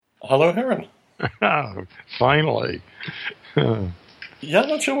hello, Heron. Finally. Yeah, I'm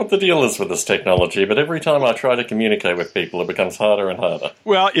not sure what the deal is with this technology, but every time I try to communicate with people, it becomes harder and harder.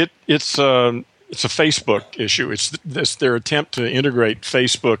 Well, it's a Facebook issue. It's their attempt to integrate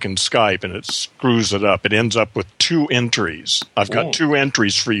Facebook and Skype, and it screws it up. It ends up with two entries. I've got two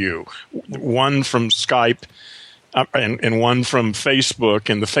entries for you. One from Skype and one from Facebook,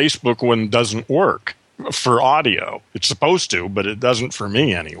 and the Facebook one doesn't work for audio. It's supposed to, but it doesn't for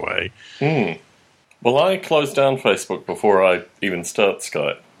me anyway. Well, I close down Facebook before I even start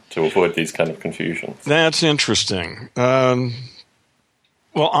Skype to avoid these kind of confusions. That's interesting. Well,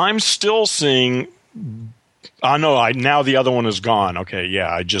 I'm still seeing... now the other one is gone. Okay,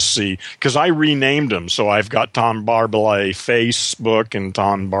 yeah, I just see... Because I renamed them, so I've got Tom Barbalet Facebook and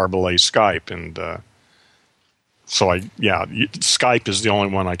Tom Barbalet Skype, and Skype is the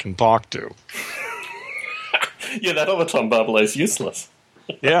only one I can talk to. Yeah, that other Tom Barbalet's useless.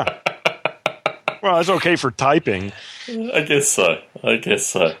 Yeah. Well, it's okay for typing. I guess so.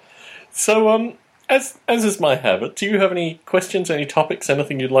 So, as is my habit, do you have any questions, any topics,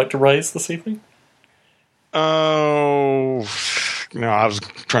 anything you'd like to raise this evening? Oh, no, I was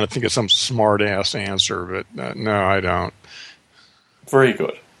trying to think of some smart-ass answer, but no, I don't. Very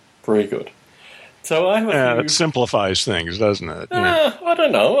good. So I have a few... It simplifies things, doesn't it? Yeah. I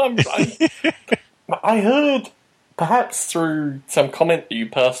don't know. I heard... Perhaps through some comment that you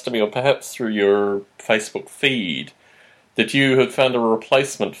passed to me, or perhaps through your Facebook feed, that you had found a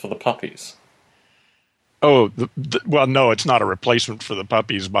replacement for the puppies. Oh, well, no, it's not a replacement for the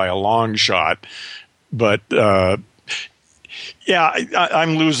puppies by a long shot. But, I'm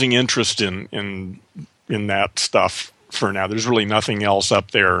losing interest in that stuff for now. There's really nothing else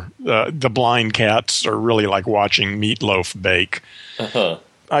up there. The blind cats are really like watching Meatloaf bake. Uh-huh.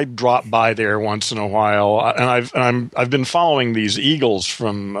 I drop by there once in a while, and I've been following these eagles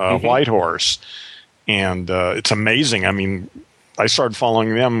from Whitehorse, and it's amazing. I mean, I started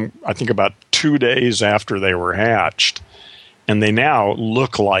following them, I think, about 2 days after they were hatched, and they now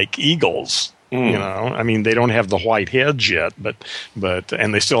look like eagles. You know, I mean, they don't have the white heads yet, but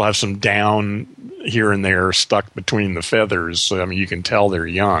and they still have some down here and there stuck between the feathers. So, I mean, you can tell they're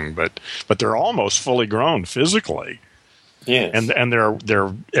young, but they're almost fully grown physically. Yes. And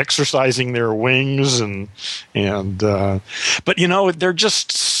they're exercising their wings but you know, they're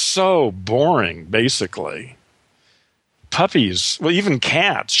just so boring, basically. Puppies, well, even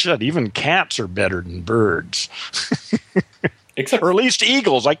cats are better than birds. Except, or at least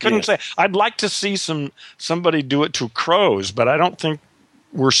eagles. I couldn't say. I'd like to see somebody do it to crows, but I don't think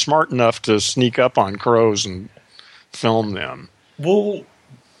we're smart enough to sneak up on crows and film them. Well,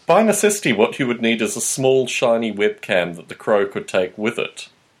 by necessity, what you would need is a small, shiny webcam that the crow could take with it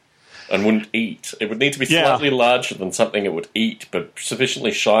and wouldn't eat. It would need to be slightly larger than something it would eat, but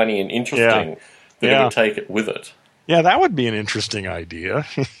sufficiently shiny and interesting that it would take it with it. Yeah, that would be an interesting idea.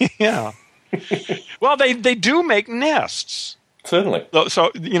 Yeah. Well, they do make nests. Certainly.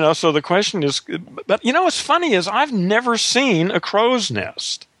 So, you know, so the question is, but, you know, what's funny is I've never seen a crow's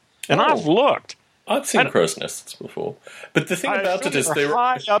nest. And I've looked. I've seen crow's nests before. But the thing about it is they're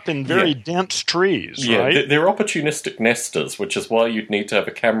high up in very dense trees, right? They're opportunistic nesters, which is why you'd need to have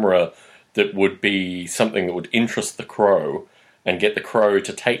a camera that would be something that would interest the crow and get the crow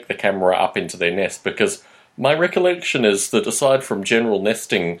to take the camera up into their nest. Because my recollection is that aside from general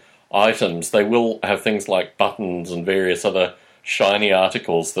nesting items, they will have things like buttons and various other shiny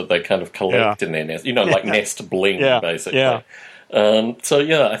articles that they kind of collect in their nest. You know, like nest bling, basically. Yeah.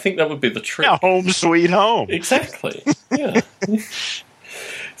 I think that would be the trick. Yeah, home sweet home. Exactly. Yeah.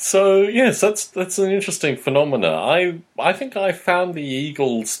 So, yes, that's an interesting phenomena. I think I found the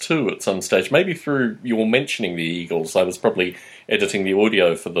eagles, too, at some stage. Maybe through your mentioning the eagles. I was probably editing the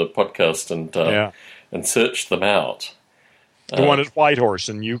audio for the podcast and searched them out. The one at Whitehorse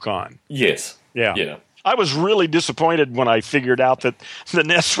in Yukon. Yes. Yeah. I was really disappointed when I figured out that the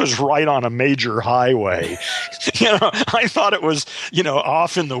nest was right on a major highway. You know, I thought it was, you know,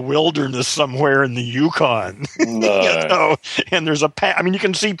 off in the wilderness somewhere in the Yukon. No. You know, and there's I mean, you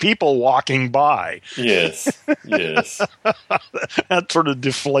can see people walking by. Yes. That sort of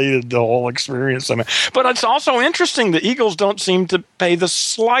deflated the whole experience. I mean, but it's also interesting the eagles don't seem to pay the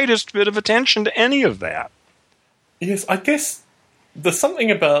slightest bit of attention to any of that. Yes, I guess there's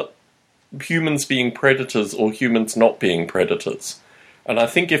something about humans being predators or humans not being predators. And I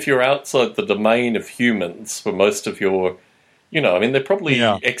think if you're outside the domain of humans for most of your, you know, I mean, they're probably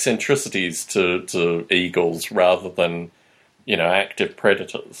eccentricities to eagles rather than, you know, active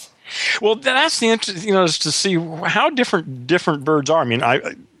predators. Well, that's the interest, you know, is to see how different birds are. I mean,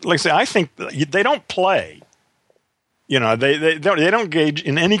 I think they don't play. They don't engage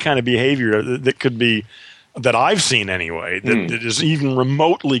in any kind of behavior that could be, that I've seen anyway, that is even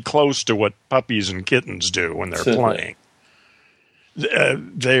remotely close to what puppies and kittens do when they're playing.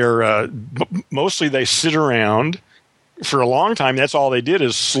 They're mostly they sit around. For a long time, that's all they did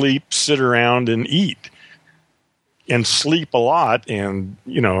is sleep, sit around, and eat, and sleep a lot. And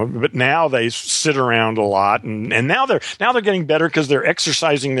but now they sit around a lot, and now they're getting better because they're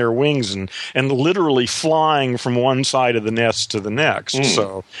exercising their wings and literally flying from one side of the nest to the next.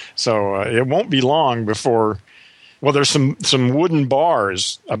 So it won't be long before. Well, there's some wooden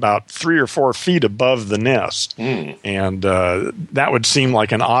bars about 3 or 4 feet above the nest, and that would seem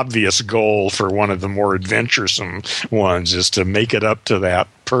like an obvious goal for one of the more adventuresome ones, is to make it up to that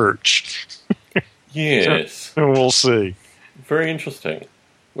perch. Yes. So we'll see. Very interesting.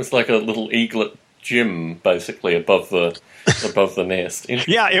 It's like a little eaglet gym, basically, above the nest.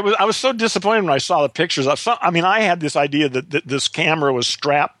 Yeah, I was so disappointed when I saw the pictures. I had this idea that this camera was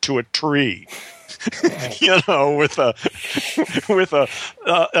strapped to a tree. With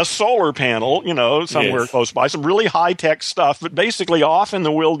a solar panel, somewhere close by, some really high tech stuff, but basically off in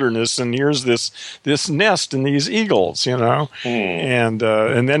the wilderness. And here's this nest and these eagles, and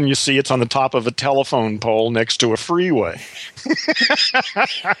then you see it's on the top of a telephone pole next to a freeway.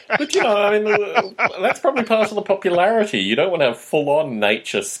 But that's probably part of the popularity. You don't want to have full on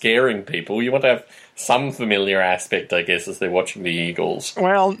nature scaring people. You want to have some familiar aspect, I guess, as they're watching the eagles.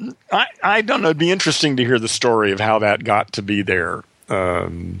 Well, I don't know. It'd be interesting to hear the story of how that got to be there.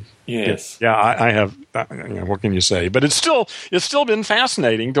 Yes. Yeah, I have. What can you say? But it's still been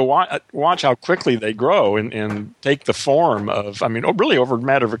fascinating to watch how quickly they grow and take the form of. Really over a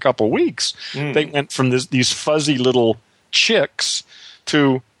matter of a couple of weeks, they went from these fuzzy little chicks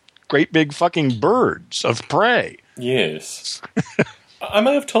to great big fucking birds of prey. Yes. I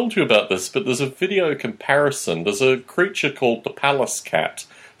may have told you about this, but there's a video comparison. There's a creature called the Pallas cat,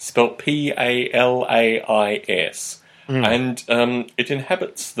 spelled Palais, and it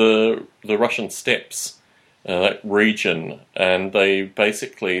inhabits the Russian steppes region, and they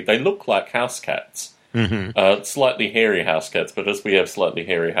look like house cats. Slightly hairy house cats, but as we have slightly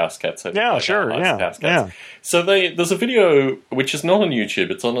hairy house cats, house cats. Yeah. So there's a video which is not on YouTube;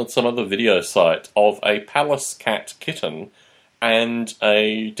 it's on some other video site of a Pallas cat kitten and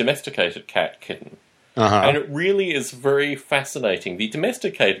a domesticated cat kitten. And it really is very fascinating. The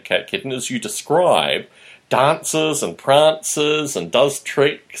domesticated cat kitten, as you describe, dances and prances and does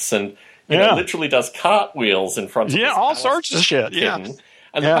tricks and literally does cartwheels in front of all sorts of shit. Kitten. Yeah.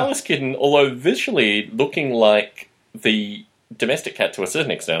 And the Pallas kitten, although visually looking like the domestic cat to a certain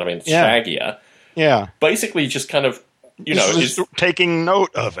extent, it's shaggier. Yeah. Basically just kind of is taking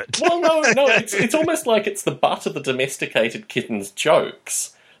note of it. Well, no, it's almost like it's the butt of the domesticated kitten's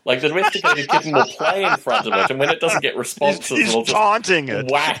jokes. Like the domesticated kitten will play in front of it, and when it doesn't get responses, it'll just taunting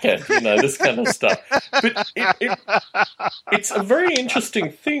it, whack it, this kind of stuff. But it's a very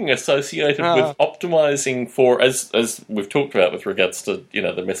interesting thing associated with optimizing for, as we've talked about with regards to the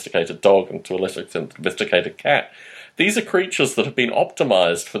domesticated dog and to a lesser extent the domesticated cat. These are creatures that have been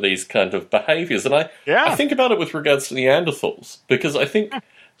optimized for these kind of behaviors. And I think about it with regards to Neanderthals, because I think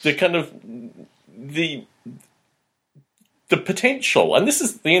the kind of the potential, and this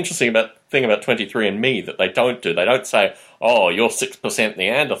is the interesting thing about 23andMe that they don't do. They don't say, "Oh, you're 6%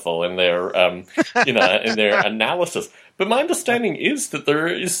 Neanderthal" in their in their analysis. But my understanding is that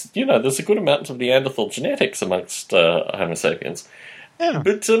there's a good amount of Neanderthal genetics amongst Homo sapiens. Yeah,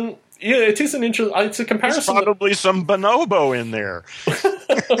 but it is an interesting. It's a comparison. There's probably some bonobo in there.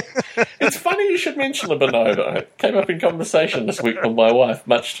 It's funny you should mention the bonobo. It came up in conversation this week with my wife,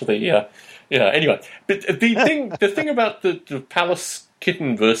 much to the Anyway, but the thing about the Pallas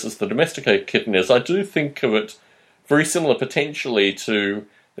kitten versus the domesticated kitten is, I do think of it very similar potentially to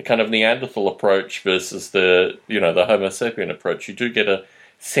the kind of Neanderthal approach versus the Homo sapien approach. You do get a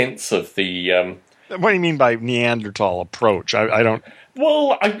sense of the. What do you mean by Neanderthal approach? I don't.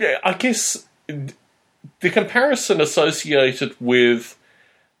 Well, I guess the comparison associated with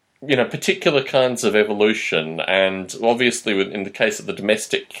particular kinds of evolution, and obviously in the case of the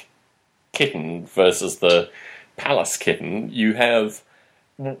domestic kitten versus the Pallas kitten, you have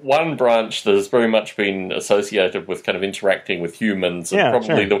one branch that has very much been associated with kind of interacting with humans, and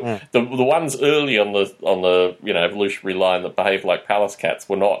probably the ones early on the evolutionary line that behave like Pallas cats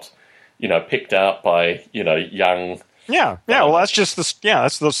were not picked out by young. Yeah. Well, that's just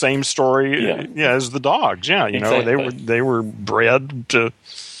that's the same story. As the dogs. Yeah, exactly. they were bred to.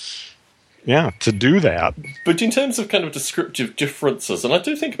 Yeah, to do that. But in terms of kind of descriptive differences, and I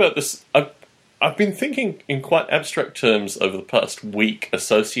do think about this, I've been thinking in quite abstract terms over the past week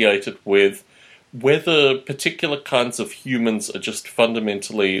associated with whether particular kinds of humans are just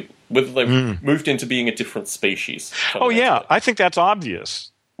fundamentally, whether they've moved into being a different species. Oh, yeah. I think that's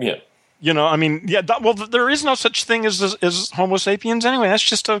obvious. Yeah. You know, I mean, yeah. Well, there is no such thing as Homo sapiens anyway. That's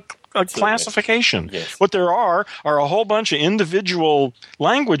just a classification. Yes. What there are a whole bunch of individual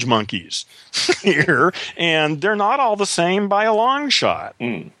language monkeys here, and they're not all the same by a long shot.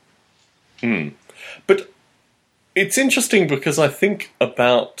 But it's interesting because I think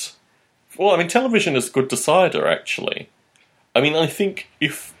about... Well, I mean, television is a good decider, actually. I mean, I think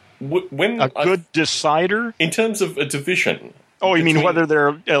if... good decider? In terms of a division... Oh, you mean whether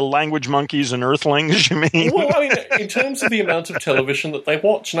they're language monkeys and earthlings, you mean? Well, I mean, in terms of the amount of television that they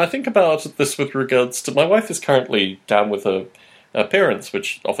watch, and I think about this with regards to... My wife is currently down with her parents,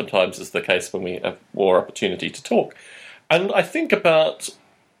 which oftentimes is the case when we have more opportunity to talk. And I think about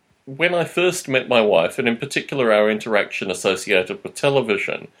when I first met my wife, and in particular our interaction associated with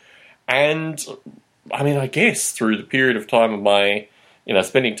television, and, I mean, I guess through the period of time of my...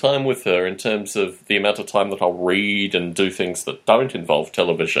 spending time with her in terms of the amount of time that I'll read and do things that don't involve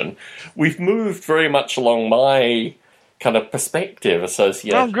television, we've moved very much along my kind of perspective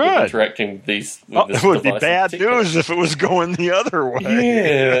associated with interacting with these. It would be bad news if it was going the other way.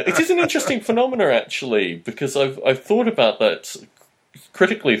 Yeah, it is an interesting phenomenon actually, because I've thought about that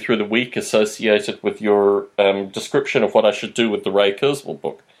critically through the week associated with your description of what I should do with the Ray Kurzweil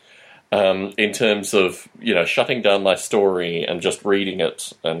book. In terms of, shutting down my story and just reading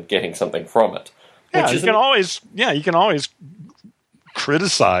it and getting something from it. Yeah, you can always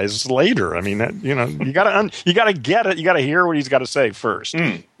criticize later. I mean, you gotta get it. You gotta hear what he's got to say first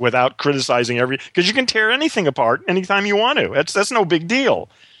without criticizing because you can tear anything apart anytime you want to. That's no big deal.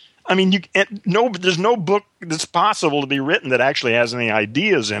 I mean, there's no book that's possible to be written that actually has any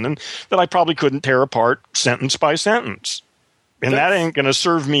ideas in it that I probably couldn't tear apart sentence by sentence. And that ain't going to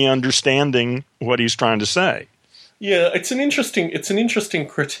serve me understanding what he's trying to say. Yeah, it's an interesting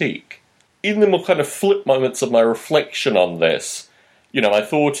critique. In the more kind of flip moments of my reflection on this, my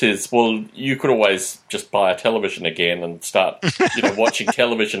thought is, well, you could always just buy a television again and start, watching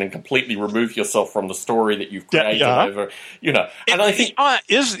television and completely remove yourself from the story that you've created over, And I think but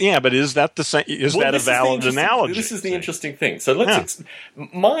is that the same? Is that a valid analogy? This is the interesting thing. So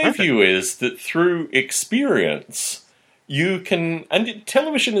my view is that through experience. You can, and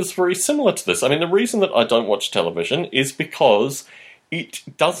television is very similar to this. I mean, the reason that I don't watch television is because it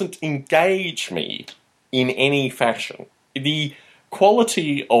doesn't engage me in any fashion. The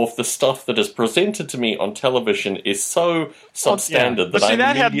quality of the stuff that is presented to me on television is so substandard that I'm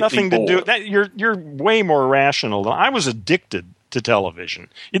had nothing bored. to do. That you're way more rational than I was. Addicted to television.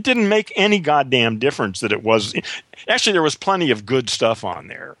 It didn't make any goddamn difference that it was. Actually, there was plenty of good stuff on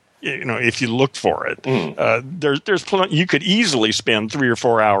there. If you look for it, there's plenty. You could easily spend 3 or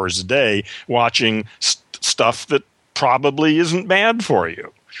 4 hours a day watching stuff that probably isn't bad for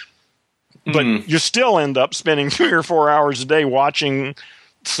you. But you still end up spending 3 or 4 hours a day watching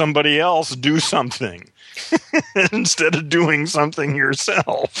somebody else do something instead of doing something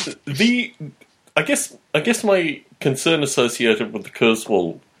yourself. I guess my concern associated with the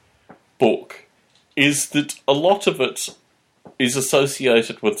Kurzweil book is that a lot of it is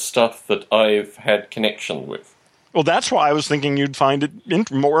associated with stuff that I've had connection with. Well, that's why I was thinking you'd find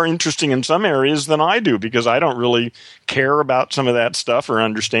it more interesting in some areas than I do, because I don't really care about some of that stuff or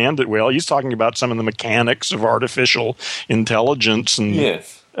understand it well. He's talking about some of the mechanics of artificial intelligence, and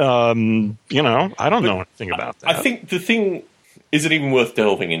yes. I don't know anything about that. I think the thing... Is it even worth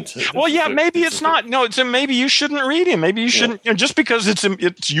delving into? Well, yeah, maybe it's not. No, maybe you shouldn't read him. Maybe you shouldn't. Just because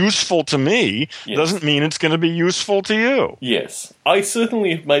it's useful to me doesn't mean it's going to be useful to you. Yes. I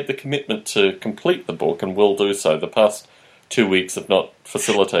certainly have made the commitment to complete the book and will do so. The past 2 weeks have not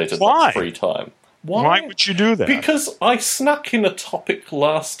facilitated that free time. Why would you do that? Because I snuck in a topic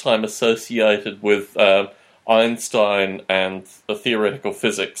last time associated with Einstein and the theoretical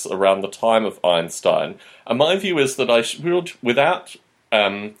physics around the time of Einstein. And my view is that I should, without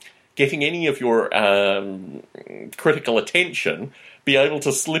getting any of your critical attention, be able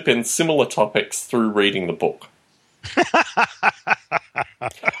to slip in similar topics through reading the book.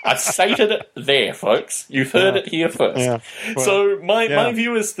 I've stated it there, folks. You've heard it here first. Yeah. Well, so my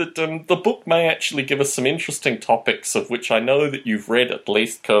view is that the book may actually give us some interesting topics of which I know that you've read at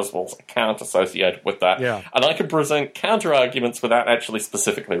least Kurzweil's account associated with that. Yeah. And I can present counter-arguments without actually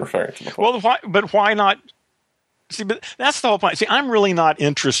specifically referring to the book. Well, but why not? See, but that's the whole point. See, I'm really not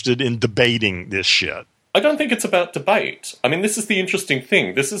interested in debating this shit. I don't think it's about debate. I mean, this is the interesting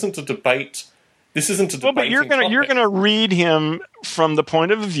thing. This isn't a debate. This isn't a debate. Well, but you're gonna read him from the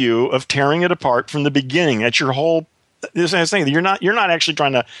point of view of tearing it apart from the beginning. That's your whole this is saying you're not actually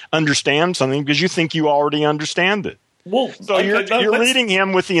trying to understand something because you think you already understand it. Well, so you're reading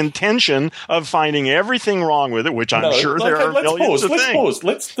him with the intention of finding everything wrong with it, which I'm sure there are millions of things.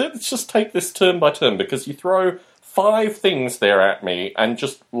 Let's just take this turn by turn, because you throw 5 things there at me and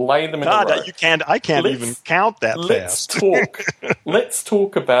just lay them in a row. I can't even count that fast. Let's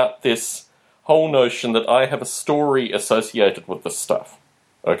talk about this whole notion that I have a story associated with this stuff.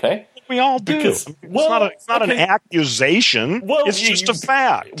 Okay? We all do. Because, it's not an accusation. Well, it's just a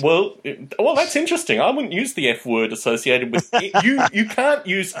fact. Well, that's interesting. I wouldn't use the F word associated with it. You can't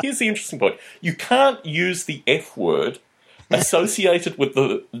use. Here's the interesting point. You can't use the F word associated with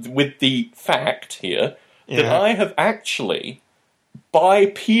the fact here that I have actually, by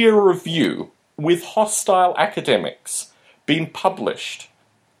peer review with hostile academics, been published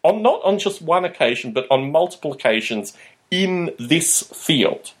on not on just one occasion, but on multiple occasions in this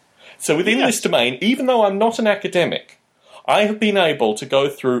field. So within this domain, even though I'm not an academic, I have been able to go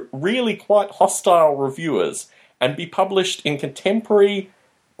through really quite hostile reviewers and be published in contemporary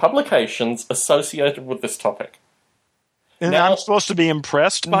publications associated with this topic. And now, I'm supposed to be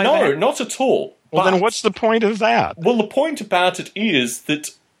impressed by that? No, not at all. Well, then what's the point of that? Well, the point about it is that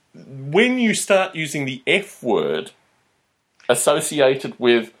when you start using the F word associated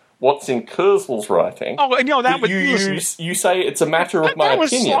with what's in Kurzweil's writing, you say it's a matter of my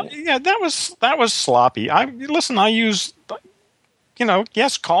opinion. That was sloppy. I use,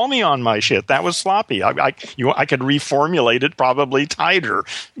 yes, call me on my shit. That was sloppy. I could reformulate it probably tighter,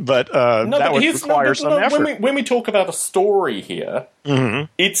 but that would require some effort. When we talk about a story here,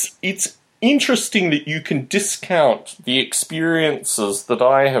 it's interesting that you can discount the experiences that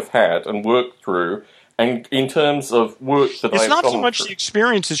I have had and worked through. And in terms of work that I've gone through. It's not so much the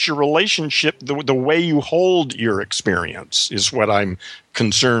experience, it's your relationship, the way you hold your experience is what I'm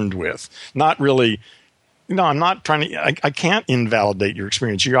concerned with. Not really, I'm not trying to, I can't invalidate your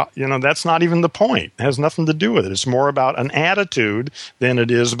experience. That's not even the point. It has nothing to do with it. It's more about an attitude than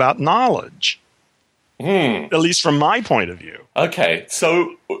it is about knowledge. At least from my point of view. Okay,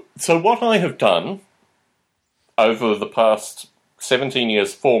 so what I have done over the past 17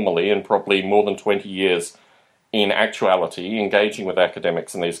 years formally and probably more than 20 years in actuality, engaging with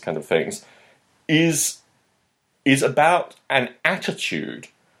academics and these kind of things, is about an attitude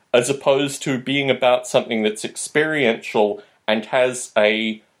as opposed to being about something that's experiential and has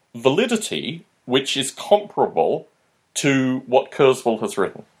a validity which is comparable to what Kurzweil has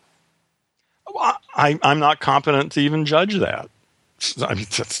written. Well, I'm not competent to even judge that.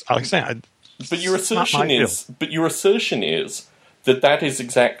 But your assertion is that is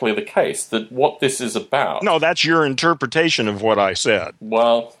exactly the case, that what this is about... No, that's your interpretation of what I said.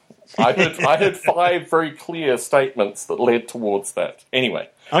 Well, I heard 5 very clear statements that led towards that. Anyway.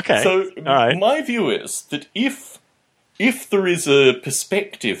 Okay. So my view is that if there is a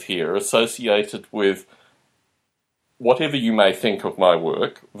perspective here associated with whatever you may think of my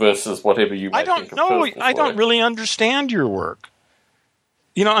work versus whatever you may think of Kurzweil's work... I don't really understand your work.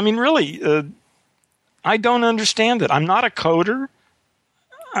 Really... I don't understand it. I'm not a coder.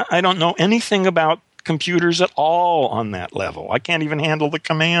 I don't know anything about computers at all on that level. I can't even handle the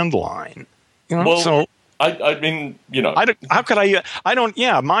command line. How could I? I don't.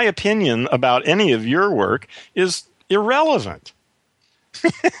 Yeah, my opinion about any of your work is irrelevant.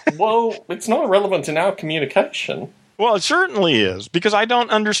 Well, it's not irrelevant in our communication. Well, it certainly is, because I don't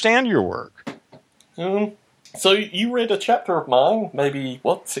understand your work. So you read a chapter of mine, maybe,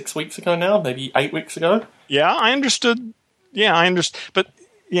 6 weeks ago now? Maybe 8 weeks ago? Yeah, I understood. Yeah, I understood. But,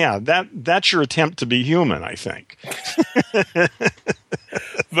 yeah, that's your attempt to be human, I think.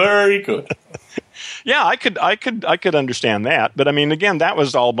 Very good. Yeah, I could understand that. But, again, that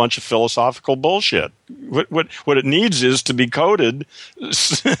was all a bunch of philosophical bullshit. What it needs is to be coded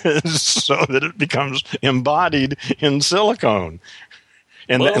so that it becomes embodied in silicone.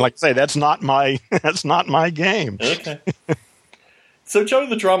 And like I say, that's not my game. Okay. So Joe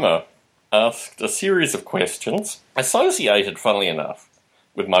the drummer asked a series of questions associated, funnily enough,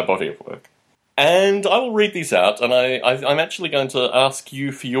 with my body of work. And I will read these out, and I'm actually going to ask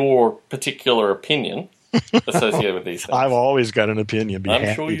you for your particular opinion associated with these things. I've always got an opinion. I'm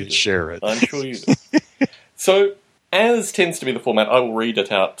happy sure you to share it. I'm sure you do. So, as tends to be the format, I will read it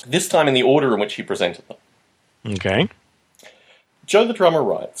out, this time in the order in which he presented them. Okay. Joe the drummer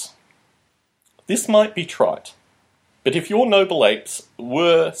writes, "This might be trite, but if your noble apes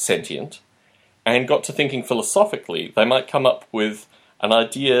were sentient and got to thinking philosophically, they might come up with an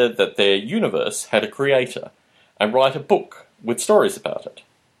idea that their universe had a creator and write a book with stories about it.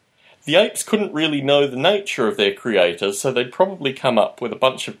 The apes couldn't really know the nature of their creator, so they'd probably come up with a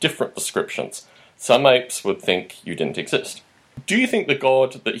bunch of different descriptions, Some apes would think you didn't exist. Do you think the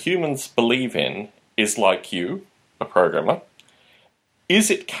God that humans believe in is like you, a programmer?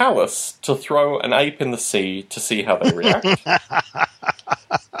 Is it callous to throw an ape in the sea to see how they react?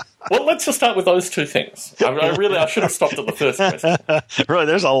 Well, let's just start with those two things. I should have stopped at the first question. Right,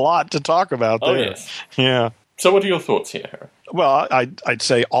 there's a lot to talk about there. Oh, yes. Yeah. So what are your thoughts here, Harry? Well, I'd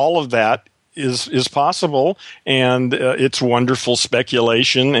say all of that is possible, and it's wonderful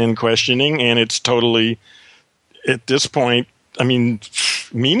speculation and questioning, and it's totally, at this point, I mean,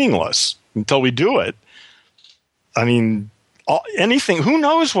 meaningless until we do it. I mean, anything, who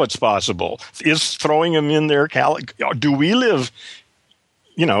knows what's possible? Is throwing them in there, do we live,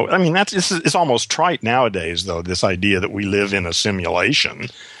 you know, I mean, it's almost trite nowadays, though, this idea that we live in a simulation.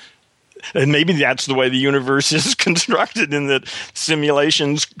 And maybe that's the way the universe is constructed, in that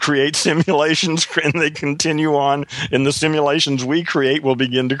simulations create simulations, and they continue on, and the simulations we create will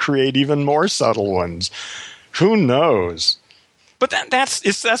begin to create even more subtle ones. Who knows? But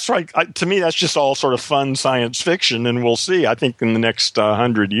that's right. To me, that's just all sort of fun science fiction, and we'll see. I think in the next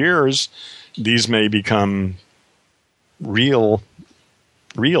 100 years, these may become real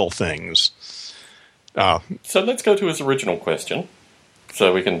things. So let's go to his original question,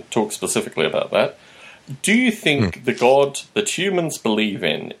 so we can talk specifically about that. Do you think the God that humans believe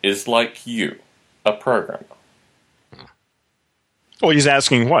in is like you, a programmer? Well, he's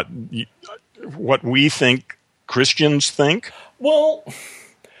asking what we think Christians think? Well,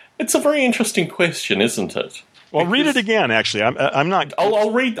 it's a very interesting question, isn't it? Well, read it again, actually. I'm not...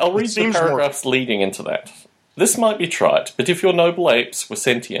 I'll read the paragraphs leading into that. This might be trite, but if your noble apes were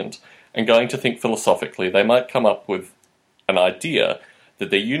sentient and going to think philosophically, they might come up with an idea that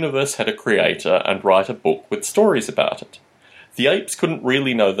their universe had a creator and write a book with stories about it. The apes couldn't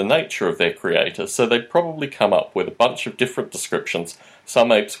really know the nature of their creator, so they'd probably come up with a bunch of different descriptions.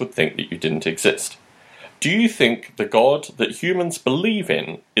 Some apes would think that you didn't exist. Do you think the God that humans believe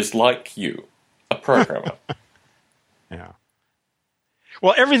in is like you, a programmer? Yeah.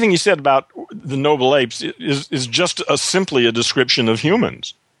 Well, everything you said about the noble apes is just simply a description of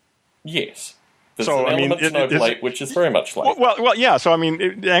humans. Yes. There's an element to noble ape which is very much like well, yeah. So, I mean,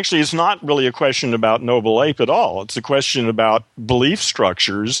 it's not really a question about noble ape at all. It's a question about belief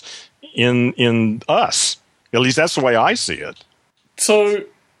structures in us. At least that's the way I see it. So,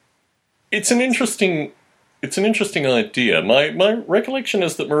 it's an interesting idea. My recollection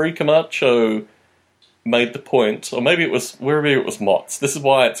is that Marie Camacho made the point, or maybe it was Motts. This is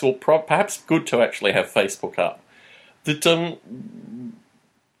why it's perhaps good to actually have Facebook up. That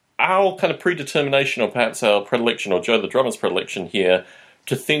our kind of predetermination, or perhaps our predilection, or Joe the Drummer's predilection here,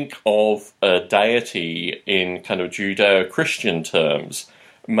 to think of a deity in kind of Judeo-Christian terms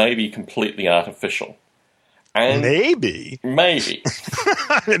may be completely artificial. And maybe.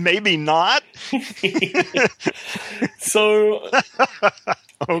 Maybe not. So,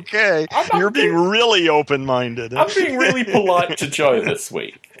 okay, you're being really open-minded. I'm being really polite to Joe this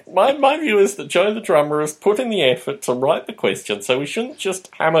week. My view is that Joe the Drummer has put in the effort to write the question, so we shouldn't just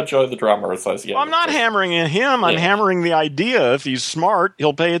hammer Joe the Drummer associated. Well, I'm not hammering at him. I'm hammering the idea. If he's smart,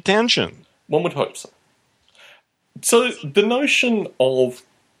 he'll pay attention. One would hope so. So the notion of...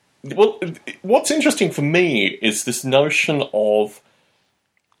 Well, what's interesting for me is this notion of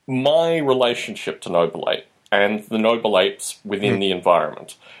my relationship to noble ape and the noble apes within the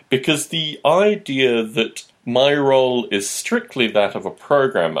environment. Because the idea that my role is strictly that of a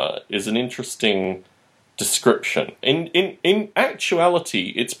programmer is an interesting description. In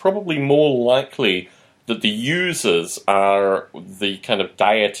actuality, it's probably more likely that the users are the kind of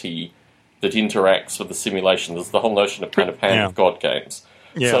deity that interacts with the simulation. There's the whole notion of kind of hand of God games.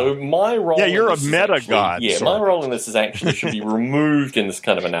 Yeah. So my role... Yeah, you're a meta god. Yeah, my role in this is actually should be removed in this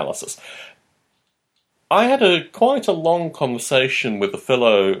kind of analysis. I had quite a long conversation with a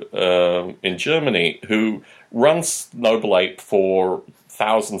fellow in Germany who runs Noble Ape for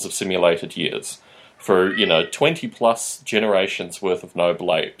thousands of simulated years, for 20-plus generations worth of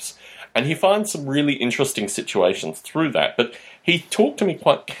Noble Apes. And he finds some really interesting situations through that. But he talked to me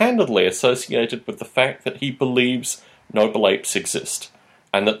quite candidly associated with the fact that he believes Noble Apes exist,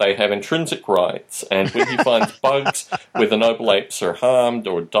 and that they have intrinsic rights, and when he finds bugs where the noble apes are harmed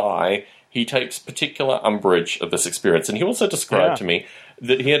or die, he takes particular umbrage of this experience. And he also described to me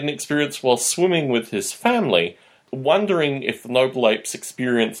that he had an experience while swimming with his family, wondering if the noble apes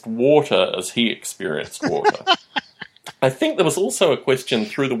experienced water as he experienced water. I think there was also a question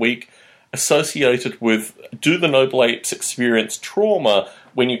through the week associated with, do the noble apes experience trauma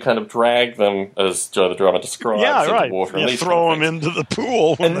when you kind of drag them, as Joe the Drummer describes, into water? And throw them into the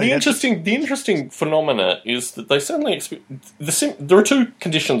pool. And the interesting phenomena is that they certainly there are two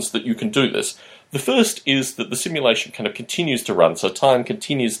conditions that you can do this. The first is that the simulation kind of continues to run, so time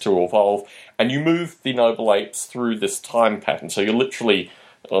continues to evolve, and you move the noble apes through this time pattern. So you're literally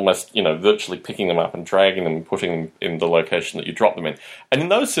almost, virtually picking them up and dragging them and putting them in the location that you drop them in. And in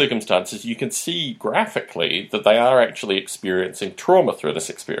those circumstances, you can see graphically that they are actually experiencing trauma through this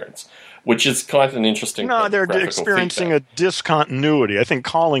experience, which is quite an interesting No, they're experiencing feedback. a discontinuity. I think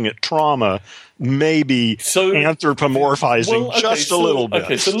calling it trauma may be anthropomorphizing just a little bit.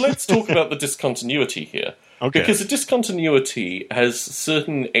 Okay, so let's talk about the discontinuity here. Okay. Because the discontinuity has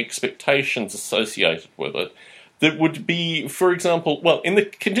certain expectations associated with it that would be, for example, in the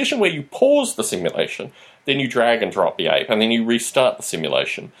condition where you pause the simulation, then you drag and drop the ape, and then you restart the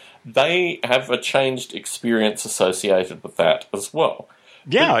simulation, they have a changed experience associated with that as well.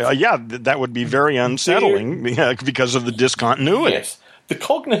 That would be very unsettling because of the discontinuity. Yes. The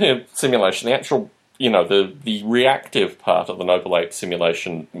cognitive simulation, the actual, the reactive part of the noble ape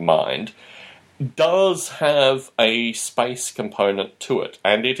simulation mind, does have a space component to it,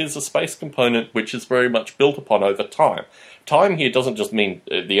 and it is a space component which is very much built upon over time. Time here doesn't just mean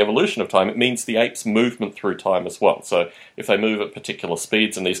the evolution of time, it means the ape's movement through time as well. So if they move at particular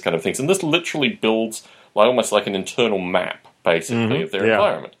speeds and these kind of things, and this literally builds almost like an internal map, basically, of their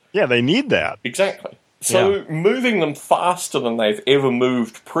environment. Yeah, they need that. Exactly. So moving them faster than they've ever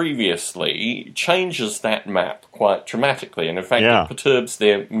moved previously changes that map quite dramatically, and in fact it perturbs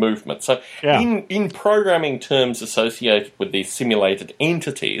their movement. So in programming terms associated with these simulated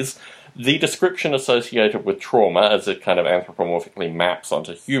entities, the description associated with trauma, as it kind of anthropomorphically maps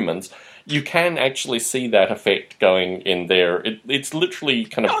onto humans, you can actually see that effect going in there. It's literally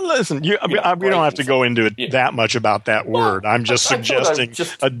kind of... listen, we don't have to go into it that much about that word. I'm just suggesting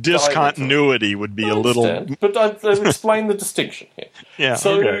a discontinuity would be a little... But I've explained the distinction here. Yeah,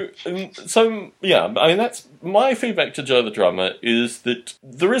 that's... My feedback to Joe the Drummer is that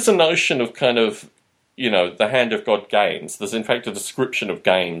there is a notion of kind of, the hand of God games. There's in fact a description of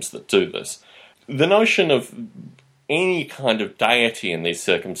games that do this. The notion of any kind of deity in these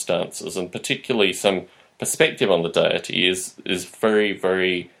circumstances, and particularly some perspective on the deity, is very,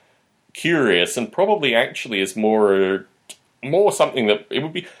 very curious, and probably actually is more something that it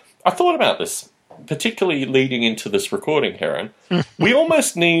would be... I thought about this, particularly leading into this recording, Heron. we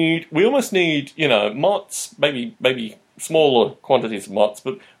almost need, mots, maybe smaller quantities of mots,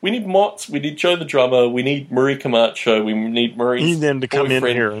 but we need mots, we need Joe the Drummer, we need Marie Camacho, we need Marie's We need them to come in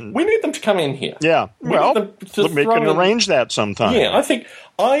here. We need them to come in here. Yeah, we can arrange that sometime. Yeah, I think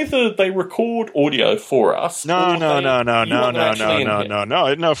either they record audio for us. No.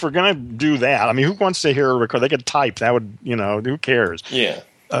 If we're going to do that, I mean, who wants to hear a record? They could type. That would, who cares? Yeah.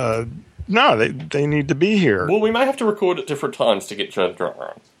 No, they need to be here. Well, we may have to record at different times to get Joe the Drummer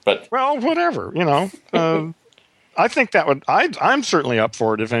on. But whatever, I think that would. I'm certainly up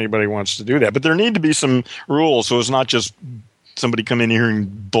for it if anybody wants to do that. But there need to be some rules, so it's not just somebody come in here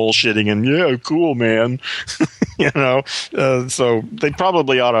and bullshitting and cool, man. So they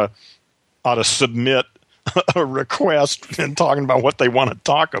probably ought to submit a request and talking about what they want to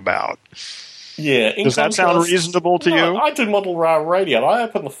talk about. Yeah. Does that sound reasonable to you? I do Model Rail Radio. I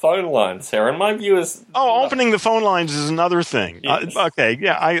open the phone lines, Sarah, and my view is... opening the phone lines is another thing. Yes.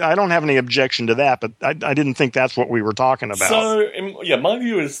 I don't have any objection to that, but I didn't think that's what we were talking about. So, my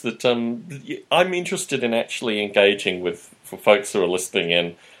view is that I'm interested in actually engaging with folks who are listening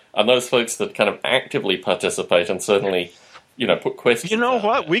in, and those folks that kind of actively participate and certainly... put questions. You know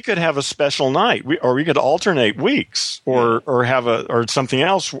what? We could have a special night, or we could alternate weeks, or have or something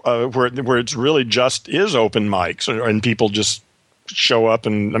else where it's really just is open mics, and people just show up,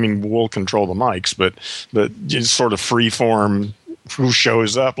 and we'll control the mics, but just sort of free form. Who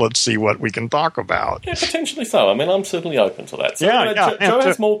shows up? Let's see what we can talk about. Yeah, potentially so. I'm certainly open to that. So Joe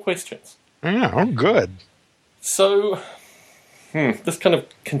has more questions. Yeah, good. So, this kind of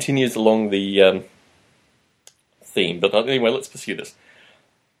continues along the. Theme, but anyway, let's pursue this.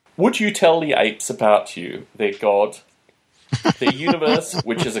 Would you tell the apes about you, their god, their universe,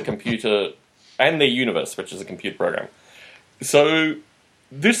 which is a computer, and their universe, which is a computer program? So,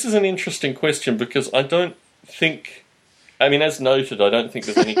 this is an interesting question because I don't think, as noted, I don't think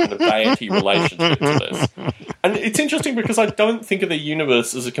there's any kind of deity relationship to this. And it's interesting because I don't think of the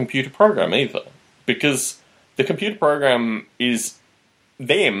universe as a computer program either, because the computer program is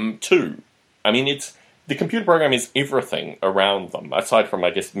them too. The computer program is everything around them, aside from, I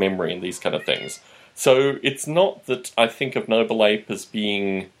guess, memory and these kind of things. So it's not that I think of Noble Ape as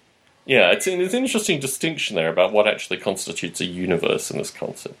being... Yeah, it's an interesting distinction there about what actually constitutes a universe in this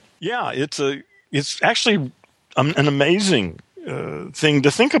concept. Yeah, it's actually an amazing thing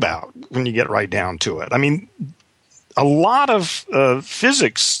to think about when you get right down to it. a lot of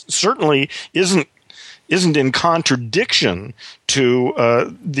physics certainly isn't in contradiction to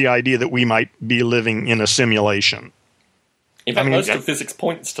the idea that we might be living in a simulation. In fact, most of physics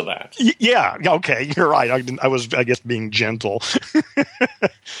points to that. Yeah, okay, you're right. I was, I guess, being gentle.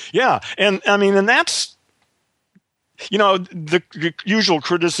 Yeah, and I mean, and that's, the usual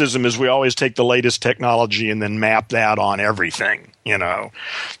criticism is we always take the latest technology and then map that on everything,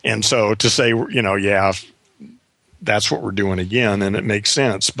 And so to say, yeah, that's what we're doing again, and it makes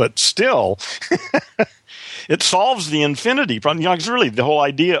sense. But still, it solves the infinity problem. It's really the whole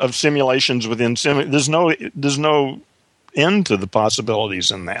idea of simulations within there's no end to the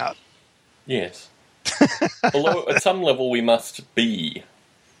possibilities in that. Yes. Although at some level we must be,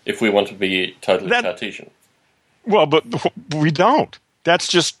 if we want to be totally Cartesian. Well, but we don't. That's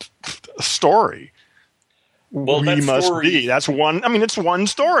just a story. Well, we must be. That's one. I mean, it's one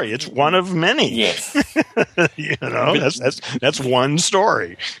story. It's one of many. Yes. That's one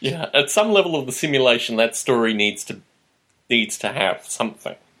story. Yeah. At some level of the simulation, that story needs to have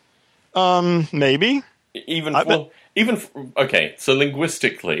something. Maybe. Okay, so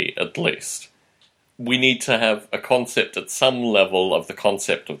linguistically, at least, we need to have a concept at some level of the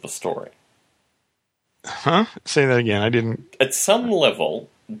concept of the story. Huh? Say that again. I didn't. At some level,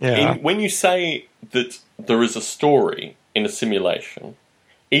 when you say that there is a story in a simulation,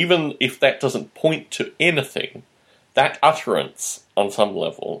 even if that doesn't point to anything, that utterance, on some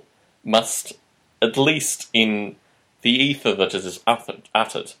level, must, at least in the ether that it is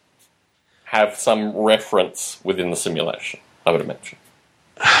uttered, have some reference within the simulation, I would imagine.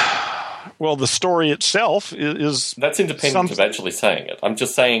 Well, the story itself is... That's independent of actually saying it. I'm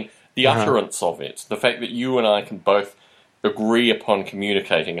just saying the utterance of it, the fact that you and I can both agree upon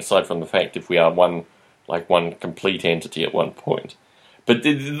communicating, aside from the fact if we are one complete entity at one point. But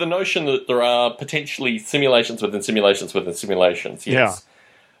the notion that there are potentially simulations within simulations within simulations, yes. Yeah.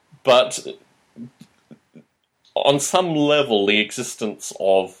 But on some level, the existence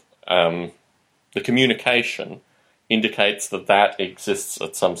of the communication indicates that exists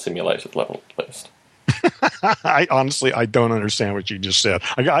at some simulated level, at least. I don't understand what you just said.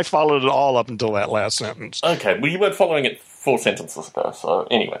 I followed it all up until that last sentence. Okay, well, you weren't following it 4 sentences ago, so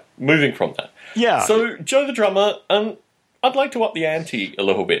anyway, moving from that. Yeah. So, Joe the Drummer, I'd like to up the ante a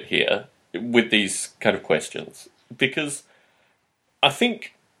little bit here with these kind of questions, because I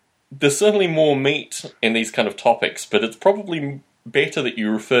think there's certainly more meat in these kind of topics, but it's probably better that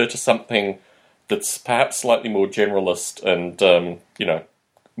you refer to something that's perhaps slightly more generalist and,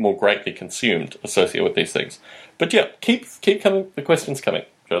 more greatly consumed associated with these things. But yeah, keep coming, the questions coming,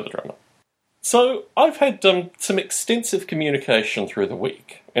 Joe the Drummer. So, I've had some extensive communication through the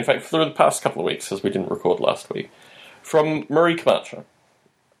week. In fact, through the past couple of weeks, because we didn't record last week, from Marie Camacho.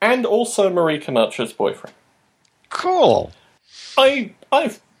 And also Marie Camacho's boyfriend. Cool.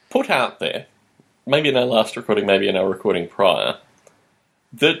 I've put out there, maybe in our last recording, maybe in our recording prior,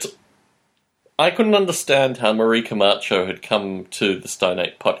 that I couldn't understand how Marie Camacho had come to the Stone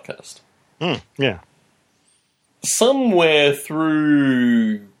Ape podcast. Yeah. Somewhere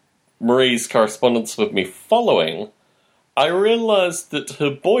through Marie's correspondence with me following, I realised that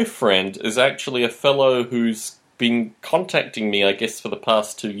her boyfriend is actually a fellow who's been contacting me, I guess, for the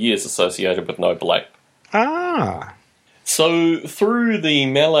past 2 years associated with Noble Ape. Ah. So, through the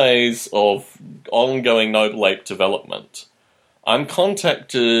melees of ongoing Noble Ape development, I'm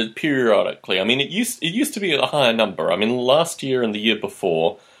contacted periodically. I mean, it used to be a higher number. I mean, last year and the year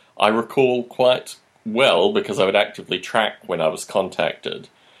before, I recall quite well, because I would actively track when I was contacted,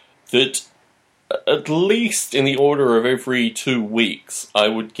 that at least in the order of every 2 weeks, I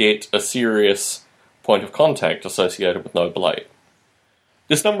would get a serious point of contact associated with Noble Ape.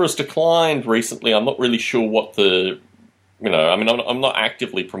 This number has declined recently. I'm not really sure what I'm not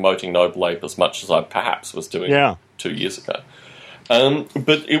actively promoting Noble Ape as much as I perhaps was doing 2 years ago.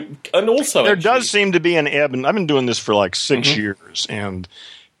 There does seem to be an ebb, and I've been doing this for like 6 years, and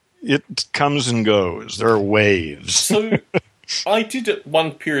it comes and goes. There are waves. So I did at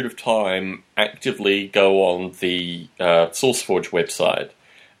one period of time actively go on the SourceForge website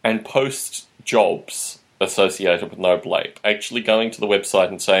and post jobs associated with Noble Ape, actually going to the website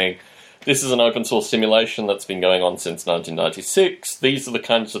and saying, this is an open source simulation that's been going on since 1996. These are the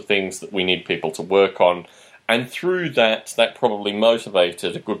kinds of things that we need people to work on. And through that probably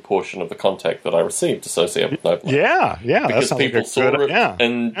motivated a good portion of the contact that I received associated with Noble Ape. Yeah. Because people saw it,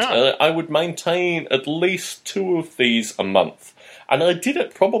 and I would maintain at least 2 of these a month. And I did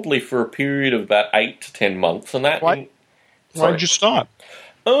it probably for a period of about 8 to 10 months. And that why did you stop?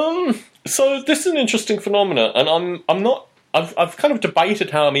 So this is an interesting phenomenon, and I'm not I've kind of debated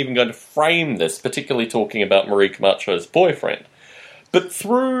how I'm even going to frame this, particularly talking about Marie Camacho's boyfriend. But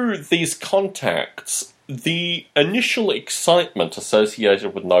through these contacts, the initial excitement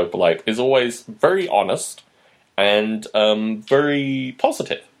associated with Noble Ape is always very honest and very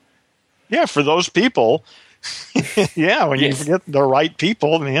positive. Yeah, for those people, when Yes. you get the right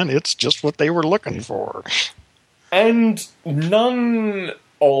people, man, it's just what they were looking for. And none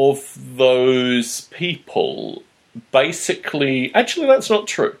of those people basically... Actually, that's not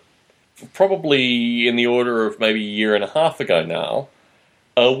true. Probably in the order of maybe a year and a half ago now,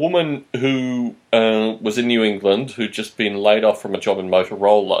 a woman who was in New England, who'd just been laid off from a job in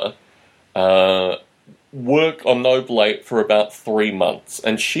Motorola, worked on Noble Ape for about 3 months,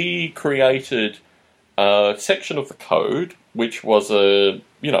 and she created a section of the code, which was her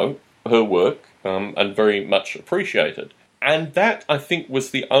work, and very much appreciated. And that, I think,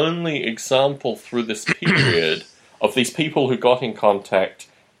 was the only example through this period of these people who got in contact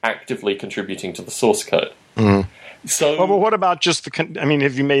actively contributing to the source code. Mm. So, well, but what about just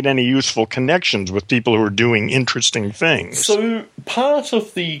have you made any useful connections with people who are doing interesting things? So part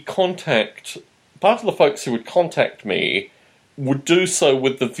of the folks who would contact me would do so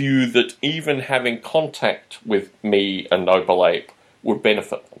with the view that even having contact with me and Noble Ape would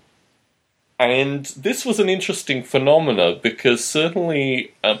benefit them. And this was an interesting phenomena because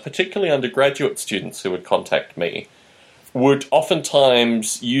certainly, particularly undergraduate students who would contact me, would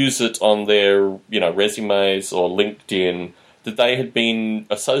oftentimes use it on their, resumes or LinkedIn that they had been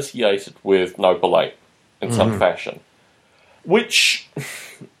associated with Noble Ape in some fashion. Which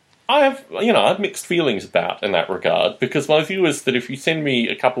I have mixed feelings about in that regard, because my view is that if you send me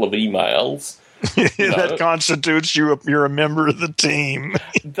a couple of emails... that constitutes you're a member of the team.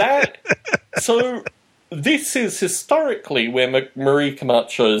 So this is historically where Marie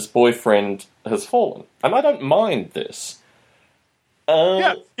Camacho's boyfriend has fallen. And I don't mind this.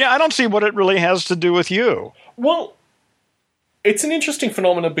 I don't see what it really has to do with you. Well, it's an interesting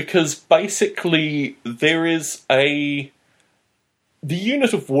phenomenon because basically there is the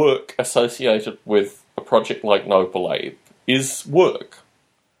unit of work associated with a project like Noble Ape is work.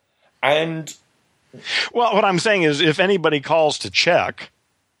 And... well, what I'm saying is if anybody calls to check,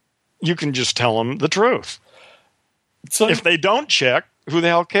 you can just tell them the truth. So if they don't check, who the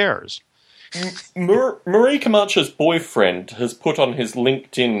hell cares? Marie Camacho's boyfriend has put on his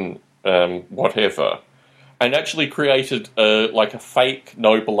LinkedIn whatever and actually created a fake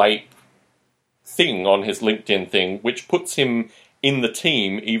Noble Ape thing on his LinkedIn thing, which puts him in the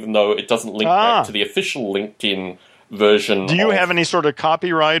team, even though it doesn't link back to the official LinkedIn version. Do you have any sort of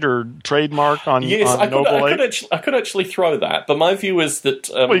copyright or trademark on Noble Ape? I could actually throw that, but my view is that...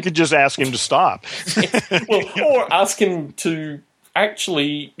 well, you could just ask him to stop. Or ask him to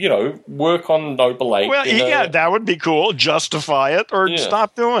actually, work on Noble Ape. Well, that would be cool. Justify it or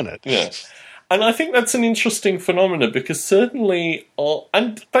stop doing it. Yeah. And I think that's an interesting phenomenon because certainly,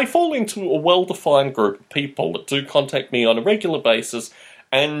 and they fall into a well-defined group of people that do contact me on a regular basis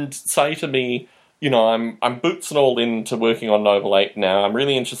and say to me, I'm boots and all into working on Noble Ape now. I'm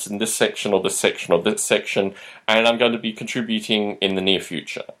really interested in this section or this section or this section, and I'm going to be contributing in the near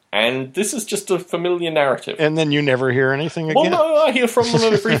future. And this is just a familiar narrative. And then you never hear anything again? Well, no, I hear from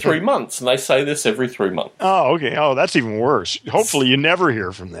them every 3 months, and they say this every 3 months. Oh, okay. Oh, that's even worse. Hopefully you never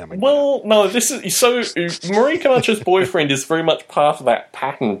hear from them again. Well, no, this is... So, Marie Camacho's boyfriend is very much part of that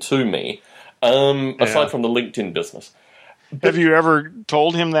pattern to me, aside from the LinkedIn business. Have you ever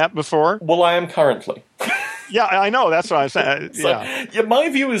told him that before? Well, I am currently. Yeah, I know. That's what I'm saying. So, my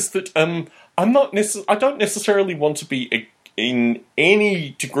view is that I don't necessarily want to be in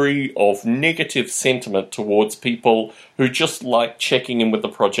any degree of negative sentiment towards people who just like checking in with the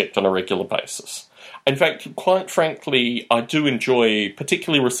project on a regular basis. In fact, quite frankly, I do enjoy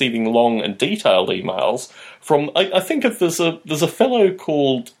particularly receiving long and detailed emails from... I think if there's a fellow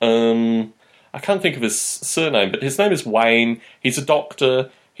called... I can't think of his surname, but his name is Wayne. He's a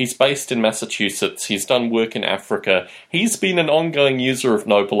doctor. He's based in Massachusetts. He's done work in Africa. He's been an ongoing user of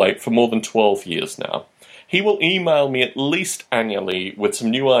Noble Ape for more than 12 years now. He will email me at least annually with some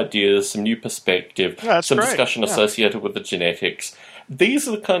new ideas, some new perspective, some discussion associated with the genetics. These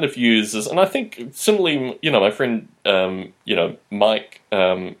are the kind of users, and I think similarly, my friend, Mike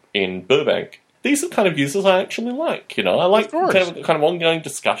in Burbank, these are the kind of users I actually like, I like to have a kind of ongoing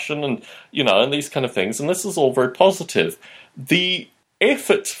discussion and, and these kind of things, and this is all very positive. The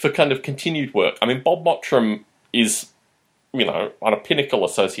effort for kind of continued work, Bob Mottram is, on a pinnacle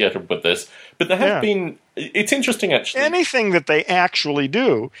associated with this, but there have been, it's interesting actually. Anything that they actually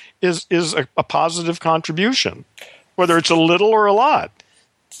do is a positive contribution, whether it's a little or a lot.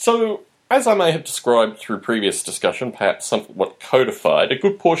 So, as I may have described through previous discussion, perhaps somewhat codified, a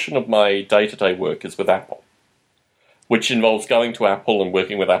good portion of my day-to-day work is with Apple, which involves going to Apple and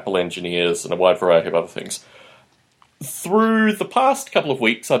working with Apple engineers and a wide variety of other things. Through the past couple of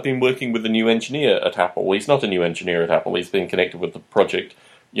weeks, I've been working with a new engineer at Apple. He's not a new engineer at Apple. He's been connected with the project,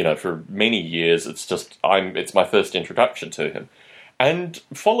 for many years. It's my first introduction to him. And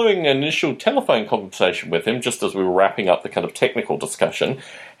following an initial telephone conversation with him, just as we were wrapping up the kind of technical discussion,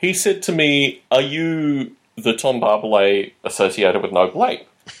 he said to me, "Are you the Tom Barbalet associated with Noble Ape?"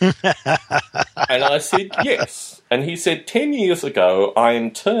 And I said, "Yes." And he said, 10 years ago, I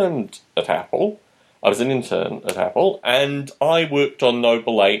interned at Apple. I was an intern at Apple, and I worked on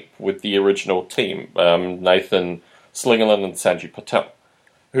Noble Ape with the original team, Nathan Slingerland and Sanjay Patel,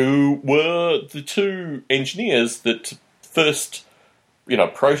 who were the two engineers that first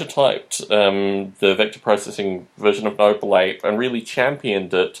prototyped the vector processing version of Noble Ape and really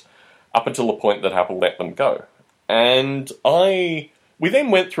championed it up until the point that Apple let them go. And we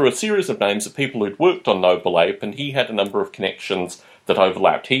then went through a series of names of people who'd worked on Noble Ape, and he had a number of connections that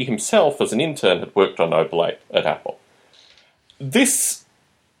overlapped. He himself, as an intern, had worked on Noble Ape at Apple. This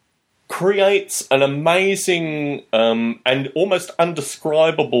creates an amazing and almost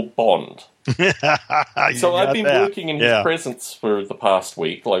undescribable bond. So I've been working in his presence for the past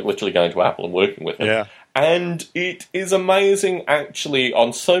week, like literally going to Apple and working with him. Yeah. And it is amazing, actually,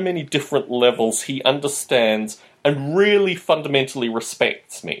 on so many different levels. He understands and really fundamentally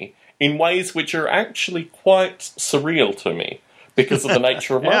respects me in ways which are actually quite surreal to me because of the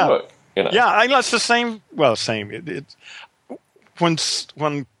nature of my work. Yeah, I know it's the same. Well, same.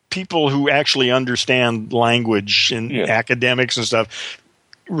 When people who actually understand language and academics and stuff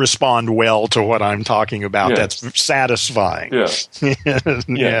respond well to what I'm talking about, that's satisfying.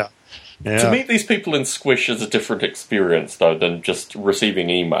 Yeah. To meet these people in Squish is a different experience, though, than just receiving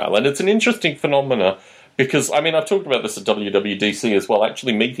email. And it's an interesting phenomena because, I've talked about this at WWDC as well,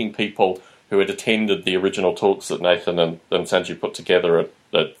 actually meeting people who had attended the original talks that Nathan and Sanjay put together at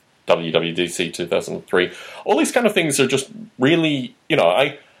WWDC 2003. All these kind of things are just really,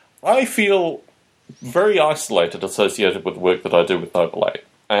 I feel very isolated associated with the work that I do with Noble Ape.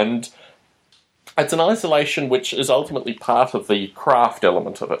 And it's an isolation which is ultimately part of the craft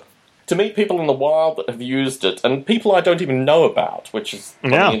element of it. To meet people in the wild that have used it, and people I don't even know about, which is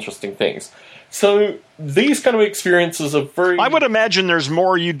one of the interesting things. So these kind of experiences are very... I would imagine there's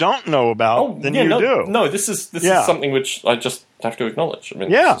more you don't know about than you do. No, this is something which I just have to acknowledge. It's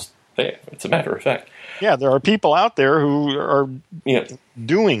just there. It's a matter of fact. Yeah, there are people out there who are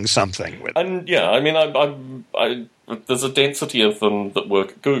doing something with it. And there's a density of them that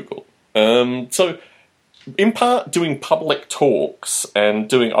work at Google. So, in part, doing public talks and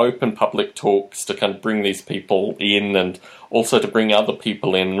doing open public talks to kind of bring these people in and also to bring other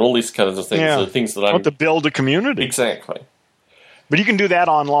people in and all these kinds of things are things that I'm... to build a community. Exactly. But you can do that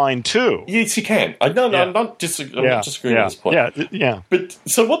online, too. Yes, you can. I'm not disagreeing with this point. But,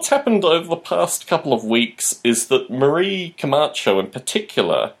 so what's happened over the past couple of weeks is that Marie Camacho, in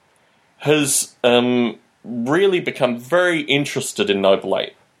particular, has really become very interested in Noble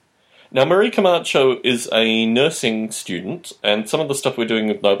Ape. Now, Marie Camacho is a nursing student, and some of the stuff we're doing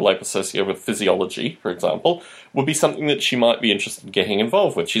with Noble Ape associated with physiology, for example, would be something that she might be interested in getting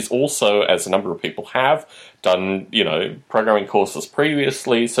involved with. She's also, as a number of people have, done, programming courses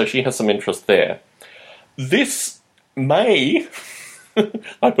previously, so she has some interest there. This may,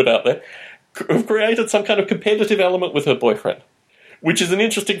 I put out there, have created some kind of competitive element with her boyfriend, which is an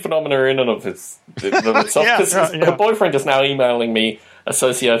interesting phenomenon in and of itself, because her boyfriend is now emailing me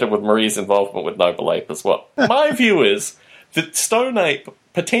associated with Marie's involvement with Noble Ape as well. My view is that Stone Ape,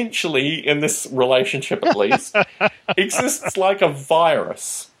 potentially in this relationship at least, exists like a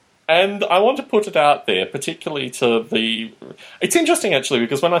virus. And I want to put it out there, particularly to the... It's interesting, actually,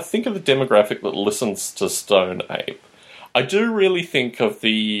 because when I think of the demographic that listens to Stone Ape, I do really think of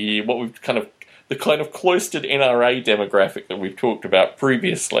the kind of cloistered NRA demographic that we've talked about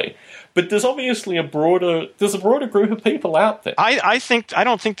previously. But there's obviously a broader group of people out there. I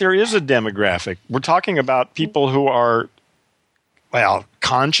don't think there is a demographic. We're talking about people who are,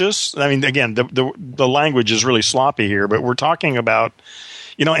 conscious. Again, the language is really sloppy here, but we're talking about,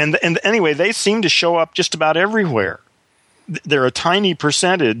 and anyway, they seem to show up just about everywhere. They're a tiny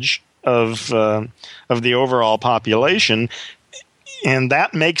percentage of the overall population. And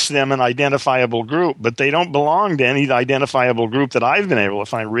that makes them an identifiable group, but they don't belong to any identifiable group that I've been able to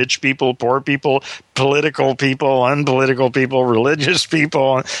find. Rich people, poor people, political people, unpolitical people, religious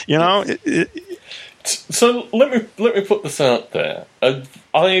people, So let me put this out there.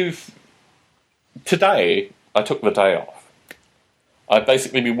 Today I took the day off. I've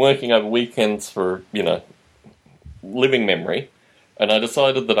basically been working over weekends for, living memory, and I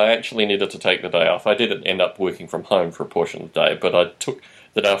decided that I actually needed to take the day off. I didn't end up working from home for a portion of the day, but I took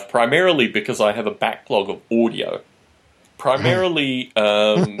the day off primarily because I have a backlog of audio. Primarily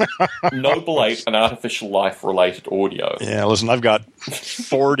Noble Ape and Artificial Life related audio. Yeah, listen, I've got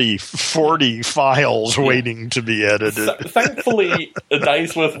 40 files waiting to be edited. Thankfully, a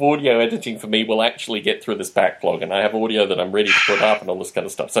day's worth of audio editing for me will actually get through this backlog, and I have audio that I'm ready to put up and all this kind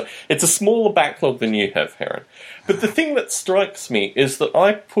of stuff. So it's a smaller backlog than you have, Heron. But the thing that strikes me is that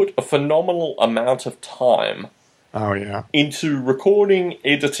I put a phenomenal amount of time into recording,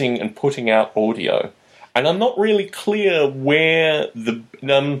 editing, and putting out audio. And I'm not really clear where the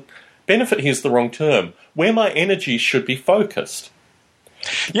benefit here's the wrong term, where my energy should be focused.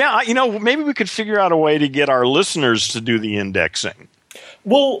 Yeah, maybe we could figure out a way to get our listeners to do the indexing.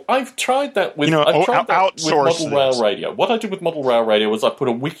 Well, I've tried that with Model Rail Radio. What I did with Model Rail Radio was I put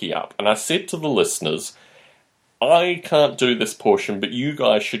a wiki up, and I said to the listeners, I can't do this portion, but you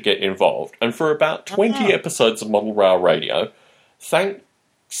guys should get involved. And for about 20 episodes of Model Rail Radio, thanks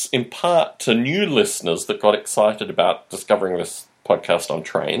in part to new listeners that got excited about discovering this podcast on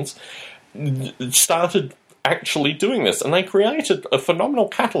trains, started actually doing this. And they created a phenomenal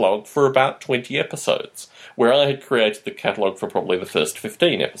catalogue for about 20 episodes, where I had created the catalogue for probably the first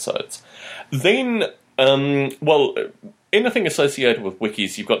 15 episodes. Then, anything associated with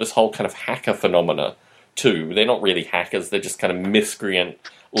wikis, you've got this whole kind of hacker phenomena, too. They're not really hackers, they're just kind of miscreant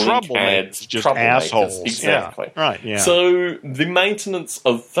link ads, just assholes. Exactly. Yeah. Right, yeah. So the maintenance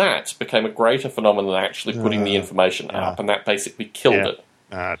of that became a greater phenomenon than actually putting the information up, and that basically killed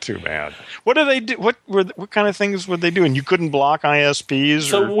it. Too bad. What do they do? What kind of things were they doing? You couldn't block ISPs?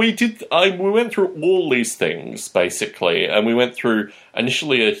 So we did. We went through all these things basically, and we went through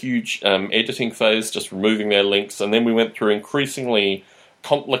initially a huge editing phase, just removing their links, and then we went through increasingly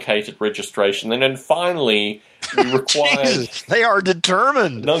complicated registration, and then finally we required. Jesus, they are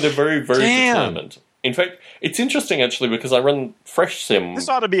determined. No, they're very, very determined. In fact, it's interesting actually because I run FreshSim. This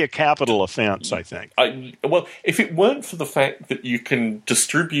ought to be a capital offense, I think. If it weren't for the fact that you can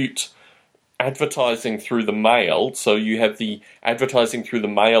distribute advertising through the mail, so you have the advertising through the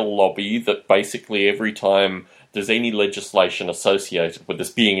mail lobby that basically every time there's any legislation associated with this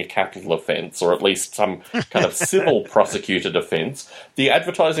being a capital offence, or at least some kind of civil prosecuted offence, the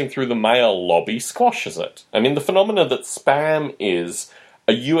advertising through the mail lobby squashes it. I mean, the phenomena that spam is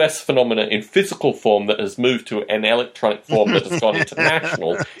a US phenomena in physical form that has moved to an electronic form that has gone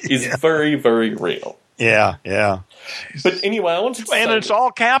international is very, very real. Yeah, yeah. But anyway, I wanted to say... And it's all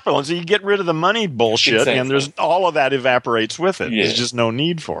capital, and so you get rid of the money bullshit, and there's all of that evaporates with it. Yeah. There's just no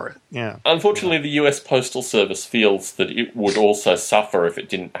need for it. Yeah. Unfortunately, the US Postal Service feels that it would also suffer if it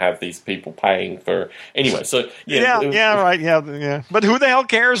didn't have these people paying for... Anyway, so... Yeah. But who the hell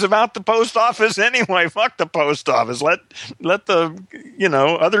cares about the post office anyway? Fuck the post office. Let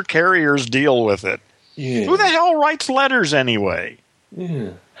the, other carriers deal with it. Yeah. Who the hell writes letters anyway?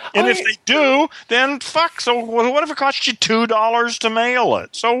 Yeah. And if they do, then fuck. So what if it costs you $2 to mail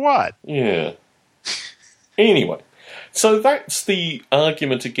it? So what? Yeah. Anyway, so that's the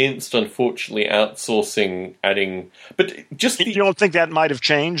argument against, unfortunately, outsourcing, adding... But just you don't think that might have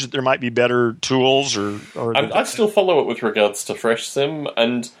changed? That there might be better tools? I still follow it with regards to FreshSim,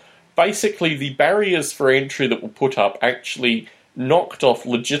 and basically the barriers for entry that were put up actually knocked off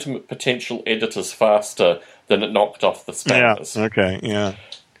legitimate potential editors faster than it knocked off the spammers. Yeah, okay, yeah.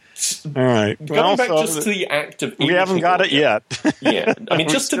 All right. Going back just to the act of... We haven't got it yet. Yeah. I mean,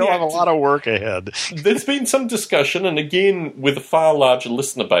 just to still have a lot of work ahead. There's been some discussion, and again, with a far larger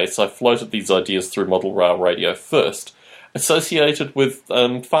listener base, I floated these ideas through Model Rail Radio first, associated with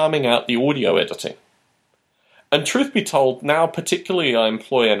farming out the audio editing. And truth be told, now particularly I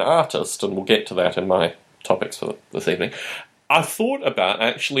employ an artist, and we'll get to that in my topics for this evening, I thought about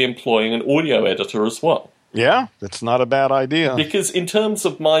actually employing an audio editor as well. Yeah, that's not a bad idea. Because in terms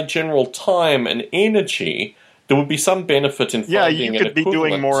of my general time and energy, there would be some benefit in finding you could be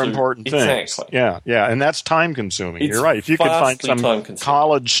doing more important things. Exactly. Yeah, and that's time consuming. You're right. If you could find some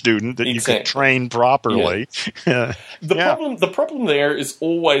college student that you could train properly. Yeah. The problem there is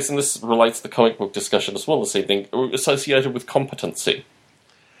always, and this relates to the comic book discussion as well this evening, associated with competency.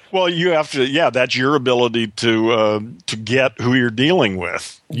 Well, you have to. That's your ability to get who you're dealing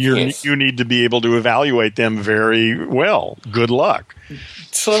with. You need to be able to evaluate them very well. Good luck.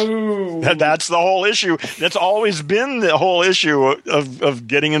 So that's the whole issue. That's always been the whole issue of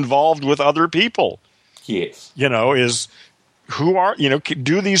getting involved with other people. Yes, is who are,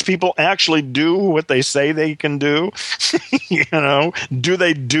 do these people actually do what they say they can do? Do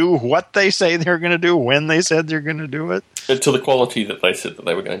they do what they say they're going to do when they said they're going to do it? To the quality that they said that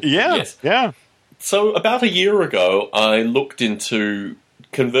they were going to. Yeah, yes. yeah. So about a year ago, I looked into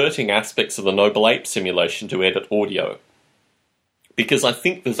converting aspects of the Noble Ape simulation to edit audio. Because I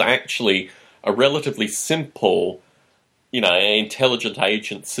think there's actually a relatively simple, intelligent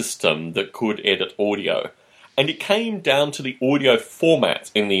agent system that could edit audio. And it came down to the audio format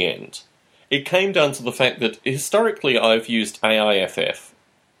in the end. It came down to the fact that historically I've used AIFF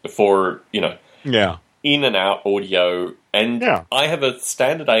for, Yeah. in and out audio. And I have a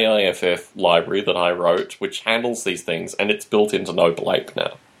standard AIFF library that I wrote, which handles these things, and it's built into Noble Ape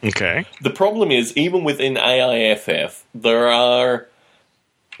now. Okay. The problem is, even within AIFF, there are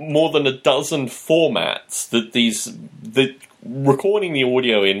more than a dozen formats that recording the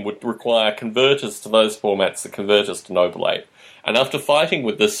audio in would require converters to those formats, the converters to Noble Ape. And after fighting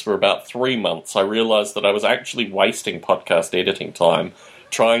with this for about 3 months, I realized that I was actually wasting podcast editing time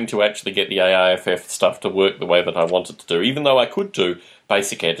trying to actually get the AIFF stuff to work the way that I wanted to do, even though I could do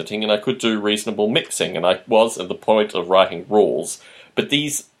basic editing and I could do reasonable mixing, and I was at the point of writing rules. But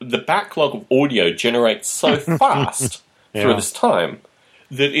the backlog of audio generates so fast through this time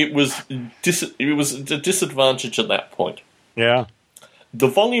that it was a disadvantage at that point. Yeah. The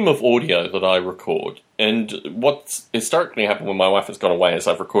volume of audio that I record, and what's historically happened when my wife has gone away is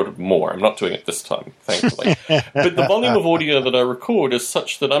I've recorded more. I'm not doing it this time, thankfully. But the volume of audio that I record is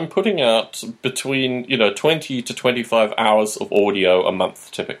such that I'm putting out between 20 to 25 hours of audio a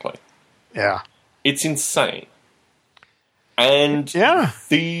month, typically. Yeah. It's insane. And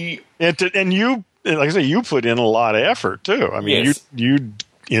and you, like I say, you put in a lot of effort too. I mean, you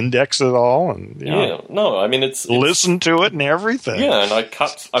index it all, and it's listen to it and everything. Yeah, and I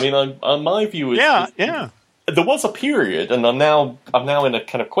cut. I mean, my view is there was a period, and I'm now in a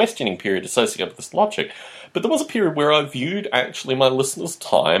kind of questioning period associated with this logic. But there was a period where I viewed actually my listeners'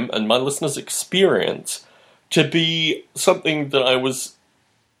 time and my listeners' experience to be something that I was,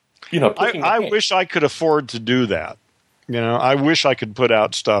 putting I wish I could afford to do that. I wish I could put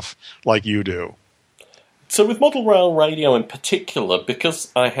out stuff like you do. So with Model Rail Radio in particular,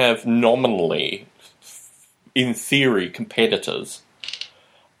 because I have nominally, in theory, competitors,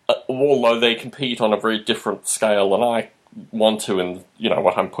 although they compete on a very different scale than I want to in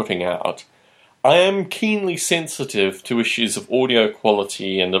what I'm putting out, I am keenly sensitive to issues of audio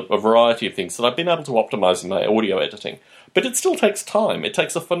quality and a variety of things that I've been able to optimize in my audio editing. But it still takes time. It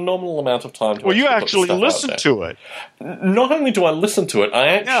takes a phenomenal amount of time to you actually listen to it. Not only do I listen to it,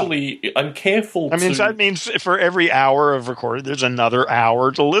 I'm careful to... that means for every hour of recording, there's another hour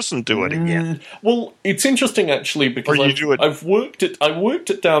to listen to it again. Well, it's interesting, actually, because I worked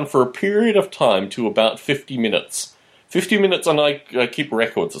it down for a period of time to about 50 minutes. 50 minutes, and I keep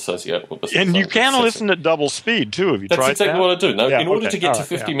records associated with this. And you can listen at double speed, too. Have you tried that? That's exactly what I do. No, in order to get to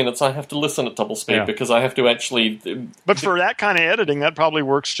 50 minutes, I have to listen at double speed because I have to actually... But for that kind of editing, that probably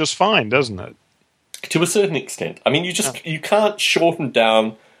works just fine, doesn't it? To a certain extent. I mean, you can't shorten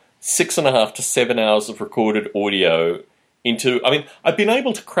down 6.5 to 7 hours of recorded audio into... I mean, I've been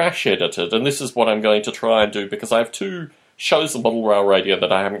able to crash edit it, and this is what I'm going to try and do, because I have 2 shows of Model Rail Radio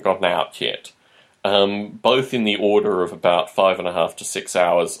that I haven't gotten out yet. Both in the order of about 5.5 to 6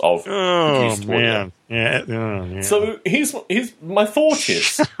 hours of produced audio. Yeah. So here's my thought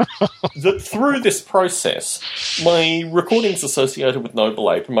is that through this process, my recordings associated with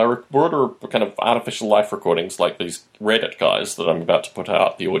Noble Ape and my broader kind of artificial life recordings, like these Reddit guys that I'm about to put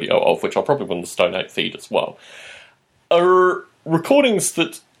out the audio of, which I'll probably put on the Stone Ape feed as well, are recordings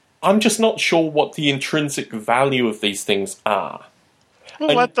that I'm just not sure what the intrinsic value of these things are.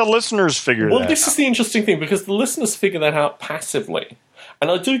 Well, let the listeners figure that out. Well, this is the interesting thing, because the listeners figure that out passively.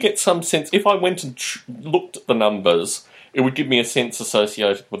 And I do get some sense, if I went and looked at the numbers, it would give me a sense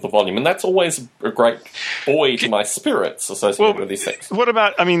associated with the volume. And that's always a great buoy to my spirits associated with these things. What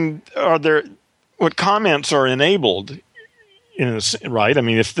about, what comments are enabled? Right? I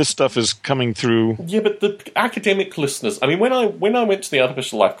mean, if this stuff is coming through... Yeah, but the academic listeners... I mean, when I went to the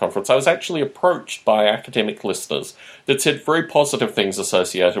Artificial Life Conference, I was actually approached by academic listeners that said very positive things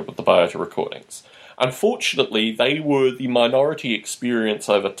associated with the Biota recordings. Unfortunately, they were the minority experience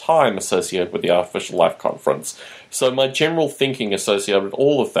over time associated with the Artificial Life Conference. So my general thinking associated with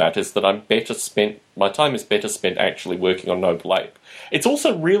all of that is that my time is better spent actually working on Noble Ape. It's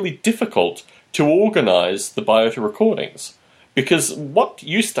also really difficult to organize the Biota recordings. Because what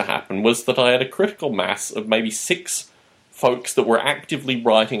used to happen was that I had a critical mass of maybe 6 folks that were actively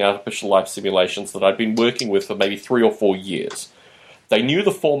writing artificial life simulations that I'd been working with for maybe 3 or 4 years. They knew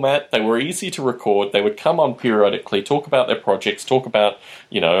the format. They were easy to record. They would come on periodically, talk about their projects, talk about,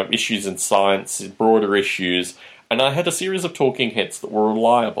 issues in science, broader issues. And I had a series of talking heads that were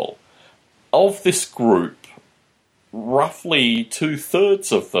reliable. Of this group, roughly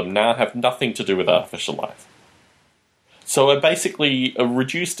 2/3 of them now have nothing to do with artificial life. So I basically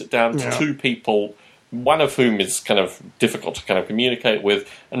reduced it down to 2 people, one of whom is kind of difficult to kind of communicate with,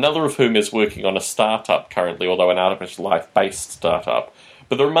 another of whom is working on a startup currently, although an artificial life-based startup.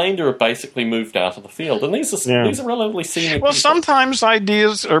 But the remainder have basically moved out of the field. And these are relatively senior people. Well, sometimes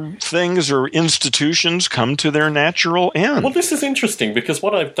ideas or things or institutions come to their natural end. Well, this is interesting, because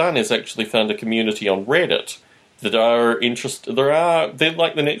what I've done is actually found a community on Reddit that are interested. They're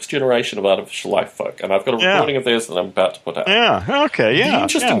like the next generation of artificial life folk, and I've got a recording of theirs that I'm about to put out. The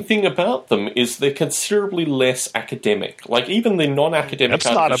interesting thing about them is they're considerably less academic. Like, even the non-academic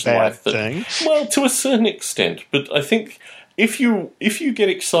artificial life thing. Well, to a certain extent, but I think if you get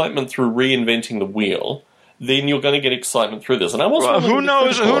excitement through reinventing the wheel, then you're going to get excitement through this. And who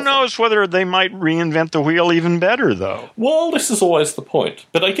knows whether they might reinvent the wheel even better, though? Well, this is always the point.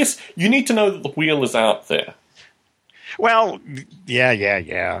 But I guess you need to know that the wheel is out there. Well,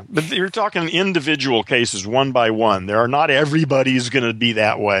 yeah. But you're talking individual cases, one by one. Not everybody's going to be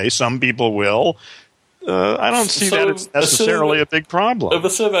that way. Some people will. I don't see that it's necessarily a big problem. Of a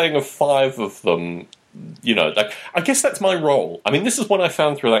surveying of 5 of them, I guess that's my role. I mean, this is what I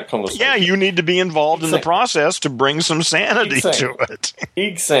found through that conversation. Yeah, you need to be involved in the process to bring some sanity to it.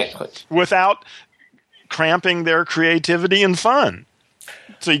 Exactly. Without cramping their creativity and fun.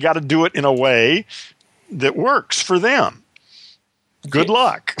 So you got to do it in a way that works for them. Good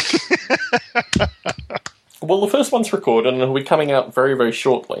luck. Well, the first one's recorded and it'll be coming out very, very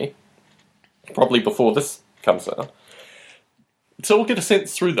shortly. Probably before this comes out. So we'll get a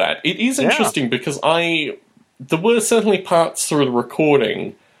sense through that. It is interesting because there were certainly parts through the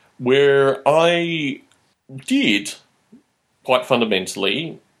recording where I did, quite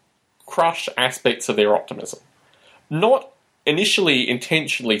fundamentally, crush aspects of their optimism. Not initially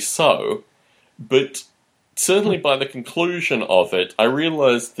intentionally so, but certainly by the conclusion of it, I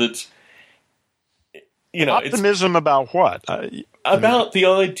realized that, optimism about what? About the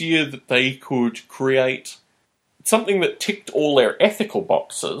idea that they could create something that ticked all their ethical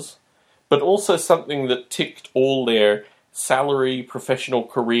boxes, but also something that ticked all their salary, professional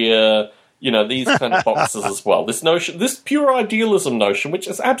career, these kind of boxes as well. This pure idealism notion, which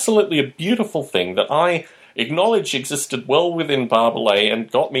is absolutely a beautiful thing that I acknowledge existed well within Barbalet and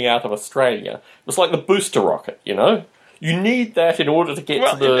got me out of Australia. It was like the booster rocket, You need that in order to get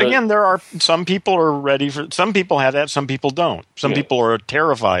to the... Again, there are some people are ready for... Some people have that, some people don't. Some people are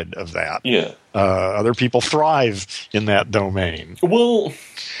terrified of that. Yeah. Other people thrive in that domain. Well,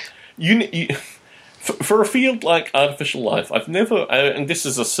 for a field like artificial life, I've never... and this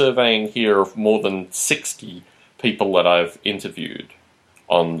is a surveying here of more than 60 people that I've interviewed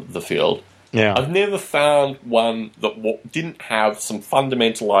on the field. Yeah. I've never found one that didn't have some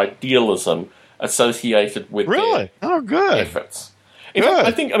fundamental idealism associated with their efforts. In fact,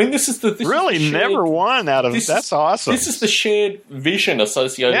 I think, this is the... never one out of... That's awesome. This is the shared vision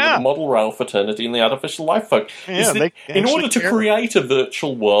associated with the model rail fraternity and the artificial life folk. Yeah, in order to create a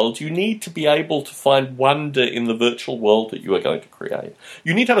virtual world, you need to be able to find wonder in the virtual world that you are going to create.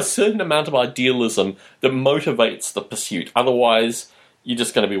 You need to have a certain amount of idealism that motivates the pursuit. Otherwise, you're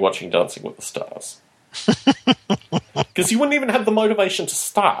just going to be watching Dancing with the Stars. Because you wouldn't even have the motivation to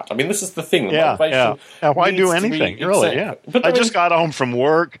start. This is the thing. The why do anything? Really, yeah. But I just got home from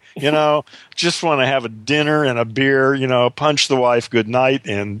work, just want to have a dinner and a beer, punch the wife good night,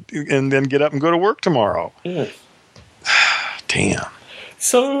 and then get up and go to work tomorrow. Yeah. Damn.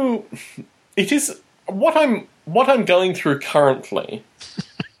 So, it is... What I'm going through currently,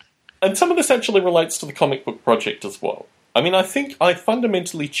 and some of this actually relates to the comic book project as well. I think I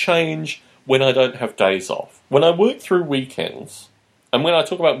fundamentally change when I don't have days off. When I work through weekends, and when I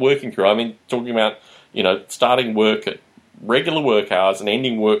talk about working through, talking about, starting work at regular work hours and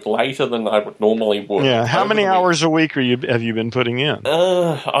ending work later than I would normally work. Yeah, how many hours a week have you been putting in?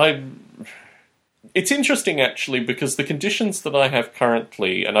 It's interesting, actually, because the conditions that I have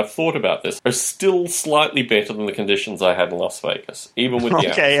currently, and I've thought about this, are still slightly better than the conditions I had in Las Vegas, even with the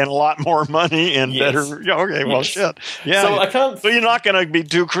hours. And a lot more money and better... Okay, well, shit. Yeah. So I can't... So you're not going to be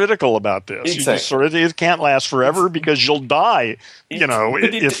too critical about this. Exactly. You just sort of... It can't last forever because you'll die,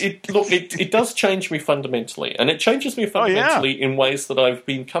 It does change me fundamentally, and it changes me fundamentally in ways that I've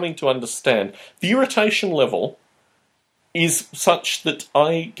been coming to understand. The irritation level is such that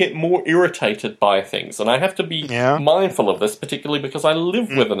I get more irritated by things, and I have to be mindful of this, particularly because I live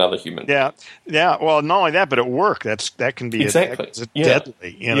with another human. Yeah. Well, not only that, but at work, that can be exactly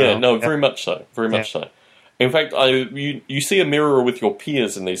deadly. Very much so. Very much so. In fact, you see a mirror with your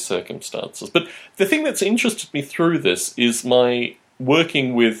peers in these circumstances. But the thing that's interested me through this is my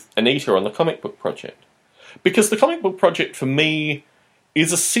working with Anita on the comic book project, because the comic book project for me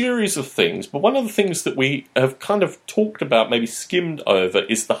is a series of things, but one of the things that we have kind of talked about, maybe skimmed over,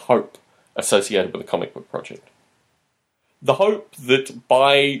 is the hope associated with the comic book project. The hope that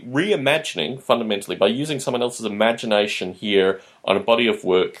by reimagining, fundamentally, by using someone else's imagination here on a body of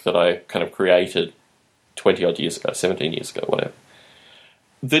work that I kind of created 20-odd years ago, 17 years ago, whatever,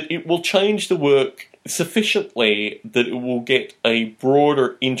 that it will change the work sufficiently that it will get a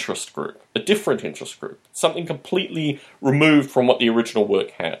broader interest group, a different interest group, something completely removed from what the original work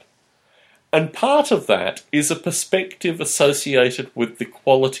had. And part of that is a perspective associated with the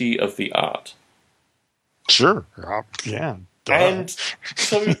quality of the art. Sure. Yeah. Duh. And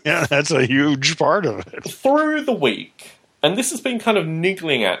so yeah, that's a huge part of it. Through the week, and this has been kind of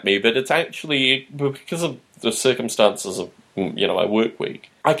niggling at me, but it's actually because of the circumstances of my work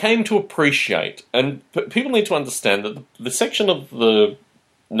week, I came to appreciate, and people need to understand that the section of the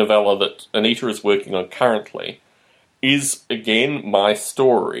novella that Anita is working on currently is, again, my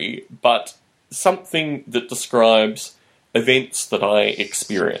story, but something that describes events that I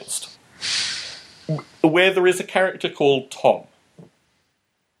experienced, where there is a character called Tom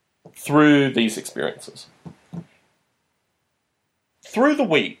through these experiences. Through the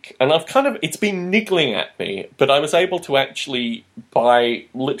week, and it's been niggling at me, but I was able to actually, by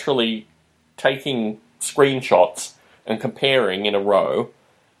literally taking screenshots and comparing in a row,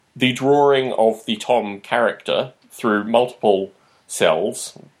 the drawing of the Tom character through multiple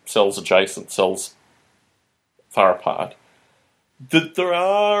cells adjacent, cells far apart, that there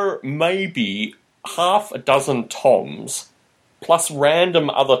are maybe half a dozen Toms, plus random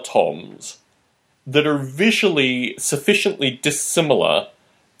other Toms, that are visually sufficiently dissimilar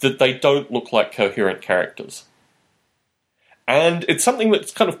that they don't look like coherent characters. And it's something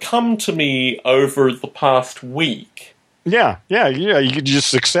that's kind of come to me over the past week. Yeah. You could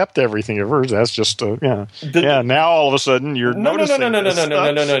just accept everything of hers. That's just now all of a sudden you're noticing. No.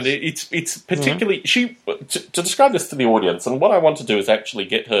 It's particularly to describe this to the audience, and what I want to do is actually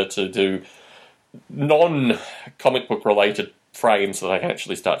get her to do non-comic book related frames that I can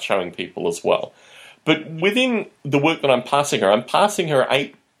actually start showing people as well. But within the work that I'm passing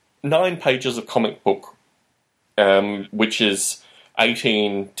her 9 pages of comic book, which is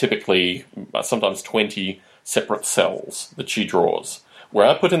 18, typically, sometimes 20 separate cells that she draws, where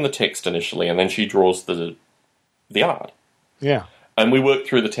I put in the text initially, and then she draws the art. Yeah. And we work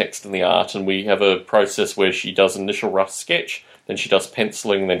through the text and the art, and we have a process where she does initial rough sketch, then she does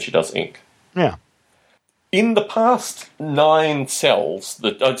penciling, then she does ink. Yeah. In the past 9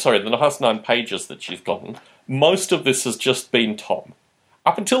 the past 9 pages that she's gotten, most of this has just been Tom.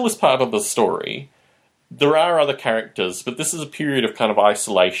 Up until this part of the story, there are other characters, but this is a period of kind of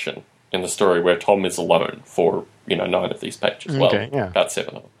isolation in the story where Tom is alone for, 9 of these pages. About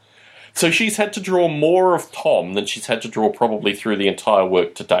 7 of them. So she's had to draw more of Tom than she's had to draw probably through the entire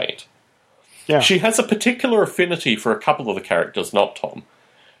work to date. Yeah. She has a particular affinity for a couple of the characters, not Tom.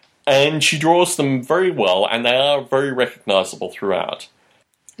 And she draws them very well, and they are very recognisable throughout.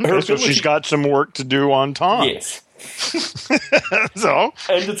 So she's got some work to do on Tom. Yes. So,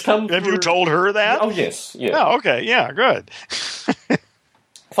 and it's come have you told her that? Oh, yes. Yeah. Oh, okay. Yeah, good.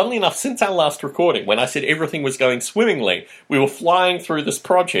 Funnily enough, since our last recording, when I said everything was going swimmingly, we were flying through this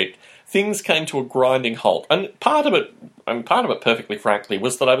project, things came to a grinding halt. And part of it, perfectly frankly,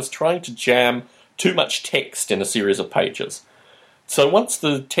 was that I was trying to jam too much text in a series of pages. So once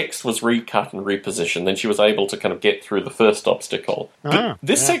the text was recut and repositioned, then she was able to kind of get through the first obstacle. But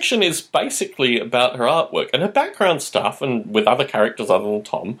this section is basically about her artwork, and her background stuff, and with other characters other than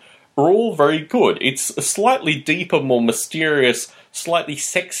Tom, are all very good. It's a slightly deeper, more mysterious, slightly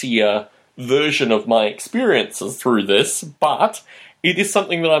sexier version of my experiences through this, but it is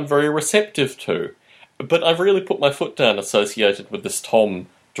something that I'm very receptive to. But I've really put my foot down associated with this Tom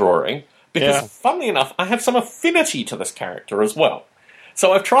drawing, because, funnily enough, I have some affinity to this character as well.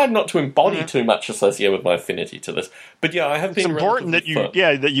 So I've tried not to embody too much associated with my affinity to this. But I have been. It's important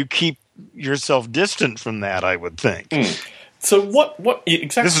that you keep yourself distant from that, I would think. So what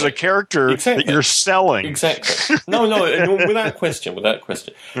exactly? This is a character that you're selling. Exactly. No, without question. Yeah.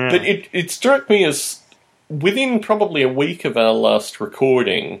 But it struck me as, within probably a week of our last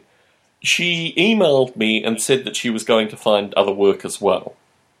recording, she emailed me and said that she was going to find other work as well.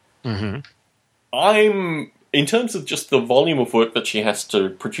 Mm-hmm. I'm in terms of just the volume of work that she has to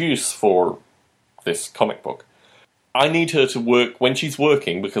produce for this comic book, I need her to work when she's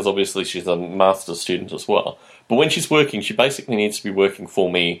working, because obviously she's a master's student as well. But when she's working, she basically needs to be working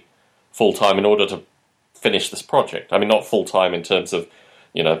for me full-time in order to finish this project. I mean, not full-time in terms of,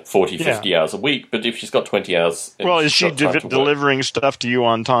 40, 50 hours a week, but if she's got 20 hours... Well, is she delivering stuff to you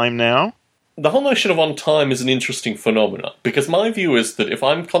on time now? The whole notion of on time is an interesting phenomenon, because my view is that if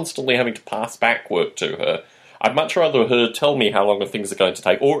I'm constantly having to pass back work to her, I'd much rather her tell me how long things are going to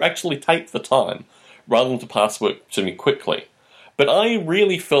take, or actually take the time, rather than to pass work to me quickly. But I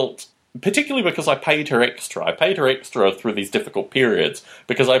really felt, particularly because I paid her extra through these difficult periods,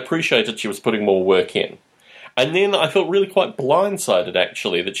 because I appreciated she was putting more work in. And then I felt really quite blindsided,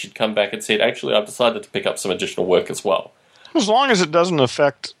 actually, that she'd come back and said, actually, I've decided to pick up some additional work as well. As long as it doesn't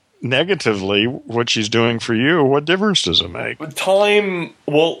affect negatively what she's doing for you, what difference does it make? Time,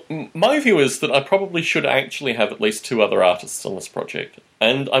 well, my view is that I probably should actually have at least 2 other artists on this project.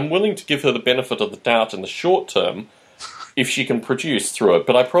 And I'm willing to give her the benefit of the doubt in the short term if she can produce through it,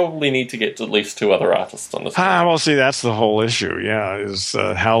 but I probably need to get to at least 2 other artists on this project. Well, see, that's the whole issue, is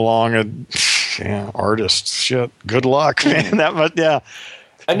how long artist, shit, good luck, man.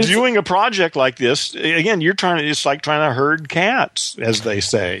 And doing a project like this, again, it's like trying to herd cats, as they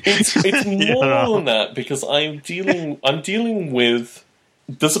say. It's more than that, because I'm dealing with...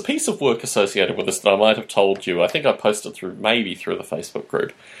 There's a piece of work associated with this that I might have told you. I think I posted through the Facebook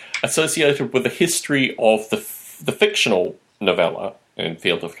group, associated with the history of the fictional novella in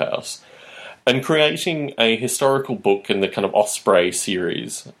Field of Chaos, and creating a historical book in the kind of Osprey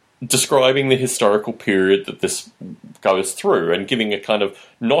series, describing the historical period that this goes through, and giving a kind of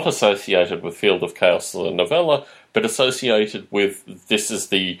not associated with Field of Chaos the novella, but associated with this is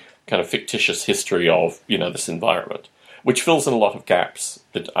the kind of fictitious history of, this environment, which fills in a lot of gaps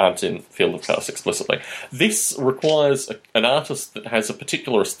that aren't in Field of Chaos explicitly. This requires an artist that has a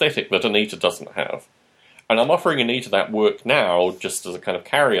particular aesthetic that Anita doesn't have. And I'm offering Anita that work now just as a kind of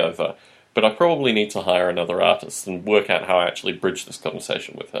carryover, but I probably need to hire another artist and work out how I actually bridge this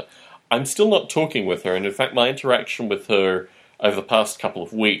conversation with her. I'm still not talking with her, and in fact my interaction with her over the past couple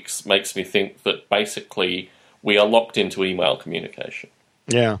of weeks makes me think that basically we are locked into email communication.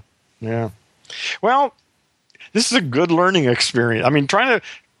 Yeah. Well, this is a good learning experience. I mean, trying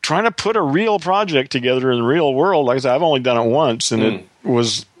to put a real project together in the real world, like I said, I've only done it once, and it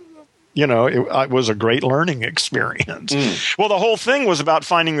was... it was a great learning experience. Well, the whole thing was about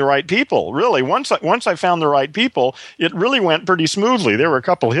finding the right people. Really, once I found the right people, it really went pretty smoothly. There were a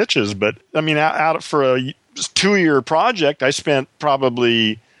couple hitches, but I mean, for a 2-year project, I spent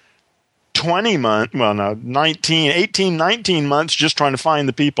probably 18, 19 months just trying to find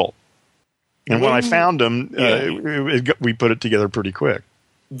the people. And when I found them, we put it together pretty quick.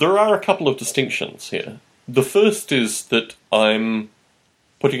 There are a couple of distinctions here. The first is that I'm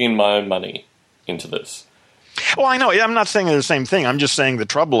putting in my own money into this. Well, I know. I'm not saying the same thing. I'm just saying the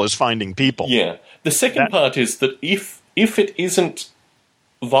trouble is finding people. Yeah. The second part is that if it isn't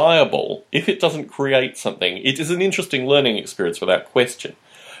viable, if it doesn't create something, it is an interesting learning experience without question.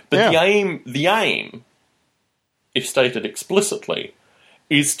 But the aim, if stated explicitly,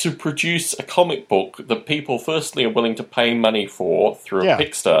 is to produce a comic book that people firstly are willing to pay money for through a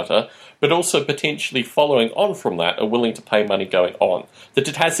Kickstarter, but also potentially following on from that are willing to pay money going on. That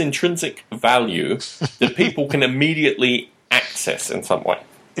it has intrinsic value that people can immediately access in some way.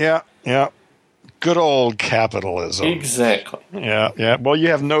 Yeah. Good old capitalism. Exactly. Yeah. Well, you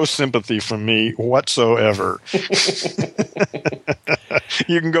have no sympathy from me whatsoever.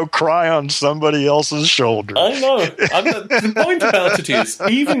 You can go cry on somebody else's shoulder. I know. The point about it is,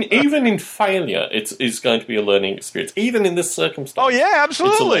 even in failure, it is going to be a learning experience. Even in this circumstance. Oh, yeah,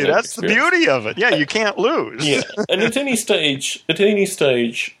 absolutely. That's the beauty of it. Yeah, you can't lose. Yeah. And at any stage,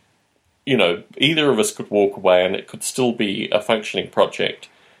 either of us could walk away and it could still be a functioning project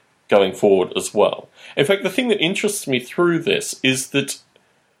going forward as well. In fact, the thing that interests me through this is that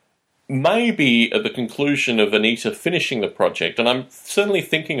maybe at the conclusion of Anita finishing the project, and I'm certainly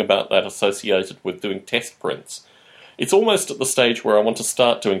thinking about that associated with doing test prints, it's almost at the stage where I want to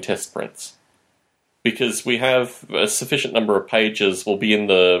start doing test prints. Because we have a sufficient number of pages, we'll be in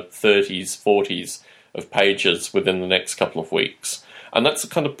the 30s, 40s of pages within the next couple of weeks. And that's the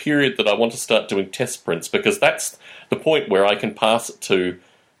kind of period that I want to start doing test prints, because that's the point where I can pass it to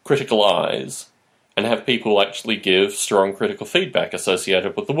critical eyes and have people actually give strong critical feedback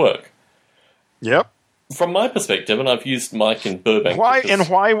associated with the work. Yep. From my perspective, and I've used Mike in Burbank...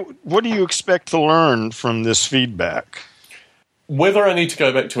 What do you expect to learn from this feedback? Whether I need to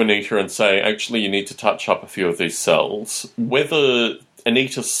go back to Anita and say, actually, you need to touch up a few of these cells, whether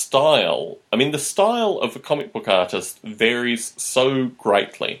Anita's style, I mean, the style of a comic book artist varies so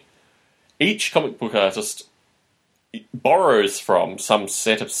greatly. Each comic book artist borrows from some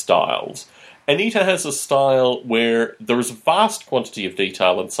set of styles. Anita has a style where there is a vast quantity of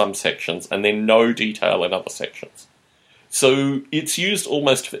detail in some sections and then no detail in other sections. So it's used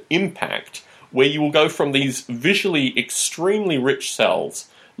almost for impact, where you will go from these visually extremely rich cells,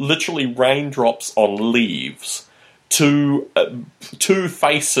 literally raindrops on leaves, to two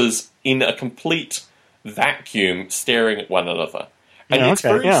faces in a complete vacuum staring at one another. And it's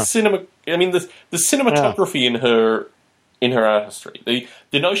very I mean, the cinematography in her artistry,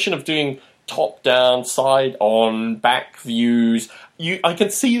 the notion of doing top-down, side-on, back views, I can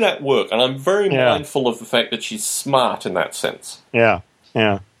see that work, and I'm very mindful of the fact that she's smart in that sense. Yeah,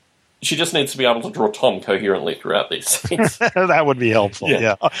 yeah. She just needs to be able to draw Tom coherently throughout these scenes. That would be helpful,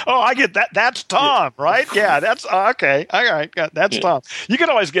 yeah. Oh, I get that. That's Tom, right? Yeah, that's okay. All right, that's Tom. You could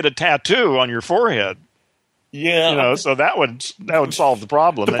always get a tattoo on your forehead. Yeah. So that would solve the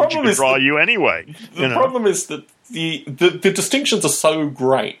problem. The problem is draw you anyway. The problem is that the distinctions are so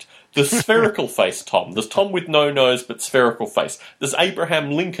great. The spherical face Tom. There's Tom with no nose but spherical face. There's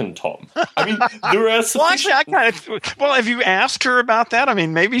Abraham Lincoln Tom. I mean, there are sufficient... Well, have you asked her about that? I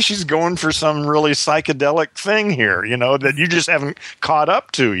mean, maybe she's going for some really psychedelic thing here, that you just haven't caught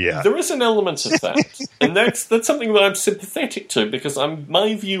up to yet. There is an element of that. And that's something that I'm sympathetic to, because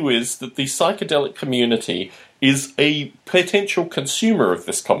my view is that the psychedelic community is a potential consumer of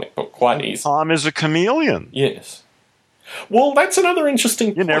this comic book quite easily. Tom is a chameleon. Yes. Well, that's another interesting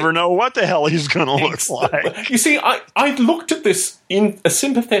point. You never know what the hell he's going to look like. You see, I looked at this in a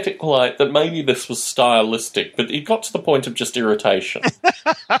sympathetic light that maybe this was stylistic, but it got to the point of just irritation.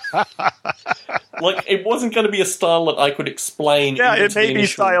 Like, it wasn't going to be a style that I could explain. Yeah, it may be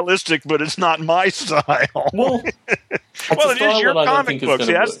stylistic, but it's not my style. Well, it is your comic books.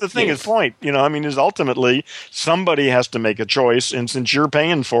 See, that's the thing. His point, I mean, is ultimately somebody has to make a choice, and since you're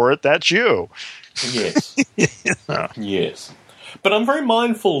paying for it, that's you. Yes. Yes. But I'm very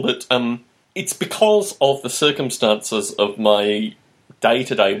mindful that it's because of the circumstances of my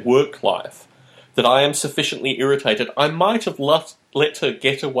day-to-day work life that I am sufficiently irritated. I might have let her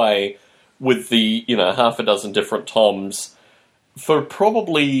get away with the, half a dozen different Toms for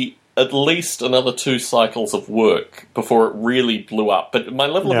probably at least another 2 cycles of work before it really blew up. But my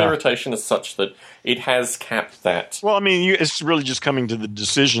level of irritation is such that it has capped that. Well, I mean, it's really just coming to the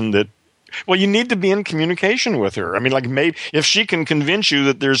decision that, well, you need to be in communication with her. I mean, like, maybe if she can convince you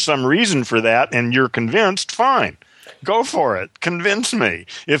that there's some reason for that and you're convinced, fine. Go for it. Convince me.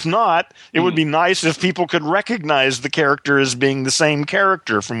 If not, it would be nice if people could recognize the character as being the same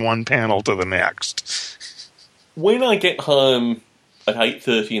character from one panel to the next. When I get home at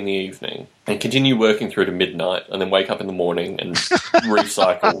 8:30 in the evening and continue working through to midnight and then wake up in the morning and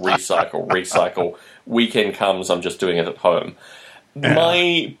recycle, weekend comes, I'm just doing it at home. Yeah.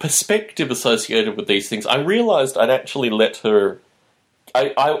 My perspective associated with these things, I realised I'd actually let her...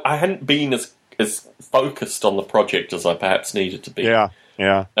 I hadn't been as focused on the project as I perhaps needed to be. Yeah.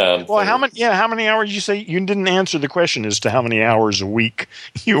 Well, how many hours did you say? You didn't answer the question as to how many hours a week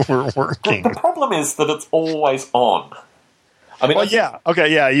you were working. The problem is that it's always on. I mean,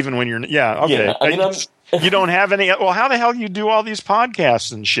 even when you're... Yeah, okay. Yeah, I mean, you don't have any... Well, how the hell do you do all these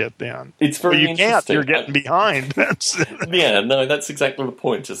podcasts and shit then? It's very interesting. You can't. You're getting behind. That's exactly the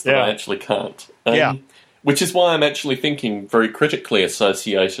point, is that I actually can't. Yeah. Which is why I'm actually thinking very critically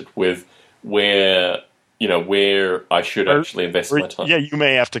associated with where I should actually invest my time. Yeah, you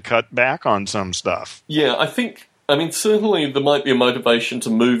may have to cut back on some stuff. Yeah, certainly there might be a motivation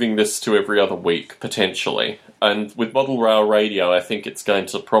to moving this to every other week, potentially. And with Model Rail Radio, I think it's going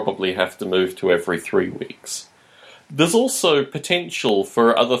to probably have to move to every 3 weeks. There's also potential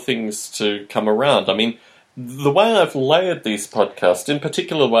for other things to come around. I mean, the way I've layered these podcasts, in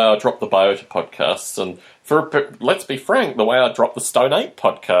particular the way I dropped the Biota podcasts, and let's be frank, the way I dropped the Stone Ape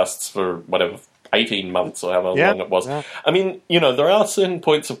podcasts for 18 months or however long it was. Yeah. I mean, there are certain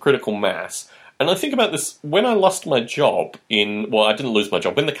points of critical mass. And I think about this, when I lost my job I didn't lose my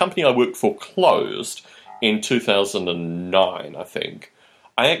job. When the company I worked for closed in 2009, I think,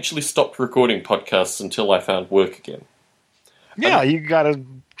 I actually stopped recording podcasts until I found work again. Yeah, you got to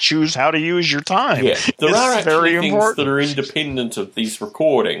choose how to use your time. Yeah, there are actually things that are independent of these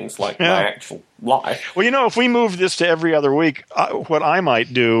recordings, like my actual life. Well, if we move this to every other week, what I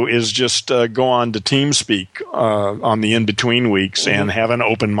might do is just go on to TeamSpeak on the in-between weeks and have an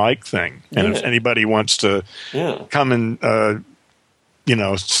open mic thing. And if anybody wants to come and...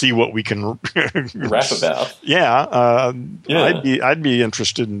 see what we can rap about. I'd be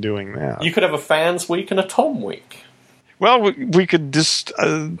interested in doing that. You could have a fans week and a Tom week. Well, we could just,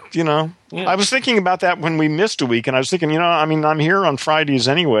 Yeah. I was thinking about that when we missed a week, and I was thinking, I'm here on Fridays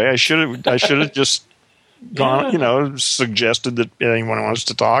anyway. I should have just gone, suggested that anyone who wants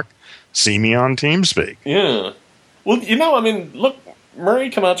to talk, see me on TeamSpeak. Yeah. Well, look, Marie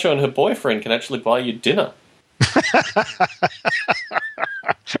Camacho and her boyfriend can actually buy you dinner.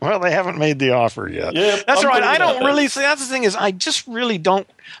 Well, they haven't made the offer yet. Yeah, that's right. I don't really see. That's the thing is, I just really don't.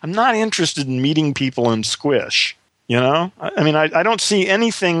 I'm not interested in meeting people in Squish. I don't see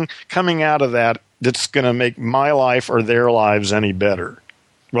anything coming out of that's going to make my life or their lives any better.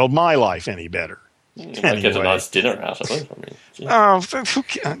 Well, my life any better. Anyway. Get a nice dinner out of it.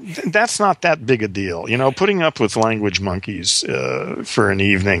 That's not that big a deal. Putting up with language monkeys for an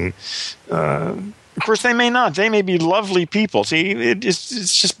evening. Of course, they may not. They may be lovely people. See, it's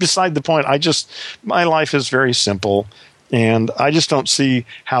just beside the point. My life is very simple, and I just don't see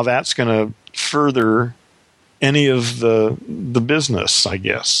how that's going to further any of the business, I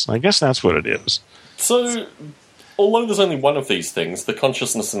guess. I guess that's what it is. So, although there's only one of these things, the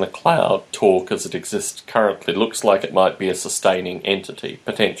consciousness in the cloud talk as it exists currently looks like it might be a sustaining entity,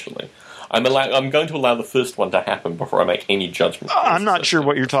 potentially. I'm going to allow the first one to happen before I make any judgment. I'm not sure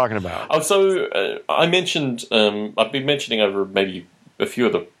what you're talking about. Oh, so I mentioned, I've been mentioning over maybe a few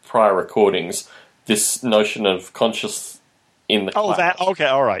of the prior recordings, this notion of conscious in the cloud. Oh, okay,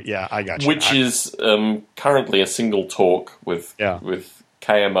 all right, yeah, I got you. Which is currently a single talk with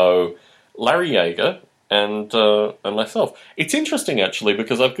KMO, Larry Yeager, and myself. It's interesting, actually,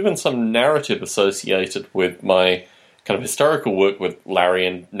 because I've given some narrative associated with my kind of historical work with Larry,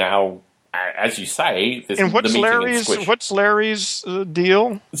 and now, as you say, there's and what's Larry's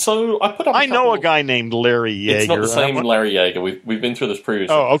deal? So I put up. I know a guy named Larry Yeager. It's not the same Larry Yeager. We've been through this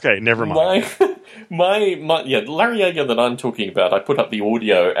previously. Oh, okay, never mind. Larry Yeager that I'm talking about. I put up the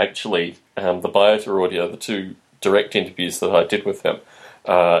audio, actually, the Biota audio, the two direct interviews that I did with him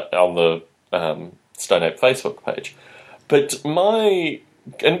on the Stone Ape Facebook page.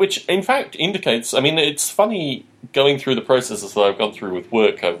 Which in fact indicates, it's funny going through the processes that I've gone through with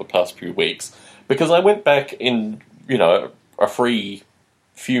work over the past few weeks, because I went back in, a free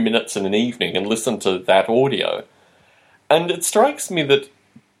few minutes in an evening and listened to that audio. And it strikes me that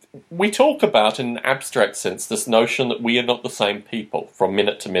we talk about, in an abstract sense, this notion that we are not the same people from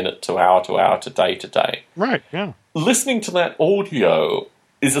minute to minute to hour to day to day. Right, yeah. Listening to that audio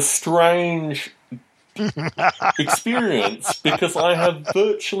is a strange experience, because I have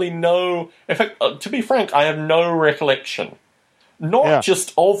virtually no, in fact, to be frank, I have no recollection, not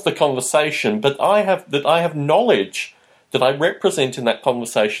just of the conversation, but I have knowledge that I represent in that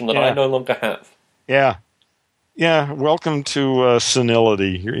conversation that I no longer have. Yeah. Yeah, welcome to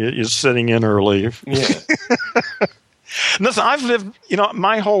senility. You're sitting in early. Yeah. Listen, I've lived,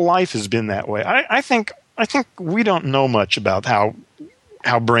 my whole life has been that way. I think we don't know much about how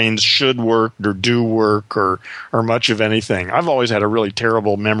brains should work or do work or much of anything. I've always had a really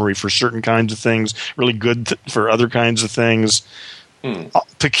terrible memory for certain kinds of things, really good for other kinds of things.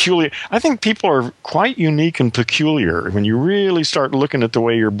 Peculiar. I think people are quite unique and peculiar. When you really start looking at the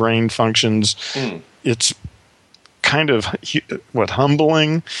way your brain functions, it's kind of,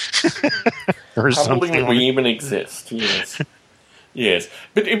 humbling? Or humbling that we even exist, yes. Yes.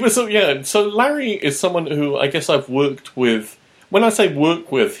 But it was, so Larry is someone who I guess I've worked with. When I say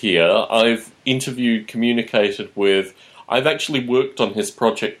work with here, I've interviewed, communicated with. I've actually worked on his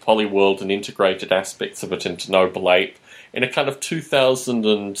project Polyworld and integrated aspects of it into Noble Ape in a kind of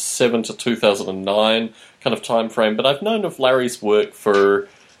 2007 to 2009 kind of time frame. But I've known of Larry's work for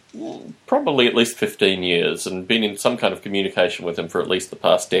probably at least 15 years and been in some kind of communication with him for at least the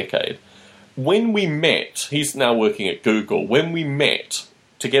past decade. When we met, he's now working at Google, when we met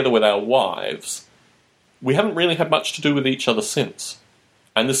together with our wives, we haven't really had much to do with each other since.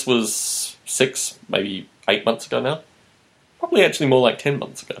 And this was 6, maybe 8 months ago now. Probably actually more like 10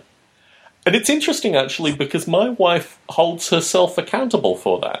 months ago. And it's interesting, actually, because my wife holds herself accountable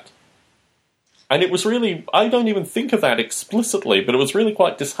for that. And it was really, I don't even think of that explicitly, but it was really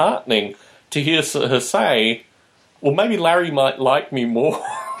quite disheartening to hear her say, well, maybe Larry might like me more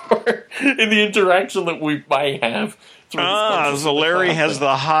in the interaction that we may have. So Larry has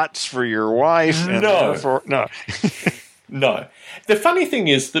the hots for your wife. No. No. No. The funny thing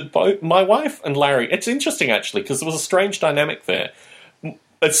is that both my wife and Larry, it's interesting actually, because there was a strange dynamic there.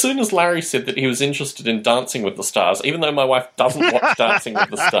 As soon as Larry said that he was interested in Dancing with the Stars, even though my wife doesn't watch Dancing with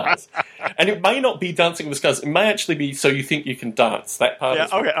the Stars, and it may not be Dancing with the Stars, it may actually be So You Think You Can Dance. That part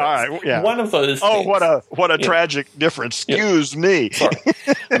is okay, all right, yeah. One of those things. What a Yeah. tragic difference. Excuse me. Sorry.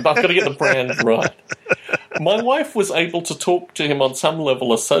 I've got to get the brand right. My wife was able to talk to him on some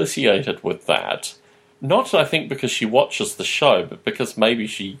level associated with that, Not, I think, because she watches the show, but because maybe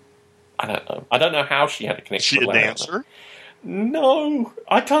she... I don't know. I don't know how she had a connection She with a Larry. dancer? No,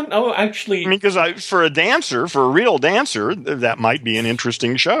 I don't know, actually. I mean, because for a real dancer, that might be an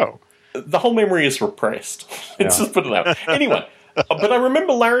interesting show. The whole memory is repressed. Let's just put it that way. Anyway, but I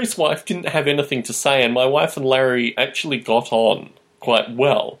remember Larry's wife didn't have anything to say, and my wife and Larry actually got on quite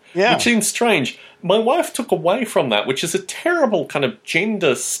well. Yeah. Which seems strange. My wife took away from that, which is a terrible kind of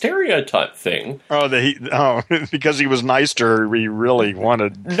gender stereotype thing. Because he was nice to her, he really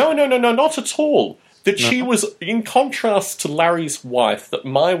wanted... No, not at all. That she was, in contrast to Larry's wife, that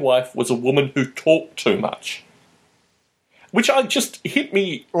my wife was a woman who talked too much. Which just hit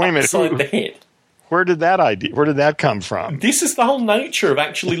me upside the head. Where did that come from? This is the whole nature of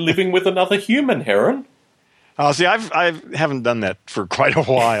actually living with another human, Heron. Oh, see, I haven't done that for quite a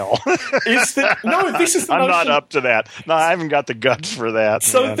while. This is the notion. I'm not up to that. No, I haven't got the guts for that.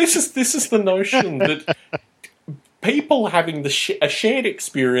 So man. this is the notion that people having a shared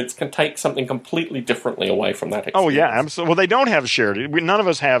experience can take something completely differently away from that experience. Oh, yeah, absolutely. Well, they don't have shared. None of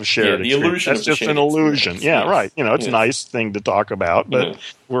us have shared the experience. illusion That's of the just shared an illusion. experience. Yeah, Yes. right. It's a Yes. nice thing to talk about, but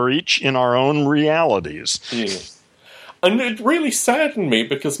we're each in our own realities. Yeah. And it really saddened me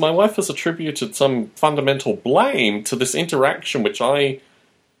because my wife has attributed some fundamental blame to this interaction, which I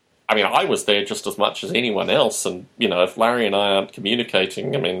was there just as much as anyone else. And, if Larry and I aren't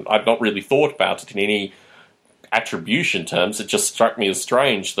communicating, I've not really thought about it in any attribution terms. It just struck me as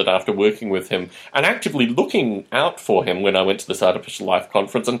strange that after working with him and actively looking out for him when I went to this Artificial Life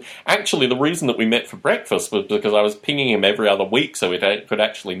conference, and actually the reason that we met for breakfast was because I was pinging him every other week so we could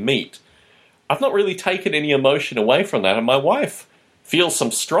actually meet. I've not really taken any emotion away from that, and my wife feels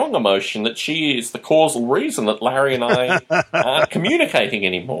some strong emotion that she is the causal reason that Larry and I aren't communicating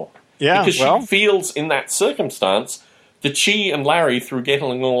anymore. Yeah, because she feels in that circumstance that she and Larry, through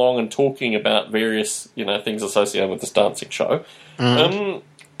getting along and talking about various things associated with this dancing show,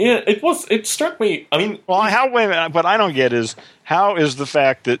 it struck me. What I don't get is how is the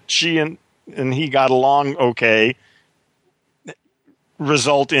fact that she and he got along okay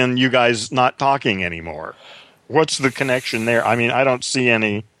result in you guys not talking anymore? What's the connection there? I don't see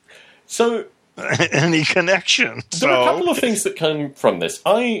any connection. There are a couple of things that come from this.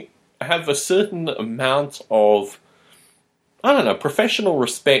 I have a certain amount of, professional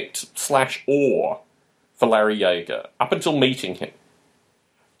respect / awe for Larry Yeager up until meeting him.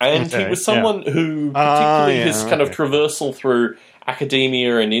 And he was someone who, particularly his kind of traversal through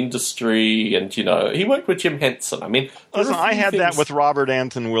academia and industry, and, he worked with Jim Henson. Listen, I had that with Robert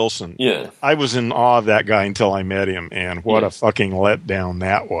Anton Wilson. Yeah. I was in awe of that guy until I met him, and what a fucking letdown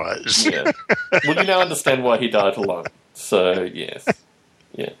that was. Yeah. Well, you now understand why he died alone. So, yes.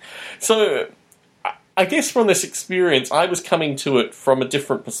 Yeah. So, I guess from this experience, I was coming to it from a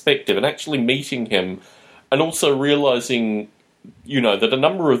different perspective, and actually meeting him, and also realizing, that a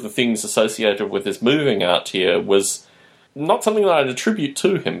number of the things associated with his moving out here was not something that I'd attribute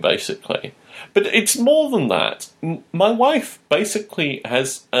to him, basically. But it's more than that. My wife basically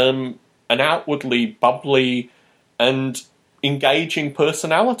has an outwardly bubbly and engaging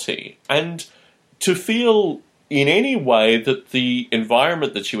personality. And to feel in any way that the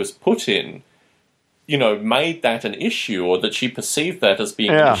environment that she was put in, made that an issue, or that she perceived that as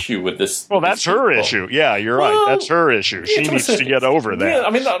being an issue with this. Well, that's her issue. Yeah, you're right. That's her issue. She needs to get over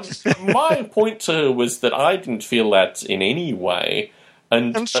that. Yeah, my point to her was that I didn't feel that in any way.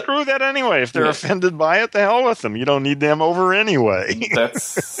 And screw that anyway. If they're offended by it, the hell with them. You don't need them over anyway. That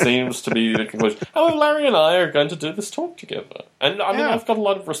seems to be the conclusion. However, Larry and I are going to do this talk together. And I've got a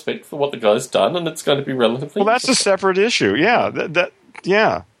lot of respect for what the guy's done, and it's going to be relatively... Well, that's a separate issue. Yeah.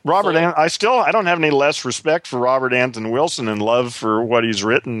 I don't have any less respect for Robert Anton Wilson and love for what he's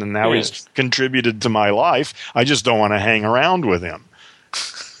written and how he's contributed to my life. I just don't want to hang around with him.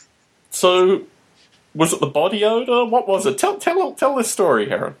 So, was it the body odor? What was it? Tell this story,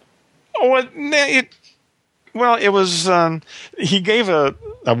 Heron. It was. He gave a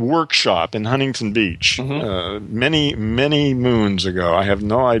workshop in Huntington Beach many, many moons ago. I have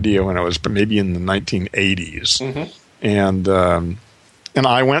no idea when it was, but maybe in the 1980s. And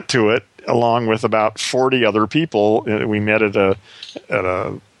I went to it along with about 40 other people. We met at a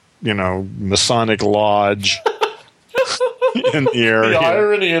Masonic lodge in the area. The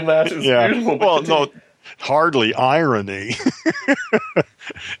irony in that is beautiful. Well, no, hardly irony.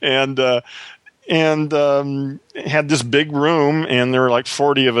 and had this big room, and there were like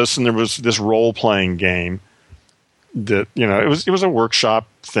 40 of us, and there was this role-playing game that, it was a workshop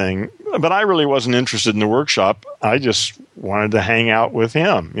thing, but I really wasn't interested in the workshop. I just wanted to hang out with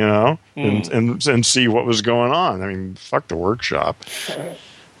him, and see what was going on. Fuck the workshop.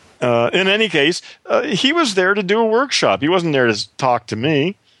 In any case, he was there to do a workshop. He wasn't there to talk to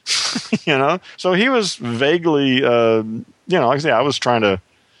me, So he was vaguely, like I say, I was trying to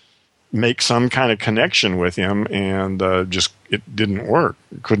make some kind of connection with him, and just it didn't work.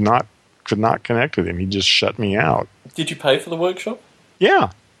 Could not connect with him. He just shut me out. Did you pay for the workshop?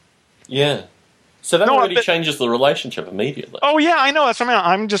 Yeah. Yeah. So that already changes the relationship immediately. Oh yeah, I know. That's what I mean.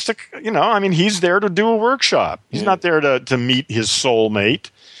 I'm just he's there to do a workshop. He's not there to meet his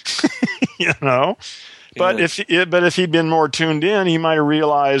soulmate. But if he'd been more tuned in, he might have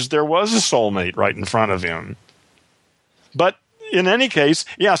realized there was a soulmate right in front of him. But in any case,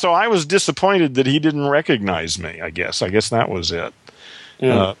 yeah. So I was disappointed that he didn't recognize me. I guess that was it.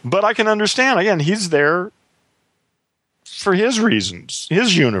 Yeah. But I can understand. Again, he's there for his reasons,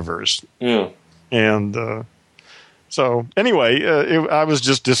 his universe. Yeah. And so, anyway, I was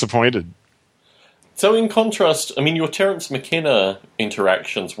just disappointed. So, in contrast, I mean, your Terence McKenna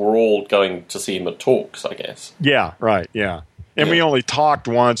interactions were all going to see him at talks, I guess. Yeah, right, yeah. And we only talked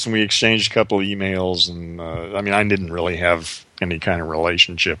once, and we exchanged a couple of emails, and, I didn't really have any kind of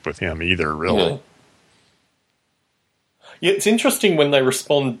relationship with him either, really. Yeah, it's interesting when they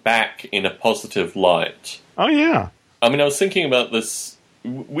respond back in a positive light. Oh, yeah. I mean, I was thinking about this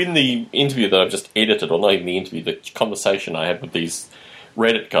in the interview that I've just edited, or not even the interview, the conversation I had with these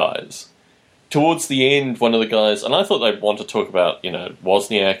Reddit guys. Towards the end, one of the guys, and I thought they'd want to talk about,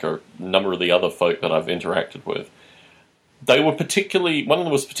 Wozniak or a number of the other folk that I've interacted with. They were one of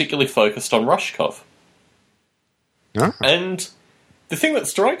them was particularly focused on Rushkov. Uh-huh. And the thing that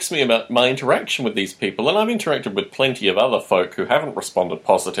strikes me about my interaction with these people, and I've interacted with plenty of other folk who haven't responded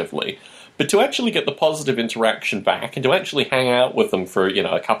positively, but to actually get the positive interaction back and to actually hang out with them for,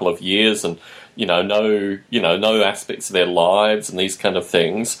 a couple of years and, know aspects of their lives and these kind of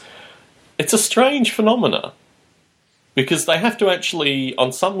things, it's a strange phenomena. Because they have to actually,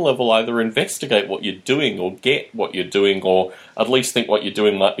 on some level, either investigate what you're doing or get what you're doing or at least think what you're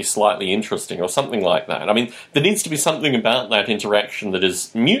doing might be slightly interesting or something like that. I mean, there needs to be something about that interaction that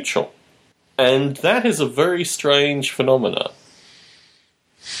is mutual. And that is a very strange phenomena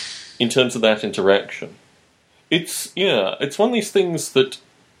in terms of that interaction. It's one of these things that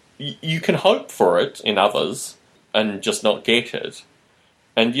you can hope for it in others and just not get it.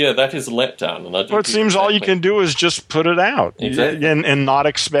 And that is a letdown. And it seems all you can do is just put it out, exactly. and not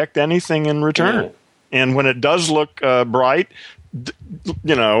expect anything in return. Yeah. And when it does look bright, don't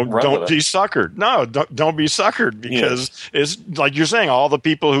be suckered. No, don't be suckered, because it's like you're saying, all the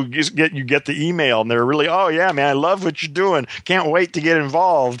people who get the email and they're really, oh yeah, man, I love what you're doing. Can't wait to get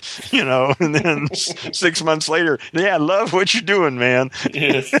involved. And then 6 months later, I love what you're doing, man.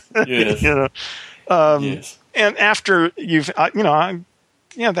 Yes. Yes. And after you've,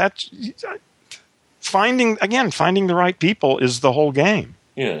 that's finding the right people is the whole game.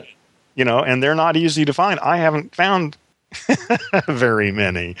 Yeah. And they're not easy to find. I haven't found very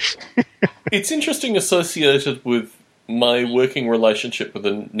many. It's interesting associated with my working relationship with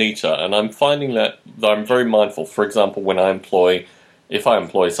Anita, and I'm finding that I'm very mindful. For example, if I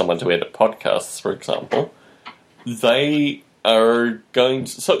employ someone to edit podcasts, for example, they are going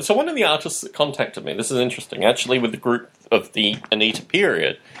to... So one of the artists that contacted me, this is interesting, actually with the group of the Anita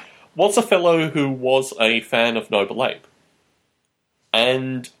period, was a fellow who was a fan of Noble Ape.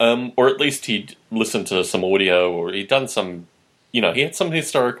 And, or at least he'd listened to some audio, or he'd done some, he had some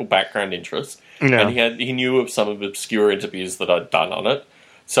historical background interest, and he knew of some of the obscure interviews that I'd done on it.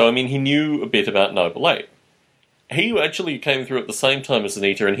 So, he knew a bit about Noble Ape. He actually came through at the same time as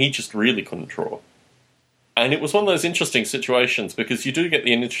Anita, and he just really couldn't draw. And it was one of those interesting situations, because you do get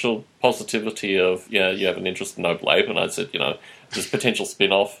the initial positivity of, you have an interest in Noble Ape, and I said, there's potential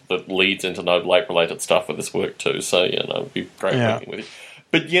spin-off that leads into Noble Ape-related stuff with this work too, so, it'd be great working with you.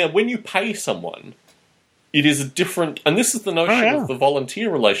 But, when you pay someone, it is a different... And this is the notion of the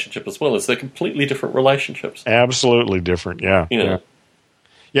volunteer relationship as well, is they're completely different relationships. Absolutely different, yeah.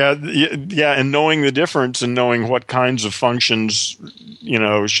 Yeah, and knowing the difference and knowing what kinds of functions,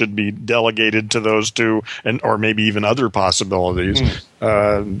 should be delegated to those two, or maybe even other possibilities,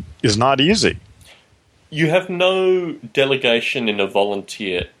 is not easy. You have no delegation in a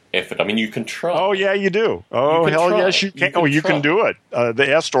volunteer effort. You can try. Oh, yeah, you do. Oh, hell try. Yes, you can. You can do it.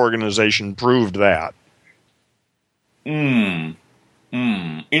 The EST organization proved that.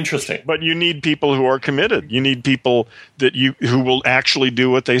 Interesting. But you need people who are committed. You need people who will actually do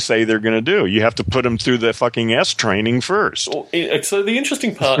what they say they're going to do. You have to put them through the fucking S training first. Well, so the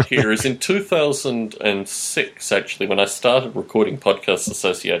interesting part here is in 2006, actually, when I started recording podcasts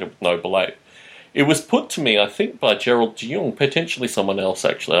associated with Noble Ape, it was put to me, I think, by Gerald Jung, potentially someone else,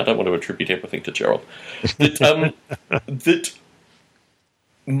 actually. I don't want to attribute everything to Gerald. That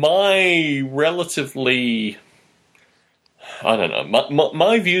my relatively, I don't know,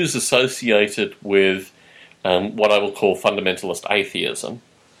 my views associated with what I will call fundamentalist atheism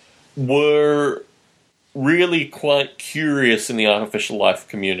were really quite curious in the artificial life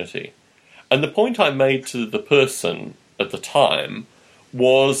community. And the point I made to the person at the time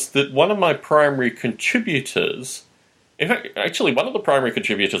was that one of my primary contributors, in fact, actually one of the primary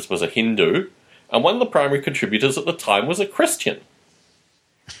contributors was a Hindu, and one of the primary contributors at the time was a Christian.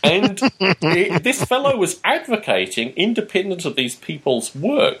 And this fellow was advocating, independent of these people's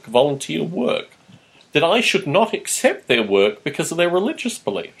work, volunteer work, that I should not accept their work because of their religious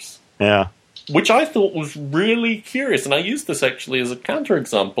beliefs. Yeah. Which I thought was really curious, and I used this actually as a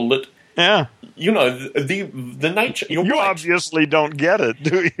counterexample that, yeah, you know, the nature... You right. Obviously don't get it,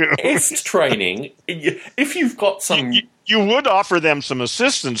 do you? EST training, if you've got some... You would offer them some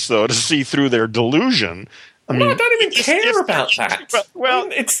assistance, though, to see through their delusion. I mean, I don't even care about that. Well, I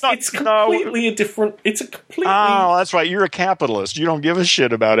mean, it's completely a different... It's a completely... Oh, that's right. You're a capitalist. You don't give a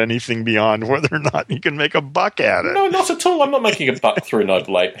shit about anything beyond whether or not you can make a buck at it. No, not at all. I'm not making a buck through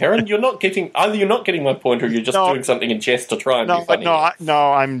Noble Ape, Heron. You're not getting... Either you're not getting my point, or you're just doing something in jest to try and be funny.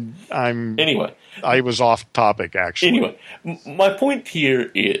 I'm... Anyway. I was off topic, actually. Anyway, my point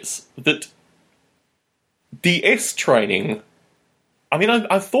here is that the EST training... I mean,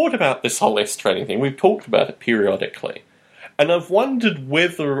 I've thought about this whole EST training thing. We've talked about it periodically. And I've wondered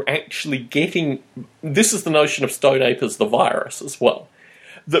whether actually getting... This is the notion of Stone Ape as the virus as well.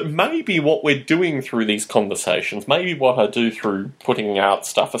 That maybe what we're doing through these conversations, maybe what I do through putting out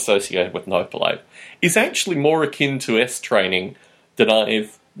stuff associated with Noble Ape, is actually more akin to EST training than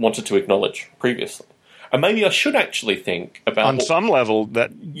I've wanted to acknowledge previously. And maybe I should actually think about... On some level, I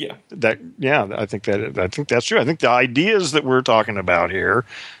think that's true. I think the ideas that we're talking about here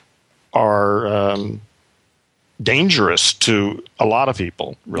are dangerous to a lot of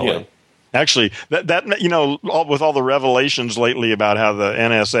people, really. Yeah. Actually, that you know, with all the revelations lately about how the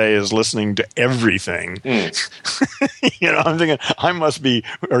NSA is listening to everything, you know, I'm thinking I must be,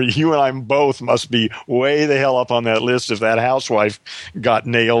 or you and I both must be way the hell up on that list if that housewife got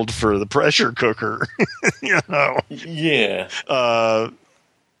nailed for the pressure cooker, you know. Yeah.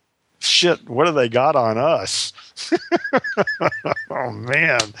 Shit, what do they got on us? Oh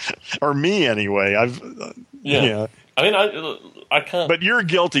man, or me anyway. Yeah. I mean, I can't. But you're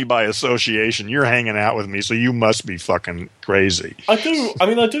guilty by association. You're hanging out with me, so you must be fucking crazy. I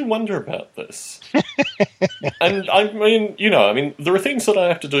do wonder about this. And I mean, you know, there are things that I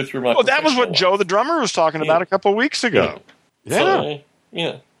have to do through my... Well, that was what Joe the drummer was talking about a couple of weeks ago. Yeah. So,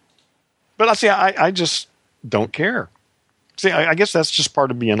 yeah. But I just don't care. See, I guess that's just part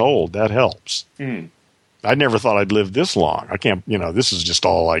of being old. That helps. I never thought I'd live this long. I can't, you know, this is just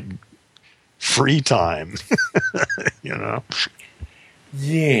all like free time, you know?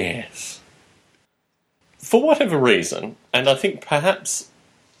 Yes. For whatever reason, and I think perhaps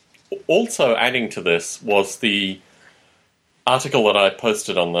also adding to this was the article that I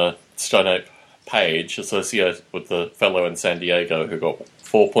posted on the Stone Ape page associated with the fellow in San Diego who got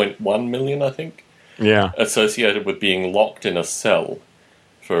 4.1 million, I think. Yeah. Associated with being locked in a cell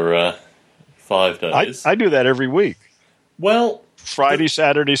for 5 days. I do that every week. Well... Friday,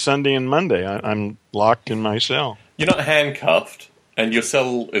 Saturday, Sunday, and Monday. I'm locked in my cell. You're not handcuffed, and your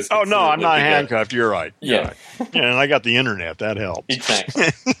cell is... Oh, no, I'm not handcuffed. You're right. You're right. Yeah, and I got the internet. That helps. Exactly.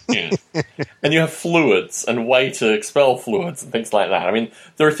 Yeah. And you have fluids and way to expel fluids and things like that. I mean,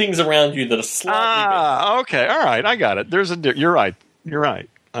 there are things around you that are slightly... okay. All right. I got it. You're right. You're right.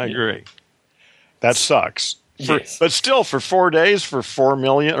 I agree. That sucks. Yes. But still, for 4 days, for 4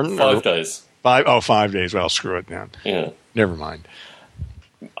 million... 5 days. 5 days. Well, screw it, man. Yeah. Never mind.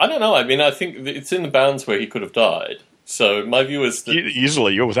 I don't know. I mean, I think it's in the bounds where he could have died. So my view is that...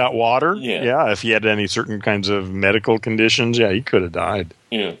 Easily. Without water? Yeah. If he had any certain kinds of medical conditions, he could have died.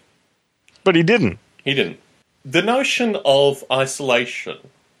 Yeah. But he didn't. He didn't. The notion of isolation,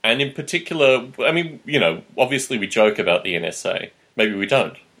 and in particular, I mean, you know, obviously we joke about the NSA. Maybe we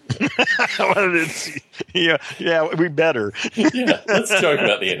don't. Yeah, we better. Yeah, let's joke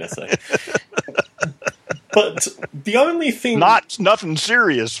about the NSA. But the only thing... Nothing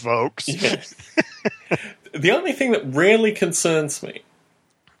serious, folks. Yeah. The only thing that really concerns me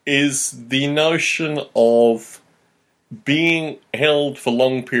is the notion of being held for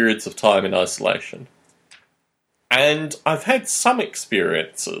long periods of time in isolation. And I've had some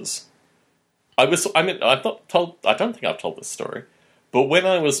experiences. I don't think I've told this story, but when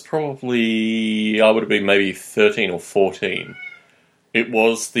I was probably, I would have been maybe 13 or 14, it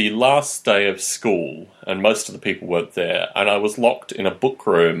was the last day of school, and most of the people weren't there, and I was locked in a book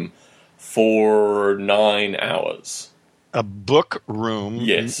room for 9 hours. a book room.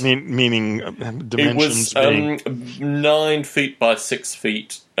 Yes. Meaning dimensions. It was 9 feet by 6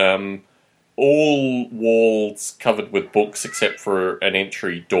 feet. All walls covered with books except for an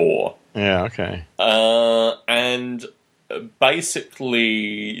entry door. Yeah. Okay. And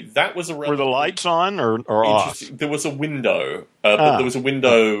basically, that was a. Were the lights on or off? There was a window, but there was a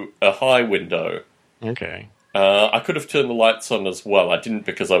window, a high window. Okay. I could have turned the lights on as well. I didn't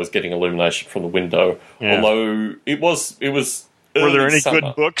because I was getting illumination from the window. Yeah. Although it was. Were there any summer.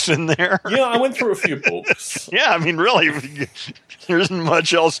 Good books in there? Yeah, I went through a few books. Yeah, I mean, really, there isn't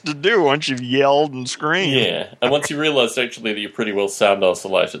much else to do once you've yelled and screamed. Yeah, and once you realised actually that you're pretty well sound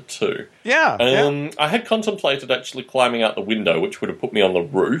isolated too. Yeah, I had contemplated actually climbing out the window, which would have put me on the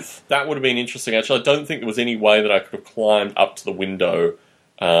roof. That would have been interesting. Actually, I don't think there was any way that I could have climbed up to the window.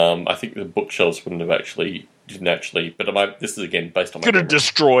 I think the bookshelves didn't actually. But this is again based on my. Could have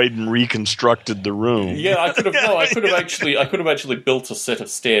destroyed and reconstructed the room. Yeah, I could have. No, I could have actually built a set of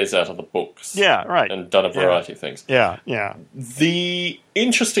stairs out of the books. Yeah, right. And done a variety of things. Yeah, yeah. The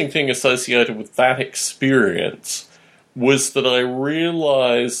interesting thing associated with that experience was that I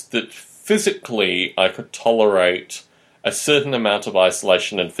realised that physically I could tolerate a certain amount of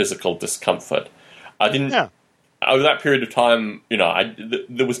isolation and physical discomfort. I didn't. Yeah. Over that period of time,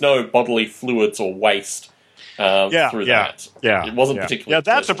 there was no bodily fluids or waste through that. Yeah, it wasn't particularly. Yeah,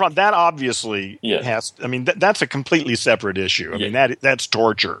 that's a problem. That obviously has. I mean, that's a completely separate issue. I mean, that's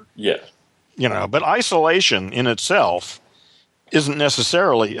torture. Yeah, but isolation in itself isn't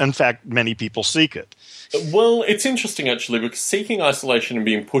necessarily. In fact, many people seek it. Well, it's interesting actually because seeking isolation and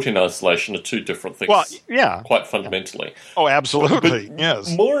being put in isolation are two different things. Well, yeah, quite fundamentally. Oh, absolutely. But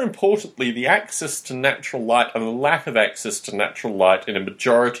yes. More importantly, the access to natural light and the lack of access to natural light in a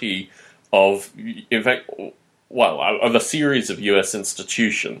majority of, in fact, of a series of US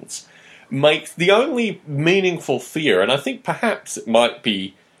institutions makes the only meaningful fear, and I think perhaps it might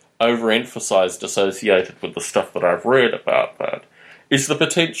be overemphasized associated with the stuff that I've read about that, is the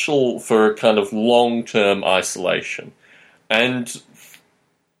potential for kind of long-term isolation. And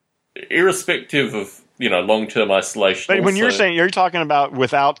irrespective of, long-term isolation... But when you're talking about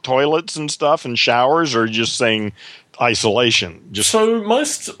without toilets and stuff and showers, or just saying isolation? So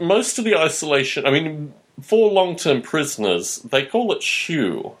most of the isolation... I mean, for long-term prisoners, they call it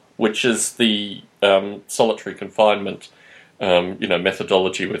SHU, which is the solitary confinement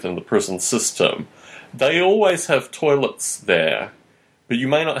methodology within the prison system. They always have toilets there, but you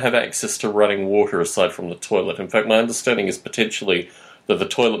may not have access to running water aside from the toilet. In fact, my understanding is potentially that the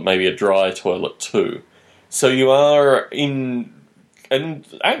toilet may be a dry toilet too. So you are in... And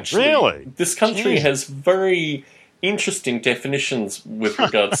actually, really? This country has very interesting definitions with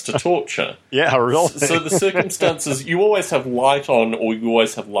regards to torture. Yeah, really? So the circumstances, you always have light on or you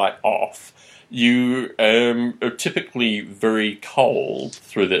always have light off. You are typically very cold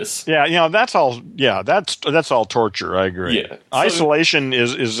through this. Yeah, that's all. Yeah, that's all torture. I agree. Yeah, isolation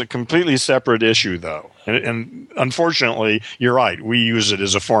is a completely separate issue, though, and unfortunately, you're right. We use it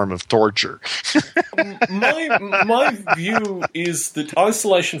as a form of torture. My view is that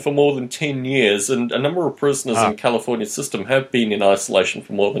isolation for more than 10 years, and a number of prisoners in California's system have been in isolation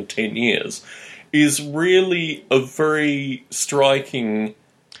for more than 10 years, is really a very striking.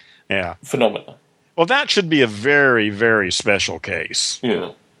 Phenomena. Well, that should be a very, very special case.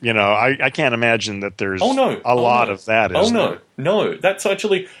 Yeah. I can't imagine that there's a lot of that. No. That's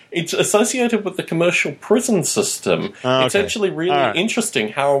actually, it's associated with the commercial prison system. Okay. It's actually really interesting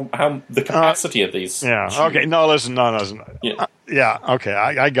how the capacity of these. Yeah. Okay. No, listen. Yeah. Okay.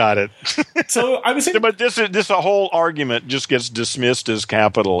 I got it. So I was. But this whole argument just gets dismissed as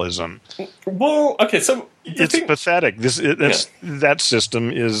capitalism. Well, okay. So it's pathetic. That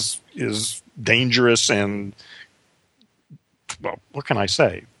system is dangerous and. Well, what can I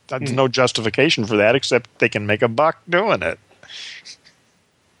say? There's no justification for that except they can make a buck doing it.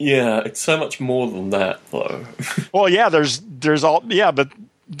 Yeah, it's so much more than that, though. Well, yeah, there's all but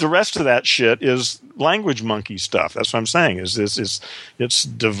the rest of that shit is language monkey stuff. That's what I'm saying. It's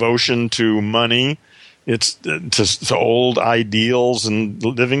devotion to money. It's to old ideals and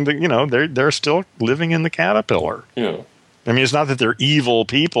living they're still living in the caterpillar. Yeah. I mean, it's not that they're evil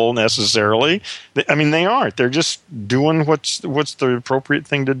people necessarily. They aren't. They're just doing what's the appropriate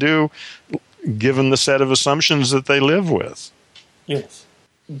thing to do, given the set of assumptions that they live with. Yes.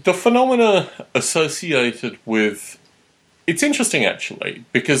 The phenomena associated with... It's interesting, actually,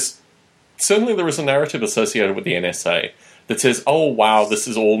 because certainly there is a narrative associated with the NSA that says, oh, wow, this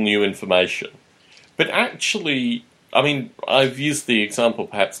is all new information. But actually, I've used the example,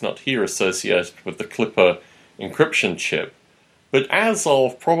 perhaps not here, associated with the Clipper encryption chip, but as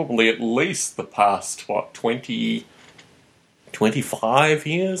of probably at least the past 20 25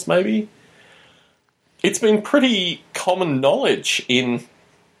 years, maybe. It's been pretty common knowledge in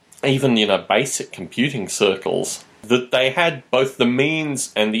even, basic computing circles that they had both the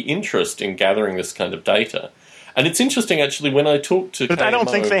means and the interest in gathering this kind of data. And it's interesting, actually, when I talked to But KMO, I don't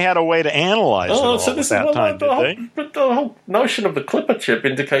think they had a way to analyze it all at that time, did they? But the whole notion of the Clipper chip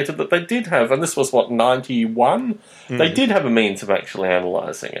indicated that they did have, and this was, 91? They did have a means of actually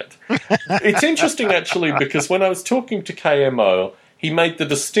analysing it. It's interesting, actually, because when I was talking to KMO, he made the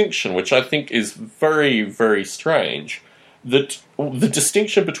distinction, which I think is very, very strange, that the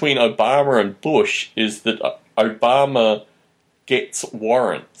distinction between Obama and Bush is that Obama gets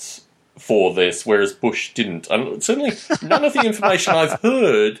warrants for this, whereas Bush didn't. And certainly none of the information I've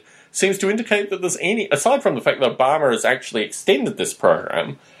heard seems to indicate that there's any, aside from the fact that Obama has actually extended this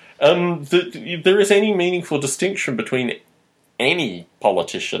program, that there is any meaningful distinction between any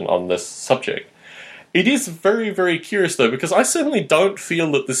politician on this subject. It is very, very curious, though, because I certainly don't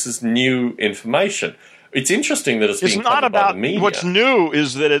feel that this is new information. It's interesting that it's being covered by the media. What's new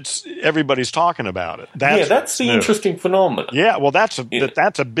is that everybody's talking about it. That's the interesting phenomenon. Yeah, well, that's a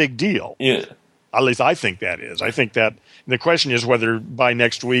big deal. Yeah. At least I think that is. I think that the question is whether by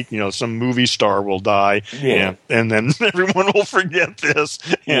next week, some movie star will die, and then everyone will forget this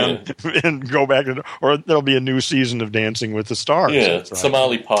and go back or there'll be a new season of Dancing with the Stars. Yeah, right.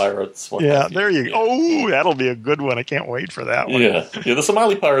 Somali pirates. There you go. Oh, that'll be a good one. I can't wait for that one. Yeah, the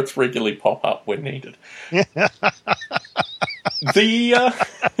Somali pirates regularly pop up when needed.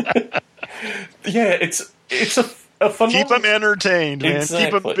 It's a phenomenon. Keep them entertained, man.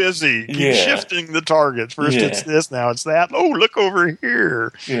 Exactly. Keep them busy. Keep shifting the targets. First it's this, now it's that. Oh, look over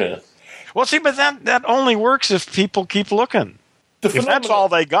here. Yeah. Well, see, but that only works if people keep looking. If that's all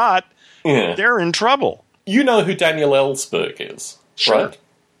they got, they're in trouble. You know who Daniel Ellsberg is, right?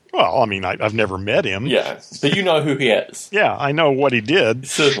 Well, I mean, I've never met him. Yeah, but you know who he is. Yeah, I know what he did.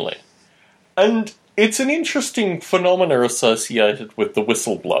 Certainly. And it's an interesting phenomena associated with the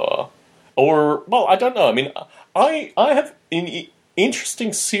whistleblower. Or, well, I don't know. I mean, I have an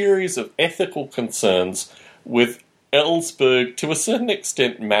interesting series of ethical concerns with Ellsberg, to a certain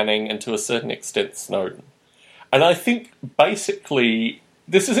extent Manning, and to a certain extent Snowden. And I think, basically,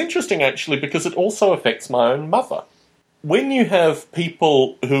 this is interesting, actually, because it also affects my own mother. When you have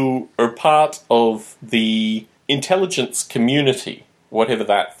people who are part of the intelligence community, whatever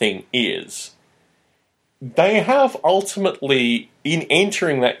that thing is, they have ultimately, in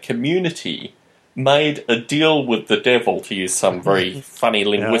entering that community, made a deal with the devil, to use some very funny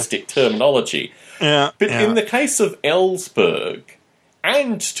linguistic terminology. But in the case of Ellsberg,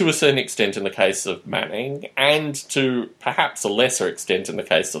 and to a certain extent in the case of Manning, and to perhaps a lesser extent in the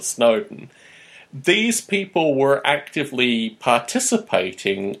case of Snowden, these people were actively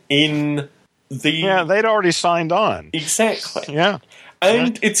participating in the... Yeah, they'd already signed on. Exactly. Yeah.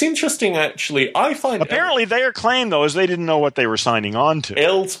 And it's interesting, actually. I find... Apparently their claim, though, is they didn't know what they were signing on to.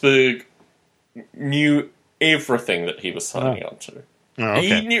 Ellsberg knew everything that he was signing on to. Oh,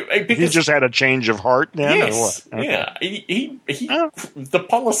 okay. He knew... Because, he just had a change of heart then? Yes. Or what? Okay. Yeah. The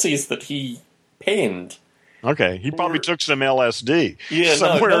policies that he penned... Okay, he probably took some LSD. Yeah,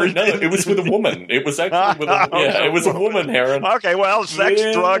 no, it was with a woman. It was actually with a it was a woman, Heron. Okay, well, sex,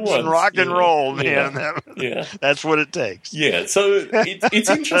 drugs, and rock and roll, man. Yeah. That's what it takes. Yeah, so it's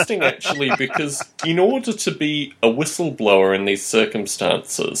interesting, actually, because in order to be a whistleblower in these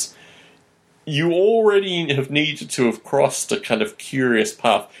circumstances, you already have needed to have crossed a kind of curious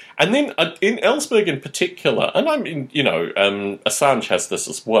path. And then in Ellsberg in particular, and Assange has this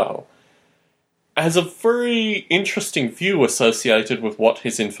as well, has a very interesting view associated with what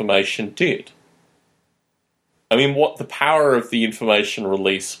his information did. I mean, what the power of the information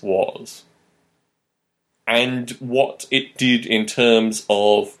release was. And what it did in terms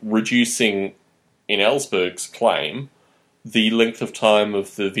of reducing, in Ellsberg's claim, the length of time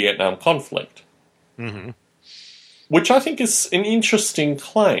of the Vietnam conflict. Mm-hmm. Which I think is an interesting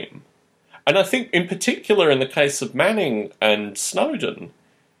claim. And I think, in particular, in the case of Manning and Snowden,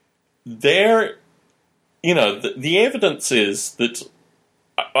 the evidence is that,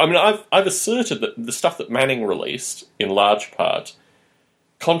 I mean, I've asserted that the stuff that Manning released, in large part,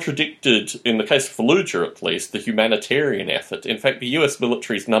 contradicted, in the case of Fallujah at least, the humanitarian effort. In fact, the US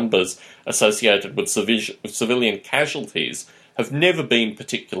military's numbers associated with civilian casualties have never been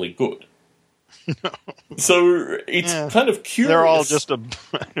particularly good. No. So it's kind of curious. They're all just a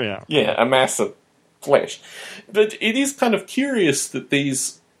mass of flesh. But it is kind of curious that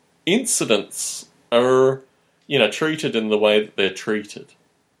these incidents are, treated in the way that they're treated.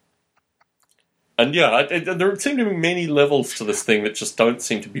 And there seem to be many levels to this thing that just don't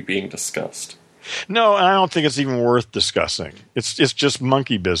seem to be being discussed. No, and I don't think it's even worth discussing. It's just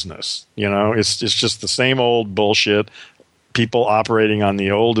monkey business. It's just the same old bullshit. People operating on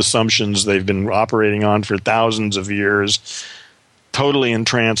the old assumptions they've been operating on for thousands of years, totally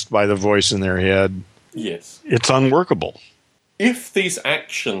entranced by the voice in their head. Yes. It's unworkable. If these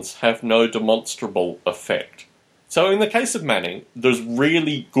actions have no demonstrable effect. So in the case of Manning, there's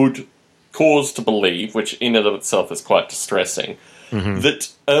really good cause to believe, which in and of itself is quite distressing, that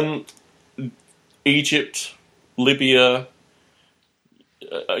Egypt, Libya,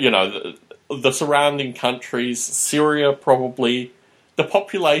 the surrounding countries, Syria probably, the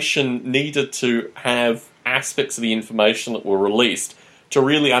population needed to have aspects of the information that were released to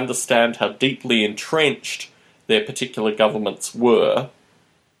really understand how deeply entrenched their particular governments were.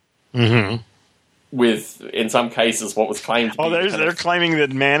 With, in some cases, what was claimed to be... they're claiming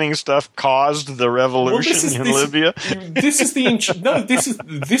that Manning stuff caused the revolution in Libya? This is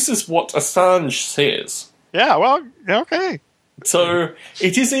what Assange says. Yeah, well, okay. So,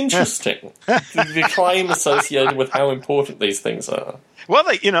 it is interesting, the claim associated with how important these things are. Well,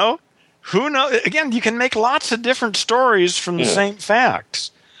 who knows? Again, you can make lots of different stories from the same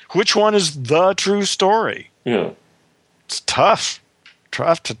facts. Which one is the true story? Yeah. It's tough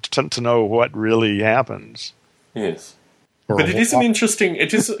to know what really happens. Yes. But it is an interesting...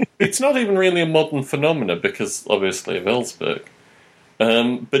 It's not even really a modern phenomenon because, obviously, of Ellsberg.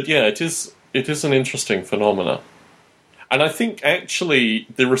 But yeah, it is an interesting phenomenon. And I think, actually,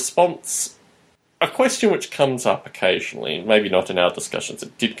 the response... A question which comes up occasionally, maybe not in our discussions,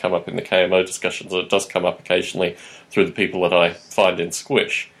 it did come up in the KMO discussions, it does come up occasionally through the people that I find in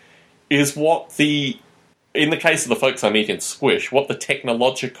Squish, is what in the case of the folks I meet in Squish, what the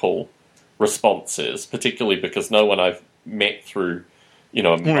technological response is, particularly because no one I've met through,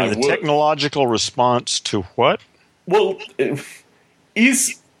 my the work. Technological response to what? Well,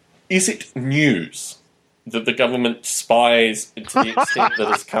 is it news that the government spies to the extent that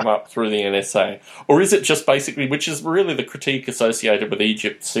has come up through the NSA? Or is it just basically, which is really the critique associated with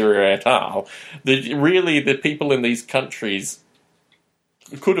Egypt, Syria et al., that really the people in these countries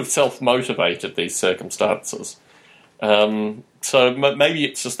could have self-motivated these circumstances. So maybe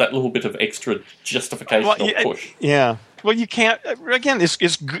it's just that little bit of extra justification push. Yeah. Well, you can't. Again,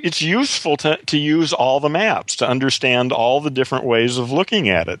 it's useful to use all the maps to understand all the different ways of looking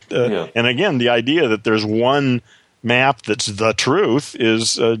at it. And again, the idea that there's one map that's the truth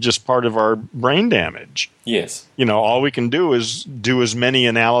is just part of our brain damage. Yes. All we can do is do as many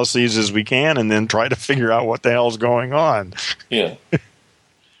analyses as we can, and then try to figure out what the hell's going on. Yeah.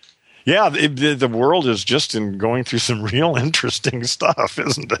 Yeah, the world is just going through some real interesting stuff,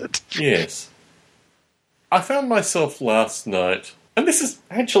 isn't it? Yes. I found myself last night, and this is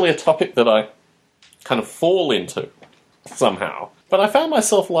actually a topic that I kind of fall into somehow, but I found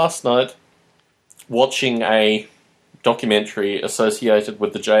myself last night watching a documentary associated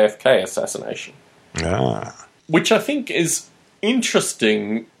with the JFK assassination. Which I think is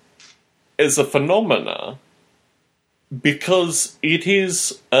interesting as a phenomena because it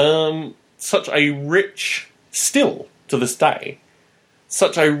is such a rich, still to this day,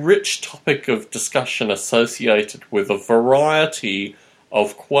 such a rich topic of discussion associated with a variety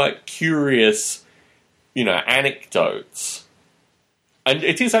of quite curious, anecdotes. And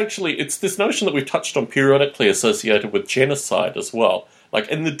it is actually, it's this notion that we've touched on periodically associated with genocide as well. Like,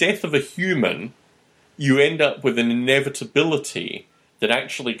 in the death of a human, you end up with an inevitability that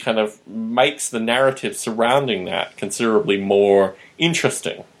actually kind of makes the narrative surrounding that considerably more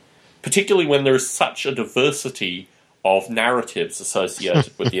interesting. Particularly when there is such a diversity of narratives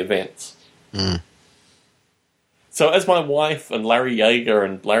associated with the events. So as my wife and Larry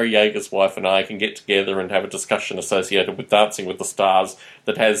Yeager's wife and I can get together and have a discussion associated with Dancing with the Stars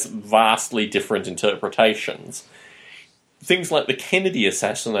that has vastly different interpretations, things like the Kennedy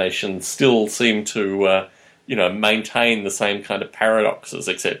assassination still seem to maintain the same kind of paradoxes,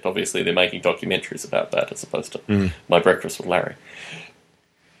 except obviously they're making documentaries about that as opposed to My Breakfast with Larry.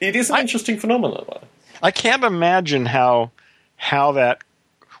 It is an interesting phenomenon, though. I can't imagine what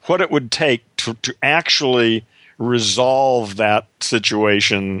it would take to actually resolve that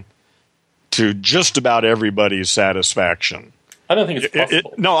situation to just about everybody's satisfaction. I don't think it's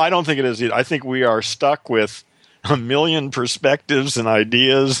possible. No, I don't think it is either. I think we are stuck with a million perspectives and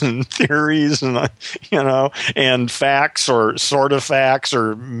ideas and theories and and facts or sort of facts,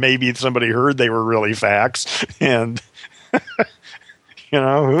 or maybe somebody heard they were really facts, and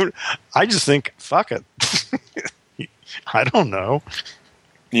I just think fuck it. I don't know.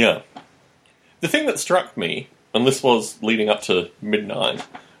 Yeah. The thing that struck me, and this was leading up to midnight,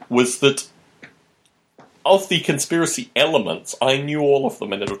 was that of the conspiracy elements, I knew all of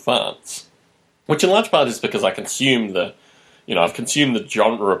them in advance. Which in large part is because I've consumed the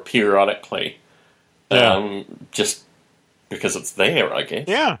genre periodically. Yeah. Just because it's there, I guess.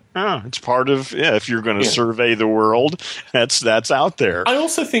 Yeah, it's part of, if you're going to survey the world, that's out there. I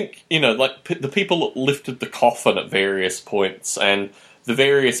also think, like the people that lifted the coffin at various points and the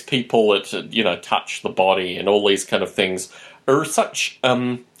various people that, touch the body and all these kind of things are such,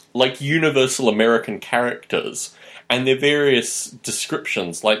 like universal American characters and their various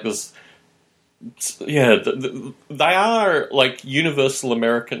descriptions, like there's, they are like universal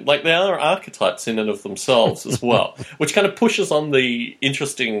American, like they are archetypes in and of themselves as well, which kind of pushes on the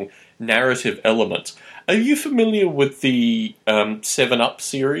interesting narrative element. Are you familiar with the 7-Up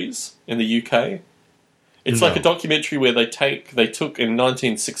series in the UK? It's like a documentary where they took in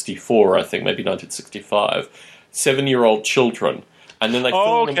 1964, I think, maybe 1965, 7-year-old children, and then they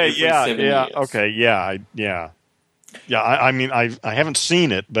filmed them every 7 years. I mean, I haven't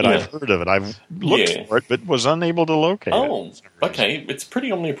seen it, but I've heard of it. I've looked for it, but was unable to locate it. Oh, okay. It's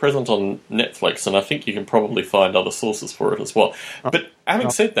pretty omnipresent on Netflix, and I think you can probably find other sources for it as well. But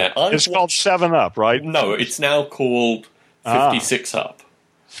having said that, it's called 7-Up, right? No, it's now called 56 Up.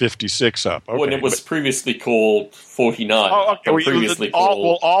 56 Up. Okay. When it was previously called 49. Oh, okay.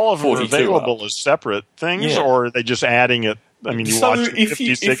 All of them are available up. As separate things, or are they just adding it? I mean, if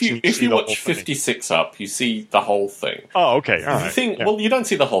you watch 56 Up, you see the whole thing. Oh, okay, all right. Well, you don't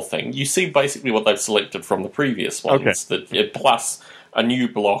see the whole thing. You see basically what they've selected from the previous ones, plus a new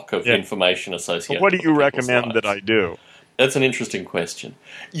block of information associated. What do you recommend that I do? That's an interesting question.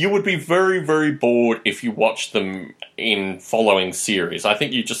 You would be very, very bored if you watched them in following series. I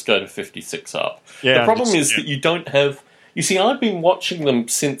think you just go to 56 Up. The problem is that you don't have... You see, I've been watching them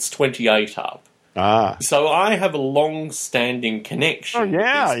since 28 Up. So I have a long-standing connection. Oh,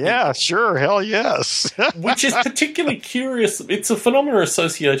 yeah, sure, hell yes. Which is particularly curious. It's a phenomenon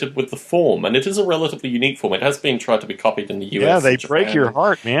associated with the form, and it is a relatively unique form. It has been tried to be copied in the US. Yeah, they break your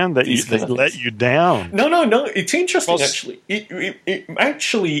heart, man. They let you down. No. It's interesting,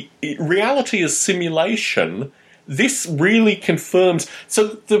 actually. Reality is simulation. This really confirms... So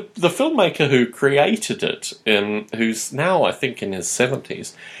the filmmaker who created it, who's now, I think, in his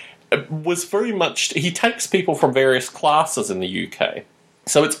 70s... was very much... He takes people from various classes in the UK.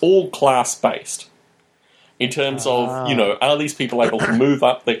 So it's all class-based. In terms of, are these people able to move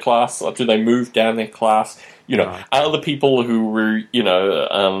up their class, or do they move down their class? Are the people who were,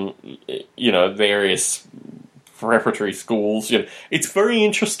 various preparatory schools... it's very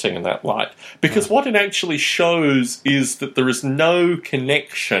interesting in that light. Because what it actually shows is that there is no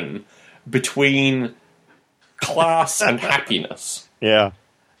connection between class and happiness. Yeah.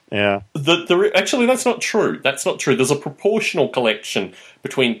 Yeah. Actually, that's not true. That's not true. There's a proportional connection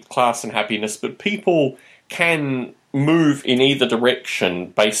between class and happiness, but people can move in either direction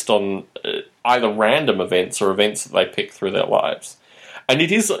based on either random events or events that they pick through their lives. And it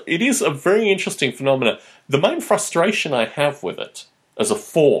is a very interesting phenomenon. The main frustration I have with it as a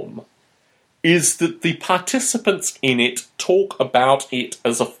form is that the participants in it talk about it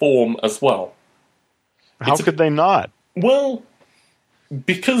as a form as well. How could they not? Well...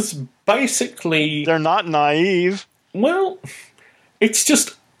 Because basically... They're not naive. Well, it's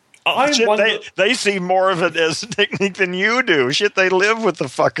just... They see more of it as a technique than you do. Shit, they live with the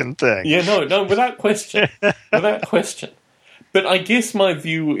fucking thing. Yeah, no, without question. Without question. But I guess my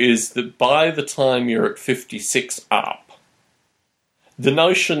view is that by the time you're at 56 Up, the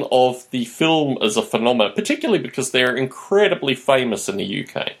notion of the film as a phenomenon, particularly because they're incredibly famous in the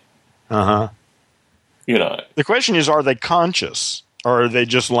UK. Uh-huh. The question is, are they conscious? Or are they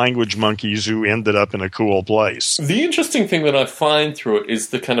just language monkeys who ended up in a cool place? The interesting thing that I find through it is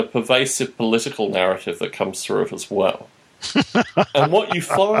the kind of pervasive political narrative that comes through it as well. And what you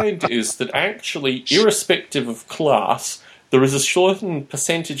find is that actually, irrespective of class, there is a certain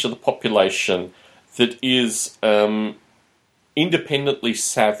percentage of the population that is independently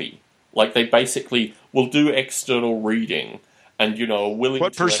savvy. Like, they basically will do external reading and, are willing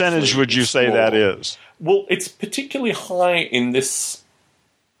What percentage would you say that is? Well, it's particularly high in this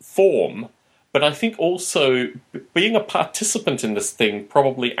form, but I think also being a participant in this thing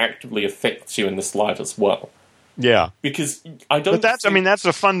probably actively affects you in this light as well. Yeah. Because I don't... But that's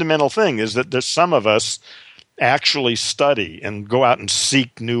the fundamental thing, is that there's some of us actually study and go out and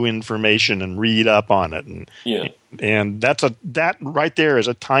seek new information and read up on it. And that right there is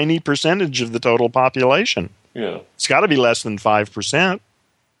a tiny percentage of the total population. Yeah. It's got to be less than 5%.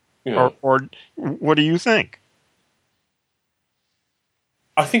 Yeah. Or what do you think?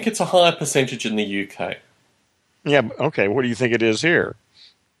 I think it's a higher percentage in the UK. Yeah, okay. What do you think it is here?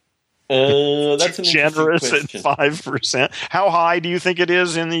 That's an generous interesting at question. 5%. How high do you think it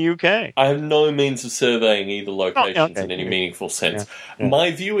is in the UK? I have no means of surveying either locations okay. in any meaningful sense. Yeah.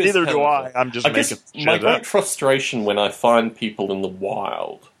 My view is, Neither do however, I. I'm just I making guess shit my up. great frustration when I find people in the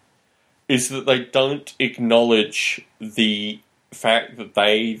wild is that they don't acknowledge the fact that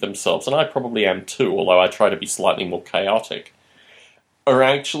they themselves, and I probably am too, although I try to be slightly more chaotic, are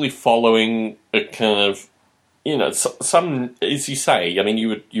actually following a kind of, some, as you say, I mean,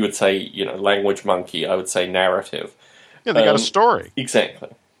 you would say, language monkey, I would say narrative. Yeah, they got a story. Exactly.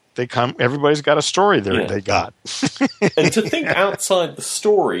 Everybody's got a story Yeah. they got. And to think outside the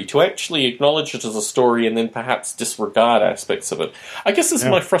story, to actually acknowledge it as a story and then perhaps disregard aspects of it. I guess this is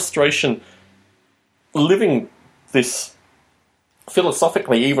my frustration living this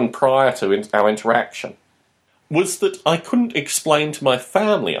philosophically even prior to our interaction, was that I couldn't explain to my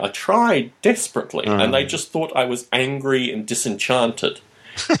family. I tried desperately, and they just thought I was angry and disenchanted.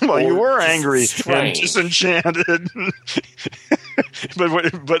 Well, you were just angry strange. and disenchanted,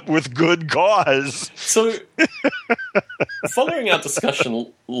 but with good cause. So, following our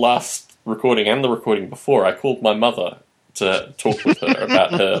discussion last recording and the recording before, I called my mother to talk with her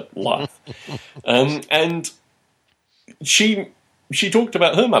about her life. And she talked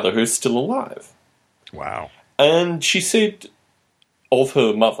about her mother, who's still alive. Wow. And she said of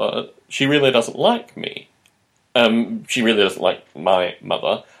her mother, she really doesn't like me. She really doesn't like my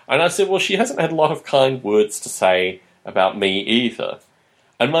mother. And I said, well, she hasn't had a lot of kind words to say about me either.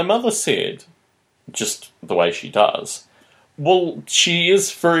 And my mother said, just the way she does, well, she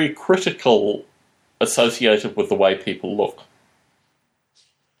is very critical associated with the way people look.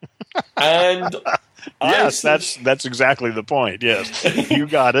 And yes, that's exactly the point. Yes, you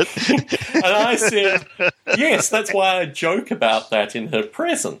got it. And I said, yes, that's why I joke about that in her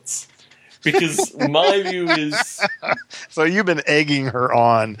presence. Because my view is... So you've been egging her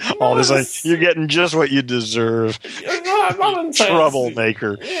on all this. Like, you're getting just what you deserve.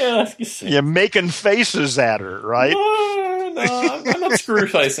 Troublemaker. Yeah. You're making faces at her, right? No, I'm not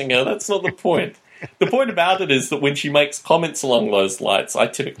screw-facing her. That's not the point. The point about it is that when she makes comments along those lines, I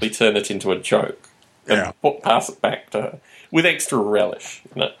typically turn it into a joke and pass it back to her with extra relish.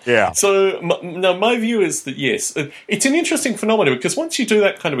 Yeah. So, my view is that, yes, it's an interesting phenomenon because once you do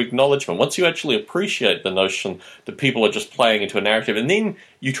that kind of acknowledgement, once you actually appreciate the notion that people are just playing into a narrative, and then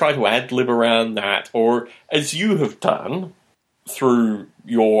you try to ad-lib around that, or as you have done through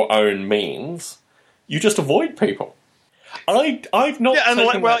your own means, you just avoid people. I've not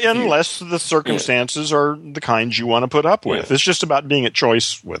unless the circumstances are the kinds you want to put up with. It's just about being at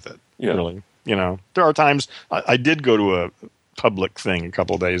choice with it, really. There are times I did go to a public thing a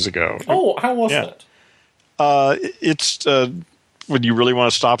couple of days ago. Oh, how was that? It's would you really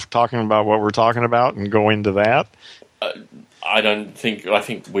want to stop talking about what we're talking about and go into that? I think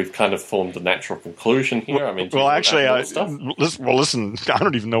we've kind of formed a natural conclusion here. I mean, listen, I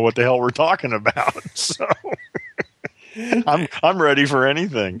don't even know what the hell we're talking about. So I'm ready for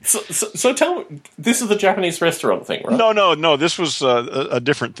anything. So tell me, this is the Japanese restaurant thing, right? No. This was a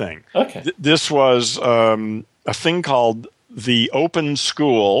different thing. Okay. This was a thing called the Open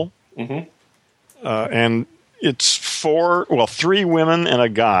School, and it's three women and a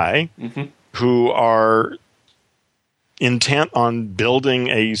guy who are intent on building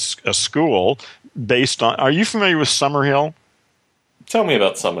a school based on. Are you familiar with Summerhill? Tell me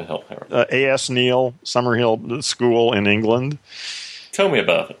about Summerhill, Harold. A.S. Neal, Summerhill School in England. Tell me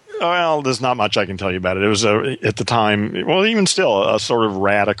about it. Well, there's not much I can tell you about it. It was, at the time, well, even still, a sort of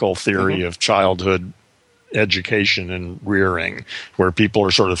radical theory of childhood education and rearing, where people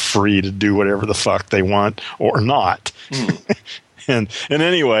are sort of free to do whatever the fuck they want or not. and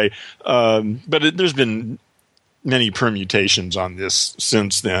anyway, but there's been many permutations on this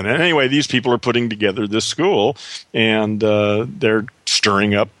since then. And anyway, these people are putting together this school, and they're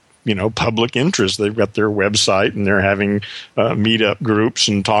stirring up, public interest. They've got their website, and they're having meetup groups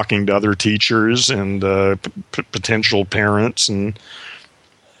and talking to other teachers and potential parents. And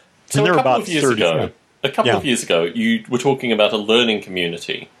so a couple of years ago, you were talking about a learning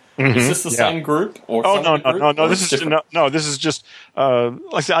community. Is this the same group? Or no. This is just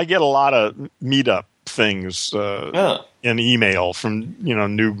like I said, I get a lot of meetup things in email from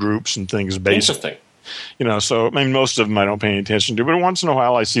new groups and things. Interesting. So I mean, most of them I don't pay any attention to, but once in a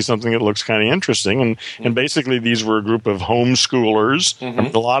while I see something that looks kind of interesting. And basically, these were a group of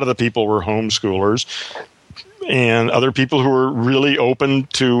homeschoolers. A lot of the people were homeschoolers, and other people who were really open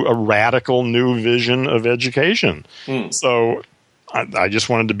to a radical new vision of education. So I just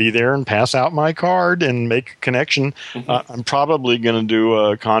wanted to be there and pass out my card and make a connection. I'm probably going to do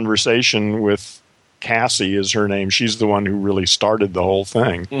a conversation with Cassie, is her name. She's the one who really started the whole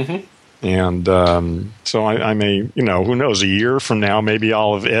thing. And so I may, who knows, a year from now, maybe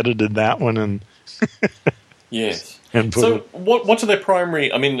I'll have edited that one and yes. And so what are their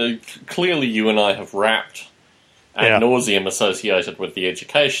primary? I mean, clearly you and I have rapped ad nauseum associated with the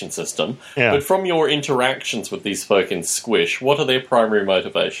education system. Yeah. But from your interactions with these folk in Squish, what are their primary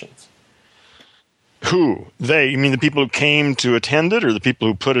motivations? Who? They? You mean the people who came to attend it, or the people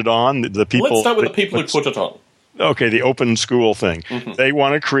who put it on? The people. Let's start with the people who put it on. Okay, the open school thing. Mm-hmm. They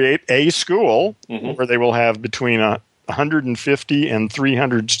want to create a school where they will have between 150 and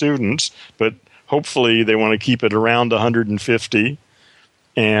 300 students, but hopefully they want to keep it around 150,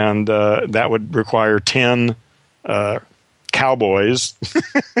 and that would require 10 cowboys,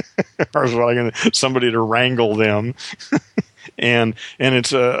 or somebody to wrangle them. And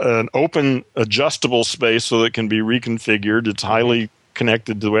it's an open, adjustable space so that it can be reconfigured. It's highly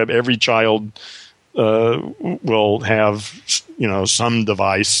connected to the web. Every child will have, some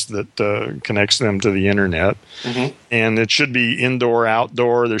device that connects them to the internet. Mm-hmm. And it should be indoor,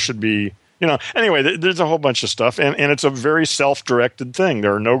 outdoor. There should be, anyway, there's a whole bunch of stuff. And it's a very self-directed thing.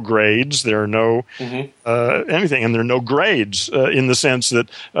 There are no grades. There are no anything. And there are no grades in the sense that,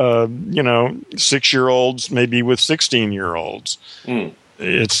 6-year-olds may be with 16-year-olds. Mm.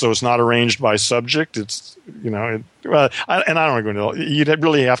 It's not arranged by subject. It's, and I don't want to go into it. You'd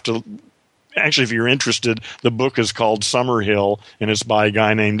really have to. Actually, if you're interested, the book is called Summerhill, and it's by a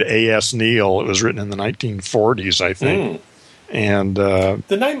guy named A.S. Neal. It was written in the 1940s, I think. Mm. And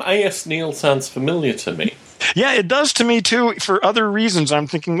the name A.S. Neal sounds familiar to me. Yeah, it does to me, too, for other reasons. I'm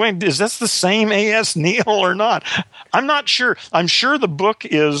thinking, wait, is this the same A.S. Neal or not? I'm not sure. I'm sure the book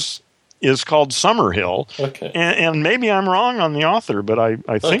is called Summerhill. Okay. And maybe I'm wrong on the author, but I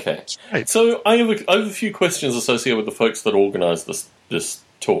think that's right. So I have a few questions associated with the folks that organized this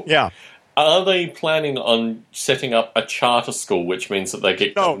talk. Yeah. Are they planning on setting up a charter school, which means that they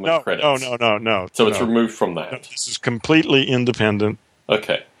get government credits? No. So it's removed from that? No, this is completely independent.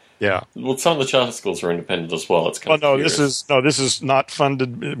 Okay. Yeah. Well, some of the charter schools are independent as well. It's kind of this is not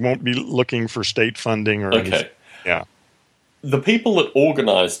funded. It won't be looking for state funding or anything. Yeah. The people that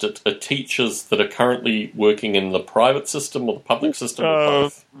organized it are teachers that are currently working in the private system or the public system or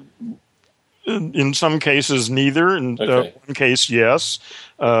both? In some cases, neither. In one case, yes.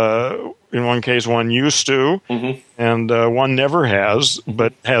 In one case, one used to, and one never has,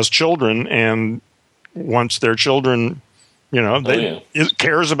 but has children. And once their children,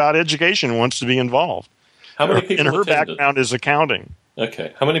 cares about education, wants to be involved. How many people attended? And her background is accounting.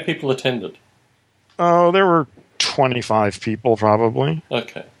 Okay. How many people attended? Oh, there were 25 people, probably.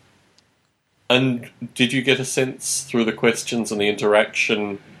 Okay. And did you get a sense through the questions and the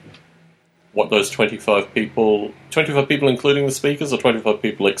interaction what those 25 people including the speakers or 25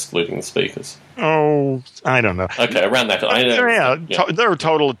 people excluding the speakers? Oh, I don't know. Okay, around that. There were a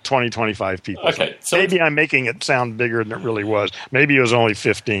total of 25 people. Okay. So maybe I'm making it sound bigger than it really was. Maybe it was only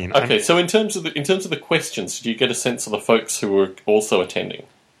 15. Okay, so in terms of the questions, did you get a sense of the folks who were also attending?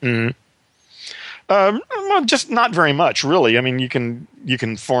 Mm-hmm. Well, just not very much, really. I mean, you can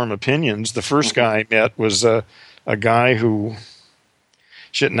form opinions. The first guy I met was a guy who...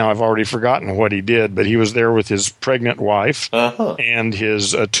 Shit, now I've already forgotten what he did, but he was there with his pregnant wife and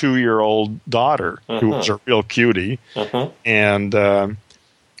his 2-year-old daughter, who was a real cutie, and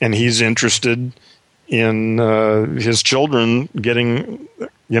he's interested in his children getting,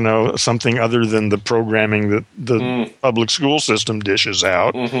 something other than the programming that the public school system dishes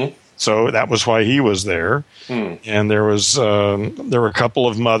out. Mm-hmm. So that was why he was there, and there were a couple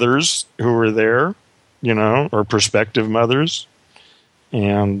of mothers who were there, or prospective mothers.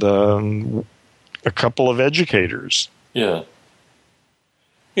 And a couple of educators. Yeah.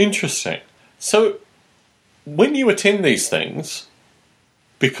 Interesting. So, when you attend these things,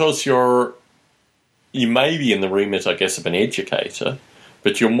 because you may be in the remit, I guess, of an educator,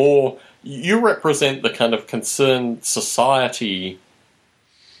 but you represent the kind of concerned society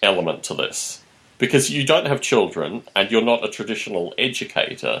element to this. Because you don't have children, and you're not a traditional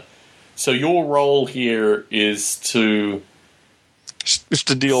educator. So your role here is to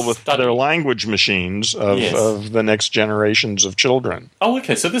deal with their language machines of the next generations of children. Oh,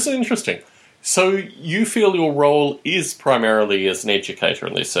 okay. So this is interesting. So you feel your role is primarily as an educator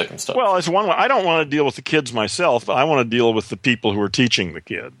in these circumstances? Well, it's one way. I don't want to deal with the kids myself, but I want to deal with the people who are teaching the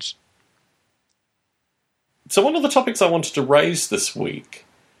kids. So one of the topics I wanted to raise this week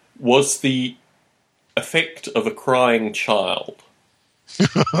was the effect of a crying child.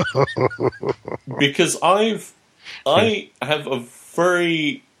 Because I'm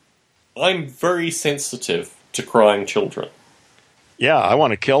very sensitive to crying children. Yeah, I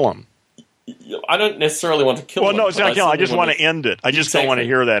want to kill them. I don't necessarily want to kill them. Well, no, it's not killing. I just want to to end it. I just don't want to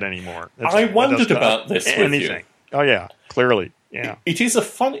hear that anymore. I wondered about this with anything. Oh, yeah, clearly. Yeah. It is a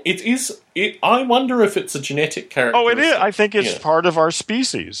fun. I wonder if it's a genetic characteristic. Oh, it is. I think it's part of our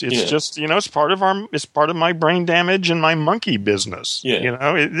species. It's just, it's part of my brain damage and my monkey business.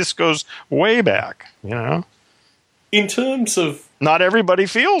 Yeah. This goes way back, In terms of... Not everybody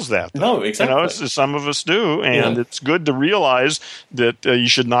feels that, though. No, exactly. Some of us do, and it's good to realize that you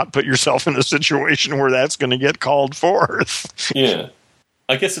should not put yourself in a situation where that's going to get called forth. Yeah.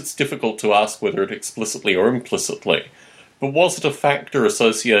 I guess it's difficult to ask whether it explicitly or implicitly. But was it a factor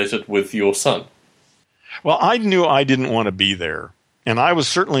associated with your son? Well, I knew I didn't want to be there. And I was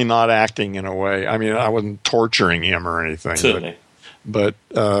certainly not acting in a way. I mean, I wasn't torturing him or anything. Certainly. But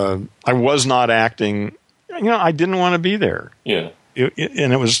I was not acting. I didn't want to be there. Yeah.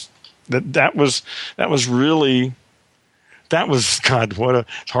 And it was that was really. That was, God,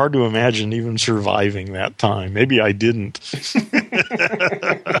 it's hard to imagine even surviving that time. Maybe I didn't.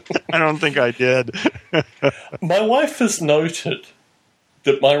 I don't think I did. My wife has noted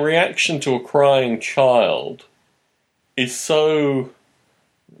that my reaction to a crying child is so...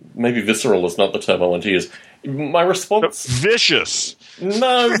 Maybe visceral is not the term I want to use. My response... Vicious.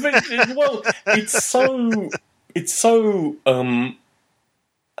 No, well, it's so...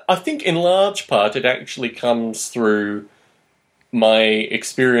 I think in large part it actually comes through my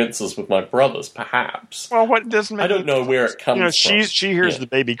experiences with my brothers, perhaps. Well, what doesn't make... I don't know where it comes from. She hears the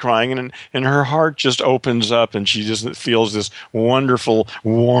baby crying, and her heart just opens up, and she just feels this wonderful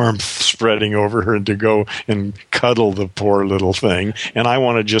warmth spreading over her to go and cuddle the poor little thing. And I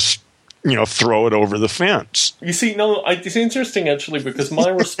want to just, throw it over the fence. You see, no, it's interesting, actually, because my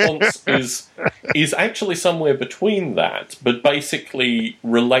response is actually somewhere between that, but basically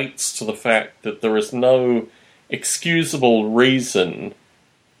relates to the fact that there is no excusable reason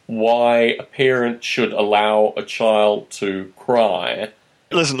why a parent should allow a child to cry.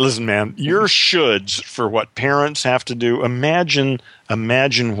 Listen, man. Your shoulds for what parents have to do. Imagine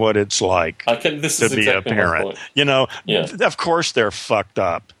what it's like to be a parent. Of course they're fucked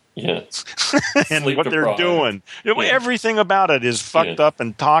up. Yeah. And what they're doing. Everything about it is fucked up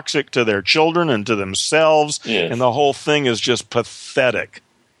and toxic to their children and to themselves. Yes. And the whole thing is just pathetic.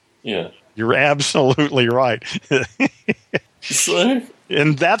 Yeah. You're absolutely right. So?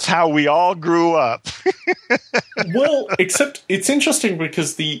 And that's how we all grew up. Well, except it's interesting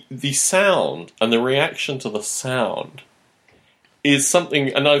because the sound and the reaction to the sound is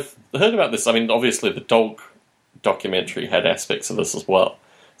something, and I've heard about this. I mean, obviously the dog documentary had aspects of this as well.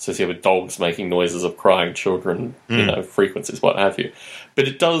 So you have dogs making noises of crying children, frequencies, what have you. But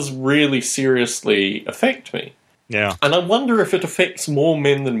it does really seriously affect me. Yeah. And I wonder if it affects more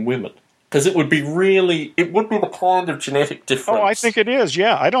men than women. Because it would be the kind of genetic difference. Oh, I think it is.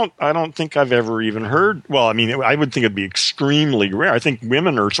 Yeah, I don't think I've ever even heard. Well, I mean, I would think it'd be extremely rare. I think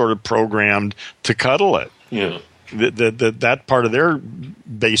women are sort of programmed to cuddle it. Yeah, that part of their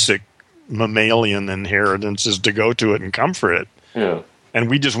basic mammalian inheritance is to go to it and comfort it. Yeah, and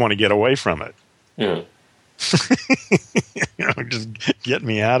we just want to get away from it. Yeah. Just get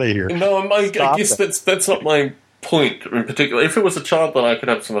me out of here. No, I guess that's not my point in particular. If it was a child, then I could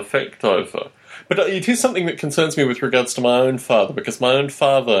have some effect over. But it is something that concerns me with regards to my own father, because my own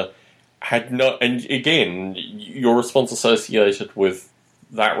father had no... And again, your response associated with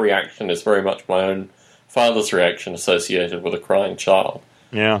that reaction is very much my own father's reaction associated with a crying child.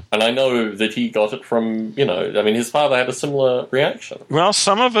 Yeah. And I know that he got it from, his father had a similar reaction. Well,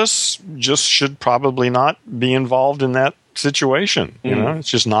 some of us just should probably not be involved in that situation.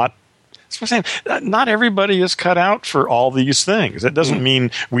 It's just not... That's what I'm saying. Not everybody is cut out for all these things. It doesn't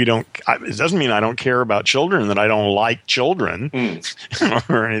mean we don't. It doesn't mean I don't care about children, that I don't like children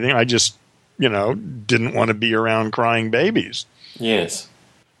or anything. I just, didn't want to be around crying babies. Yes.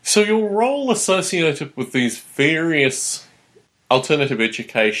 So your role associated with these various alternative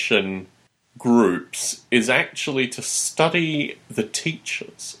education groups is actually to study the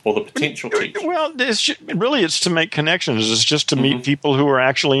teachers or the potential teachers. Well, it's to make connections. It's just to meet people who are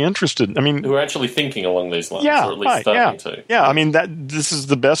actually interested. I mean, who are actually thinking along these lines, yeah, or at least starting to. Yeah, I mean this is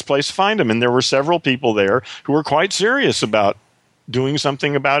the best place to find them, and there were several people there who were quite serious about doing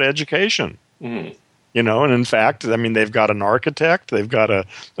something about education. Mm. And in fact, I mean, they've got an architect, they've got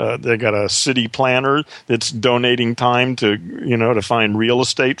a city planner that's donating time to, to find real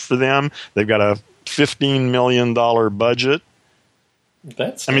estate for them. They've got a $15 million budget.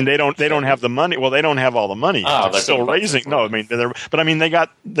 They don't have the money. Well, they don't have all the money. They're still raising. No, I mean, they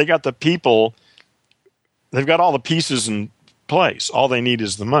got the people. They've got all the pieces in place. All they need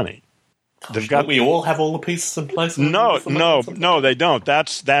is the money. They've got. Don't we all have all the pieces in place? No, they don't.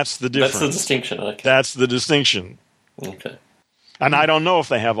 That's the difference. That's the distinction. Okay. That's the distinction. Okay. And I don't know if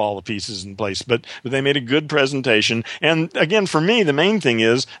they have all the pieces in place, but they made a good presentation. And again, for me, the main thing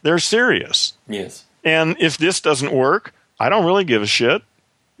is they're serious. Yes. And if this doesn't work, I don't really give a shit.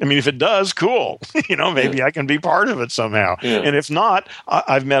 I mean, if it does, cool. Maybe I can be part of it somehow. Yeah. And if not,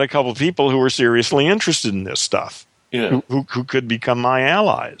 I've met a couple of people who are seriously interested in this stuff, who could become my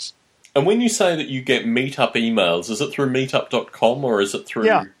allies. And when you say that you get Meetup emails, is it through meetup.com or is it through...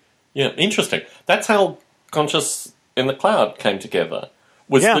 Yeah. Yeah, interesting. That's how Conscious in the Cloud came together.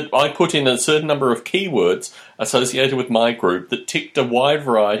 That I put in a certain number of keywords associated with my group that ticked a wide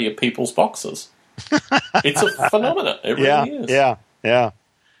variety of people's boxes. It's a phenomenon. It really is. Yeah.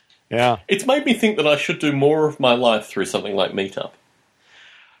 It's made me think that I should do more of my life through something like Meetup.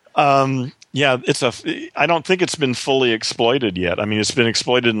 I don't think it's been fully exploited yet. I mean, it's been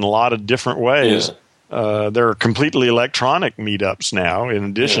exploited in a lot of different ways. Yeah. There are completely electronic meetups now, in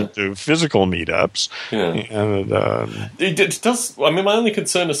addition to physical meetups. Yeah. And, it does. I mean, my only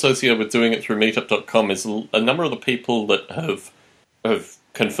concern associated with doing it through Meetup.com is a number of the people that have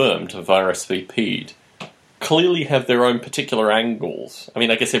confirmed, have RSVP'd, clearly have their own particular angles. I mean,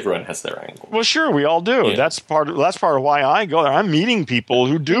 I guess everyone has their angle. Well, sure, we all do. Yeah. That's part of why I go there. I'm meeting people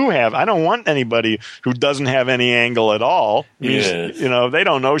who do have. I don't want anybody who doesn't have any angle at all. Yes. They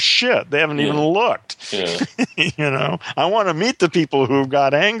don't know shit. They haven't even looked. Yeah. I want to meet the people who've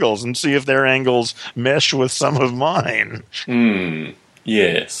got angles and see if their angles mesh with some of mine.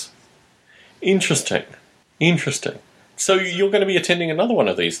 Yes. Interesting. So you're going to be attending another one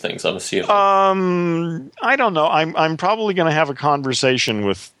of these things, I'm assuming. I don't know. I'm probably going to have a conversation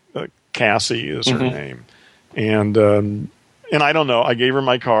with Cassie, is her name, and I don't know. I gave her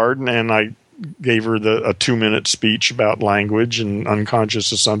my card and I gave her a 2-minute speech about language and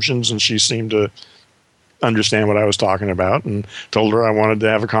unconscious assumptions, and she seemed to understand what I was talking about, and told her I wanted to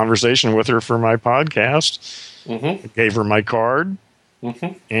have a conversation with her for my podcast. I gave her my card,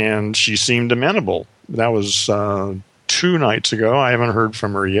 and she seemed amenable. That was 2 nights ago. I haven't heard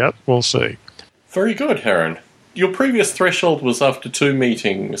from her yet. We'll see. Very good, Heron. Your previous threshold was after 2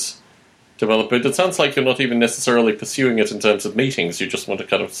 meetings developed, but it sounds like you're not even necessarily pursuing it in terms of meetings. You just want to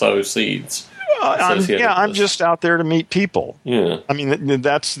kind of sow seeds. I'm just out there to meet people. Yeah. I mean,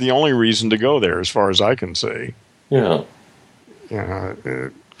 that's the only reason to go there, as far as I can see. Yeah.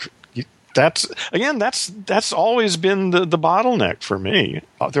 That's always been the bottleneck for me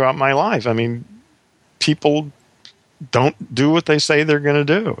throughout my life. I mean, people don't do what they say they're going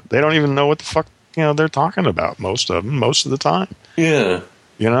to do. They don't even know what the fuck they're talking about. Most of them, most of the time. Yeah.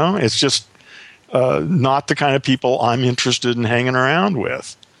 It's just not the kind of people I'm interested in hanging around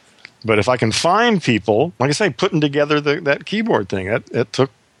with. But if I can find people, like I say, putting together that keyboard thing, it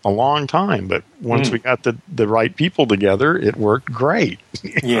took a long time. But once we got the right people together, it worked great.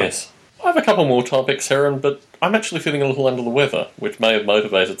 Yes. I have a couple more topics, Heron, but I'm actually feeling a little under the weather, which may have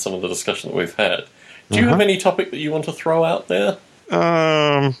motivated some of the discussion that we've had. Do you have any topic that you want to throw out there?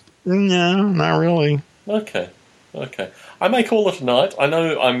 No, not really. Okay. I may call it a night. I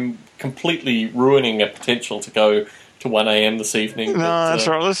know I'm completely ruining a potential to go to 1 a.m. this evening. No, that's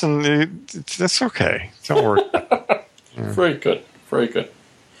all right. Listen, that's okay. Don't worry. Very good.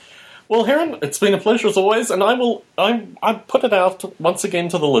 Well, Heron, it's been a pleasure as always, and I put it out once again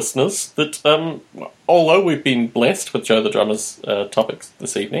to the listeners that although we've been blessed with Joe the Drummer's topics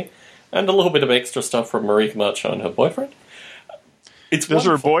this evening, and a little bit of extra stuff from Marie Camacho and her boyfriend. Does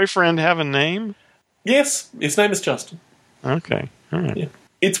her boyfriend have a name? Yes, his name is Justin. Okay, all right. Yeah.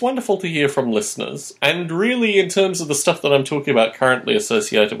 It's wonderful to hear from listeners, and really in terms of the stuff that I'm talking about currently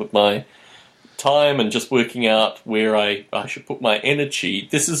associated with my time and just working out where I should put my energy,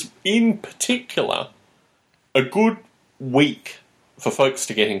 this is in particular a good week for folks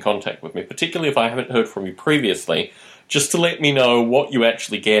to get in contact with me, particularly if I haven't heard from you previously, just to let me know what you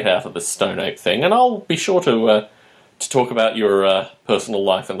actually get out of this Stone Ape thing. And I'll be sure to talk about your personal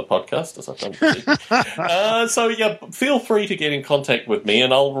life in the podcast, as I've done before. So, yeah, feel free to get in contact with me,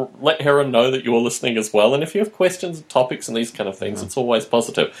 and I'll let Heron know that you're listening as well. And if you have questions, topics, and these kind of things, it's always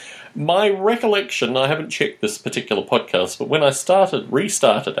positive. My recollection, I haven't checked this particular podcast, but when I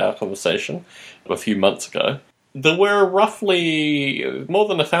restarted our conversation a few months ago, there were roughly more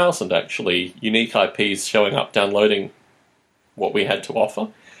than 1,000, actually, unique IPs showing up, downloading what we had to offer.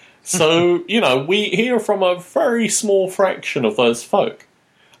 So, we hear from a very small fraction of those folk.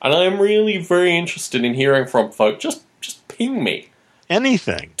 And I am really very interested in hearing from folk. Just ping me.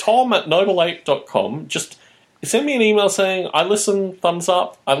 Anything. Tom@nobleape.com. Just send me an email saying, I listen, thumbs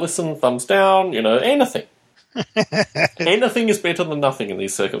up, I listen, thumbs down, anything. Anything is better than nothing in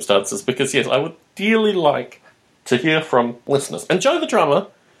these circumstances, because, yes, I would dearly like to hear from listeners. And Joe the Drummer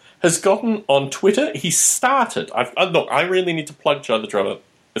has gotten on Twitter. He started... Look, I really need to plug Joe the Drummer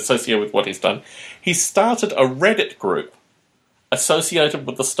associated with what he's done. He started a Reddit group associated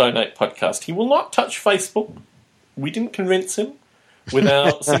with the Stone Ape podcast. He will not touch Facebook. We didn't convince him with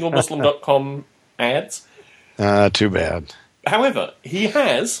our singlemuslim.com ads. Too bad. However, he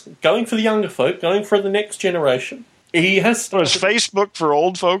has, going for the younger folk, going for the next generation, he has... So is Facebook for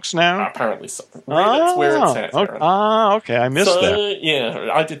old folks now? Apparently so. Reddit's where it's at. Okay. Okay, I missed that. Yeah,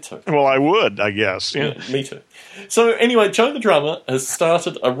 I did too. Well, I would, I guess. Yeah, me too. So anyway, Joe the Drummer has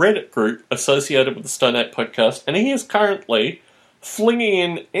started a Reddit group associated with the Stone Ape podcast, and he is currently flinging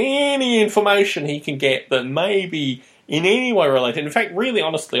in any information he can get that may be in any way related. In fact, really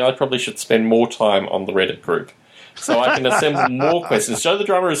honestly, I probably should spend more time on the Reddit group so I can assemble more questions. Joe the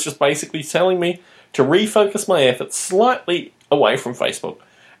Drummer is just basically telling me to refocus my efforts slightly away from Facebook.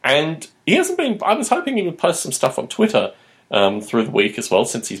 And he hasn't been... I was hoping he would post some stuff on Twitter through the week as well,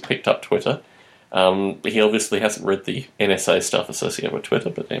 since he's picked up Twitter. He obviously hasn't read the NSA stuff associated with Twitter,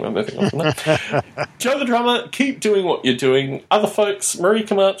 but anyway, moving on from that. Joe the Drummer, keep doing what you're doing. Other folks, Marie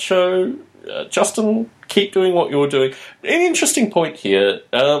Camacho, Justin, keep doing what you're doing. An interesting point here,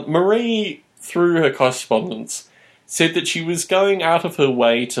 Marie, through her correspondence, said that she was going out of her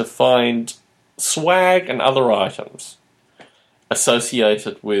way to find swag and other items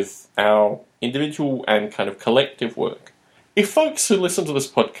associated with our individual and kind of collective work. If folks who listen to this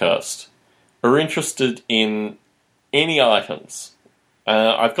podcast are interested in any items,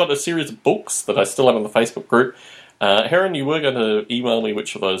 I've got a series of books that I still have on the Facebook group. Heron, you were going to email me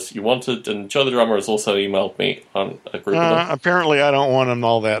which of those you wanted, and Joe the Drummer has also emailed me on a group of them. Apparently I don't want them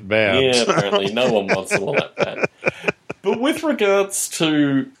all that bad. Yeah, apparently no one wants them all that bad. But with regards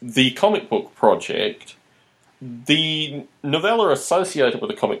to the comic book project, the novella associated with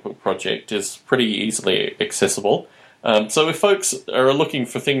the comic book project is pretty easily accessible. So if folks are looking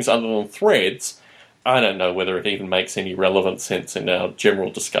for things other than threads, I don't know whether it even makes any relevant sense in our general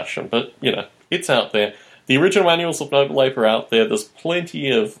discussion, but, you know, it's out there. The original manuals of Noble Ape are out there. There's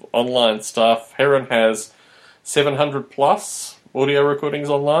plenty of online stuff. Heron has 700 plus audio recordings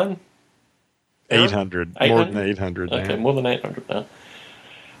online. 800. More than 800 now. Okay, more than 800 now.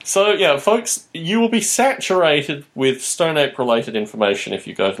 So, yeah, folks, you will be saturated with Stone Ape-related information if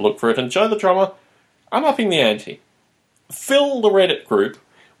you go to look for it. And Joe the Drummer, I'm upping the ante. Fill the Reddit group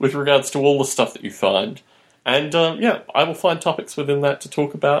with regards to all the stuff that you find. And, I will find topics within that to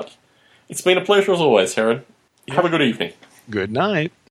talk about. It's been a pleasure as always, Heron. Have a good evening. Good night.